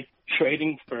don't like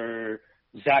trading for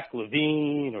Zach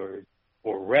LaVine or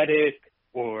Redick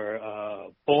or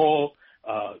Ball.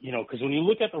 Because when you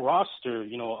look at the roster,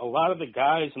 a lot of the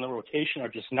guys in the rotation are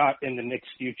just not in the Knicks'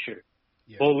 future.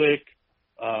 Yeah. Bullock,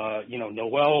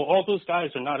 Noel, all those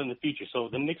guys are not in the future. So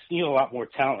the Knicks need a lot more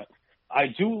talent. I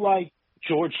do like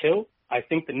George Hill. I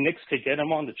think the Knicks could get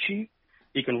him on the cheap.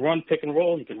 He can run pick and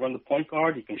roll. He can run the point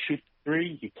guard. He can shoot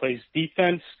 3. He plays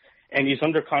defense. And he's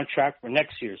under contract for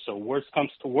next year. So worst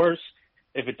comes to worst,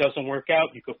 if it doesn't work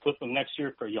out, you could flip him next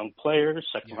year for a young player,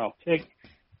 second-round pick.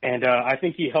 And I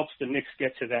think he helps the Knicks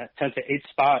get to that 10 to 8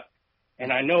 spot.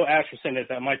 And I know Ash was saying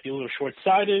that might be a little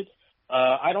short-sighted.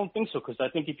 I don't think so, because I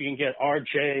think if you can get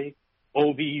RJ,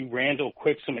 Obi, Randall,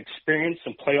 Quick some experience,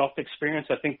 some playoff experience,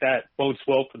 I think that bodes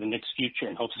well for the Knicks' future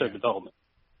and helps their development.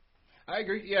 I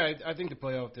agree. Yeah, I think the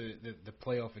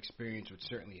playoff experience would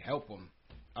certainly help them.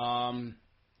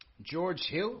 George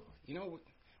Hill,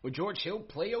 would George Hill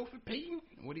play over Payton?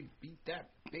 Would he be that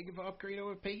big of an upgrade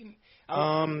over Payton?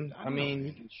 I mean,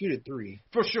 he can shoot a 3.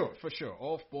 For sure.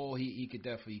 Off ball, he could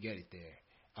definitely get it there.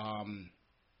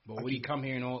 But would he come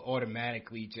here and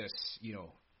automatically just,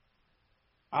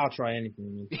 I'll try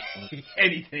anything.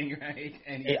 Anything, right?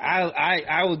 Anything. Hey,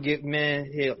 I would get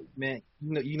OKC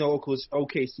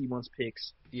wants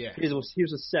picks. Yeah. Here's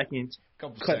a second.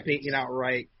 Cut Payton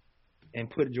outright and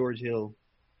put George Hill.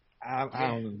 I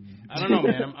don't know,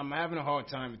 man. I'm having a hard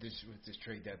time with this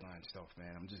trade deadline stuff,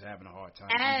 man. I'm just having a hard time.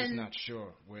 I'm just not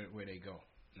sure where they go.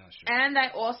 Not sure. And I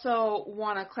also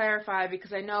want to clarify,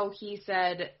 because I know he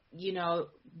said,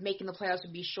 making the playoffs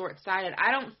would be short-sighted.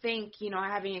 I don't think,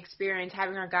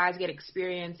 having our guys get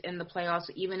experience in the playoffs,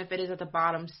 even if it is at the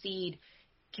bottom seed,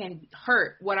 can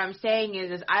hurt. What I'm saying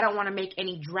is I don't want to make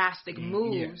any drastic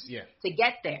moves to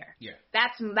get there. Yeah.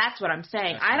 That's what I'm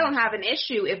saying. I don't have an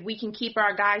issue if we can keep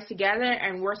our guys together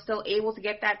and we're still able to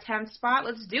get that 10th spot.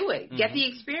 Let's do it. Get the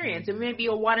experience. It may be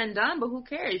a one and done, but who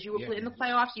cares? You were in the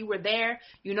playoffs. You were there.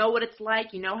 You know what it's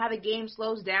like. You know how the game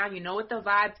slows down. You know what the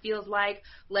vibe feels like.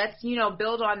 Let's,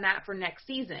 build on that for next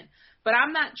season. But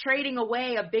I'm not trading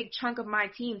away a big chunk of my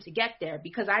team to get there,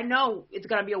 because I know it's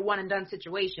going to be a one-and-done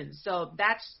situation. So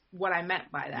that's what I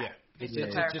meant by that. Yeah,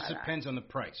 it just depends on the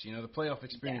price. The playoff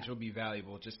experience will be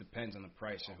valuable. It just depends on the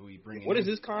price and who you bring in. What is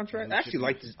his contract? I actually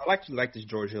like this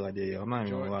George Hill idea. I'm not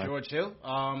even going to lie. George Hill?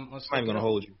 I'm not even going to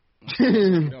hold you. Let's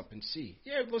look it up and see.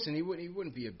 Yeah, listen, he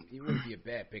wouldn't be a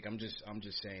bad pick. I'm just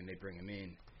saying they bring him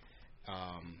in.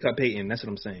 Cut Peyton. That's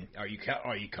what I'm saying. Are you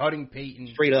cutting Peyton?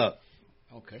 Straight up.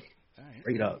 Okay. All right.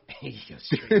 Straight up.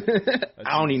 Straight up.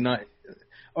 I don't need nothing.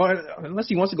 Or unless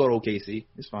he wants to go to OKC,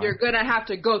 it's fine. You're gonna have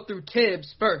to go through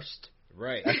Tibbs first.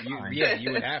 Right.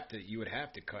 You would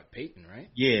have to cut Peyton, right?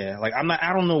 Yeah. Like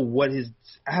I don't know what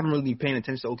I haven't really been paying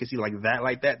attention to OKC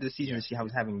like that this season to see how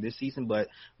he's having this season, but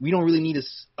we don't really need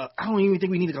I don't even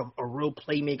think we need a real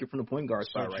playmaker from the point guard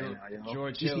spot right now.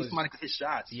 George Hill needs somebody to hit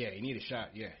shots. Yeah, you need a shot.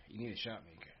 Yeah, you need a shot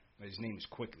maker. But his name is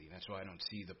Quickly. That's why I don't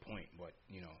see the point, but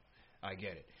I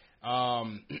get it.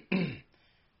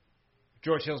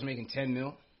 George Hill's making $10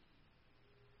 million.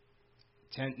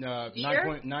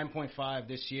 9.5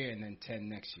 this year, and then 10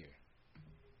 next year.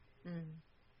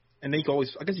 And then you can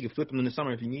always, I guess you can flip him in the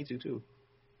summer if you need to too.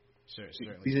 Sure,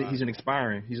 certainly. He's an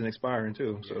expiring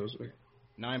too. Yeah. So it's like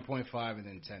 9.5 and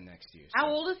then 10 next year. So.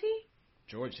 How old is he?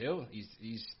 George Hill.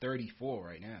 He's 34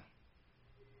 right now.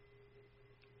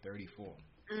 34.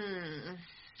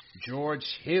 George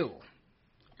Hill.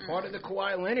 Part of the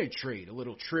Kawhi Leonard trade. A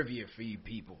little trivia for you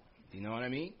people. You know what I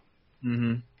mean?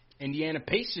 Mm-hmm. Indiana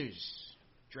Pacers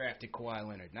drafted Kawhi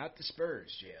Leonard, not the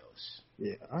Spurs, Jails.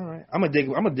 Yeah, all right. I'm gonna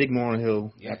dig more on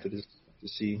Hill after this to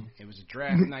see. It was a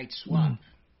draft night swap.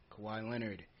 Kawhi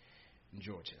Leonard and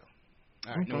George Hill.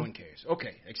 All right, no one cares.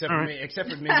 Okay, except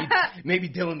for maybe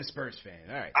Dylan, the Spurs fan.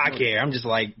 All right, I care. I'm just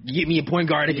like, get me a point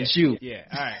guard that can shoot. Yeah.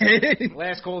 All right.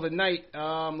 Last call of the night.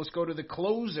 Let's go to the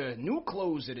closer, new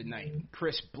closer tonight,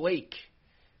 Chris Blake.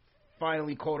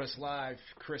 Finally caught us live.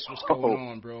 Chris, what's going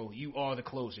on, bro? You are the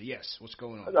closer. Yes, what's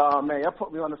going on? Oh, man, y'all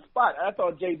put me on the spot. I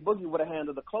thought Jay Boogie would have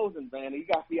handled the closing, man. He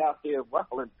got me out there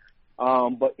ruffling.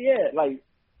 But, yeah,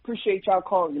 appreciate y'all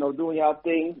calling, doing y'all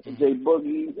thing. Mm-hmm. Jay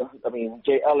Boogie,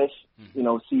 Jay Ellis,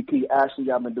 CP, Ashley,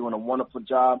 y'all been doing a wonderful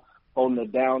job holding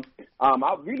it down.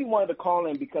 I really wanted to call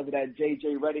in because of that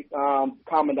J.J. Redick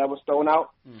comment that was thrown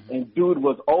out. Mm-hmm. And dude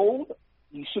was old.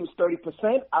 He shoots 30%.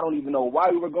 I don't even know why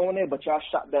we were going there, but y'all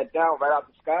shot that down right out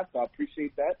the sky, so I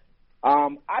appreciate that. I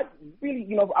really,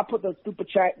 I put the super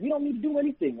chat. We don't need to do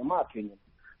anything, in my opinion.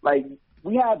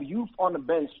 We have youth on the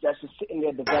bench that's just sitting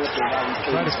there developing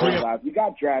while we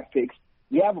got draft picks.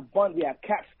 We have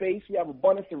cap space. We have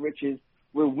abundance of riches.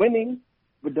 We're winning.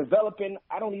 We're developing.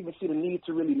 I don't even see the need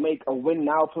to really make a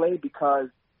win-now play because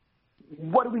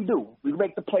what do? We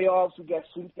make the playoffs. We get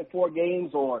sweeps in 4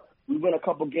 games or we win a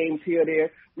couple games here or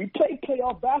there. We play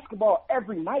playoff basketball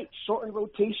every night, shortened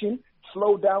rotation,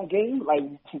 slow down game.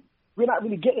 We're not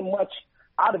really getting much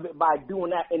out of it by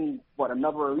doing that in,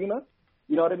 another arena.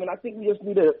 You know what I mean? I think we just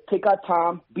need to take our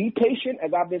time, be patient,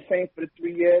 as I've been saying for the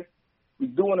 3 years. We're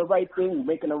doing the right thing. We're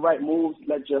making the right moves.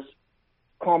 Let's just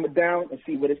calm it down and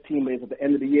see where this team is at the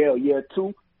end of the year or year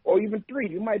 2 or even 3.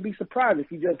 You might be surprised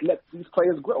if you just let these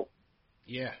players grow.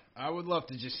 Yeah, I would love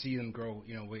to just see them grow,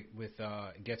 with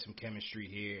get some chemistry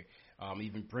here.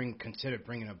 Even consider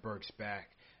bringing up Burks back.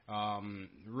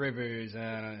 Rivers,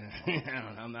 I don't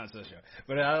know, I'm not so sure.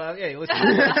 But hey, listen,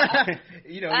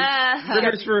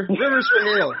 Rivers for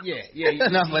Hill. Yeah.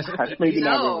 No.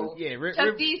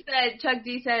 Chuck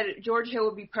D said George Hill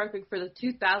would be perfect for the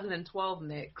 2012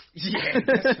 Knicks. Yeah,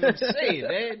 that's what I'm saying,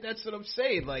 man. That's what I'm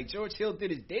saying. George Hill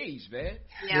did his days, man.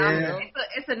 Yeah.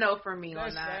 It's a no for me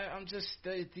on that. I'm just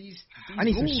these I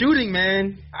need moves. some shooting,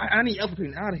 man. I need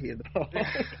Elfrid out of here, though.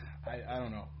 I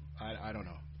don't know. I don't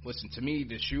know. Listen, to me,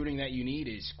 the shooting that you need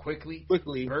is quickly.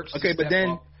 Burks okay, but then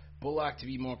up, Bullock to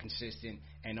be more consistent,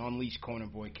 and unleash corner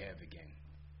boy Kev again.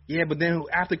 Yeah, but then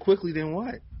after quickly, then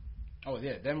what? Oh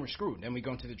yeah, then we're screwed. Then we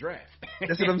go into the draft.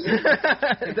 That's what I'm saying.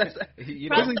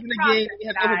 Quickly's in the game.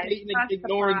 You have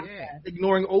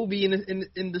ignoring Obi in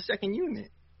the second unit.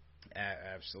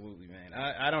 Absolutely, man.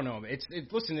 I don't know.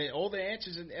 Listen, all the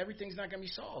answers and everything's not gonna be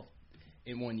solved.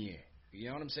 in 1 year. You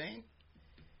know what I'm saying?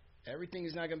 Everything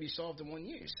is not going to be solved in 1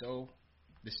 year. So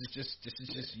this is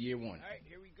just year one. All right,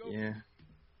 here we go. Yeah.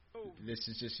 This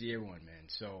is just year one, man.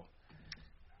 So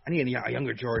I need a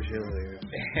younger George Hill here.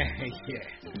 Yeah,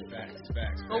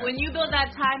 facts. But when you build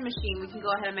that time machine, we can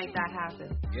go ahead and make that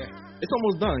happen. Yeah. It's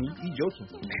almost done. You joking.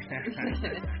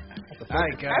 All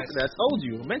right, guys. I told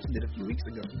you. I mentioned it a few weeks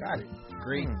ago. Got it.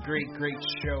 Great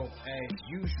show as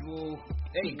usual.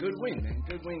 Hey, good win, man.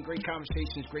 Good win. Great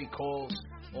conversations, great calls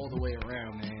all the way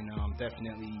around, man.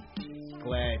 Definitely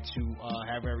glad to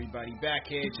have everybody back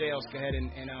here. JL's, go ahead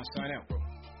and sign out, bro.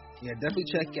 Yeah, definitely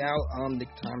check out Nick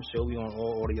Time Show. We on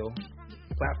all audio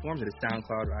platforms. It is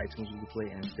SoundCloud, iTunes, Google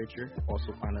Play, and Stitcher.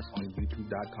 Also find us on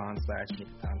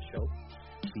youtube.com/Nick Time Show.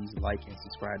 Please like and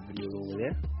subscribe to videos over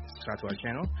there. Subscribe to our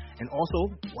channel. And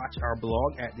also watch our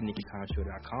blog at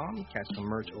thenickytimeshow.com. Catch some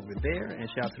merch over there. And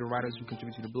shout out to the writers who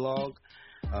contribute to the blog.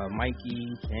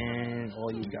 Mikey, Ken,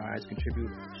 all you guys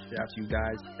contribute. Shout out to you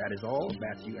guys. That is all.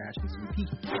 Back to you, Ashley CP.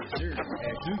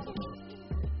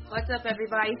 What's up,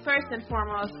 everybody? First and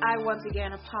foremost, I once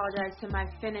again apologize to my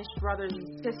Finnish brothers and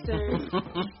sisters.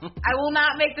 I will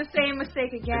not make the same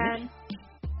mistake again.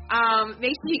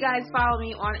 Make sure you guys follow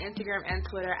me on Instagram and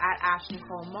Twitter at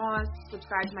 @AshNicoleMoss.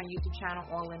 Subscribe to my YouTube channel,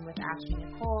 All In with Ashley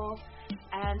Nicole.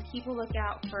 And keep a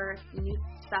lookout for new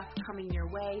stuff coming your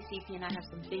way. CP and I have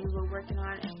some things we're working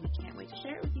on, and we can't wait to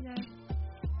share it with you guys.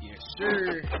 Yes,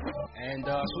 sir. And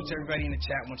salute to everybody in the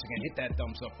chat. Once again, hit that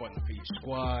thumbs up button for your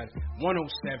squad.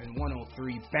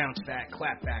 107-103, bounce back,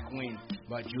 clap back win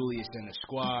by Julius and the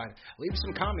squad. Leave us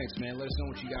some comments, man. Let us know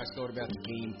what you guys thought about the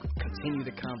game. Continue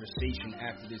the conversation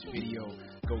after this video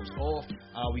goes off.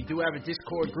 We do have a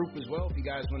Discord group as well. If you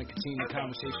guys want to continue the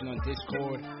conversation on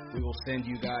Discord, we will send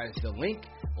you guys the link.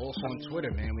 Also on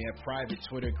Twitter, man. We have private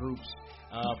Twitter groups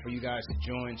for you guys to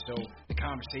join. So the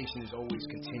conversation is always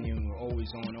continuing. We're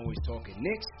always on, always talking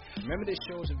Knicks. Remember, this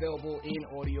show is available in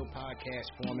audio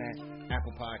podcast format,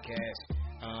 Apple Podcasts,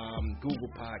 Google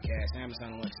Podcasts,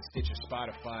 Amazon Alexa, Stitcher,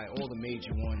 Spotify, all the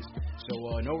major ones.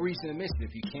 So no reason to miss it.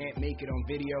 If you can't make it on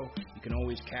video, you can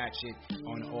always catch it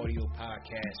on audio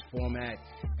podcast format.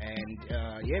 And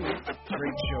yeah, man,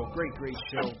 great show, great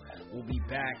show. We'll be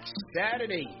back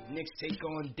Saturday. Knicks take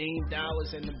on Dame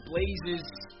Dollars and the Blazers.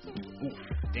 Oof,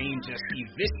 Dame just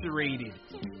eviscerated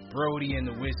Brody and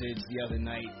the Wizards the other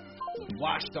night.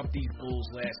 Washed up these Bulls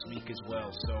last week as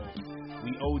well. So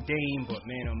we owe Dame, but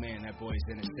man, oh man, that boy's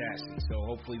an assassin. So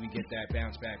hopefully we get that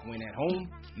bounce back win at home.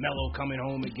 Melo coming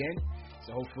home again.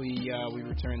 So hopefully we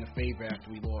return the favor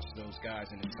after we lost those guys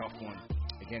in a tough one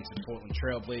against the Portland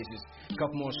Trail Blazers. A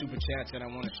couple more super chats that I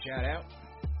want to shout out.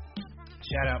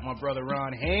 Shout out my brother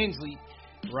Ron Hansley.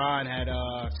 Ron had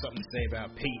something to say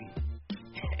about Peyton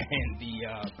and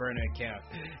the burner account.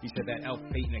 He said that Elf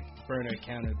Peyton burner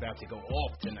account is about to go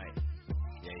off tonight.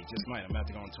 Yeah, he just might. I'm about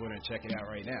to go on Twitter and check it out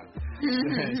right now.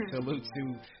 Salute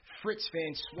to Fritz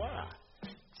Francois.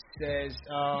 Says,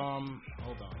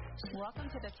 hold on. Welcome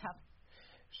to the top.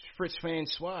 Fritz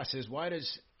Francois says, why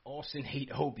does Austin hate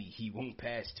Obi? He won't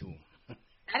pass to him.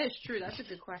 That is true. That's a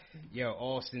good question. Yo,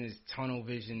 Austin is tunnel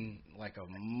vision like a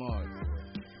mug.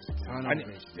 Tunnel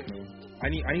vision. I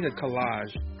need a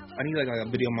collage. I need like a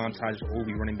video montage of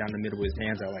Obi running down the middle with his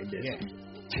hands out like this. Yeah.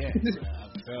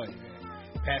 I'm telling you, man.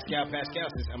 Pascal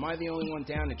says, am I the only one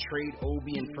down to trade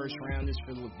Obi in first rounders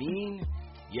for Levine?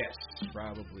 Yes,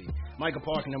 probably. Michael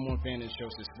Parker, #1 fan of the show,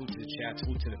 says, salute to the chat,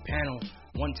 salute to the panel.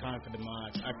 One time for the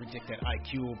mods. I predict that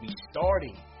IQ will be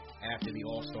starting after the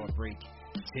All-Star break.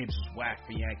 Tibbs was whack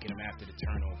for yanking him after the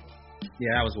turnover.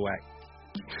 Yeah, that was whack.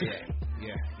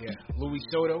 Yeah. Louis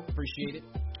Soto, appreciate it.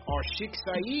 Arshik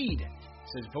Saeed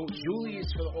says, vote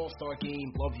Julius for the All-Star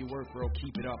game. Love your work, bro.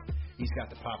 Keep it up. He's got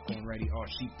the popcorn ready.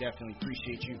 Arshik, definitely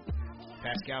appreciate you.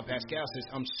 Pascal says,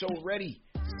 I'm so ready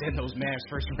to send those Mavs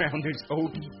first-rounders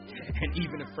Obi and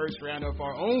even a first-rounder of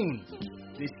our own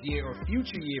this year or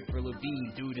future year for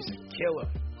Levine. Dude is a killer.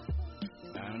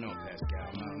 I don't know, Pascal.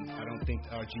 I don't think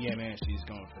our GM Ashley is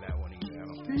going for that one either. I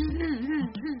don't think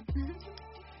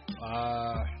so.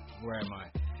 Where am I?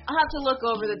 I'll have to look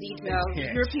over the details.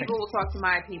 Yeah, Your people will talk to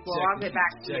my people. I'll get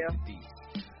back to you.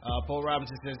 Paul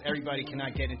Robinson says, everybody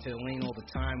cannot get into the lane all the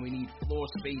time. We need floor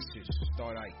spacers to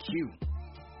start IQ.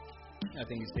 I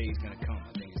think his day is going to come.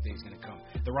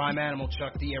 The Rhyme Animal,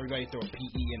 Chuck D, everybody throw a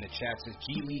PE in the chat, says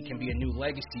G League can be a new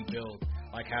legacy build,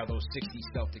 like how those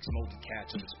 60s Celtics molded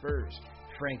Cats of the Spurs.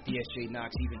 Frank, DSJ,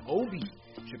 Knox, even Obi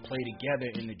should play together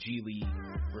in the G League.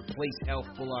 Replace Elf,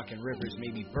 Bullock, and Rivers,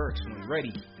 maybe Burks when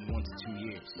ready in 1 to 2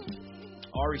 years.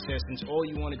 Ari says, since all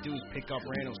you want to do is pick up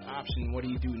Randall's option, what do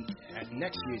you do at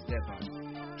next year's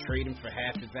deadline? Trade him for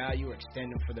half the value or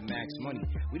extend him for the max money?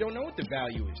 We don't know what the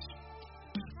value is.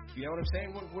 You know what I'm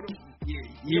saying?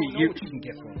 You don't know what you can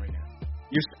get for him right now.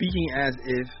 You're speaking as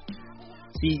if,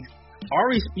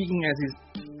 Ari's speaking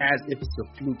as if it's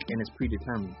a fluke and it's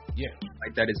predetermined. Yeah.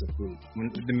 Like that is a fluke.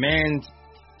 When the man's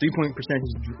 3-point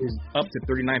percentage is up to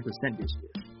 39% this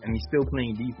year, and he's still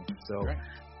playing defense. So right.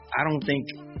 I don't think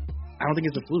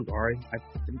it's a fluke, Ari. I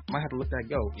might have to let that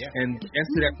go. Yeah. And the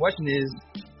answer to that question is,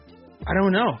 I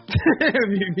don't know.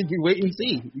 You wait and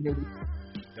see.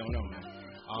 Don't know, man.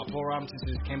 Paul Robinson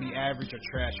says, can be average or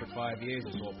trash for 5 years.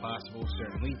 It's all possible,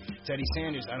 certainly. Teddy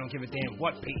Sanders, I don't give a damn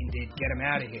what Peyton did. Get him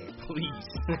out of here, please.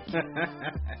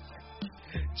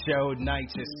 Joe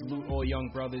Knight says, salute all young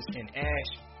brothers. And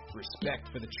Ash, respect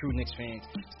for the true Knicks fans.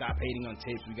 Stop hating on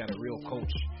Tibbs. We got a real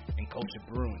coach and culture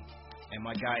brewing. And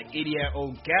my guy, Idiot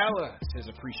O'Gala, says,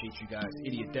 appreciate you guys.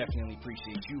 Idiot definitely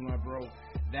appreciate you, my bro.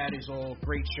 That is all.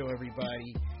 Great show,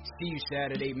 everybody. See you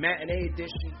Saturday. Matinee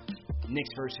edition. Knicks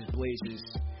versus Blazers.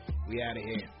 We out of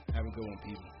here. Have a good one,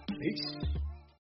 people. Peace.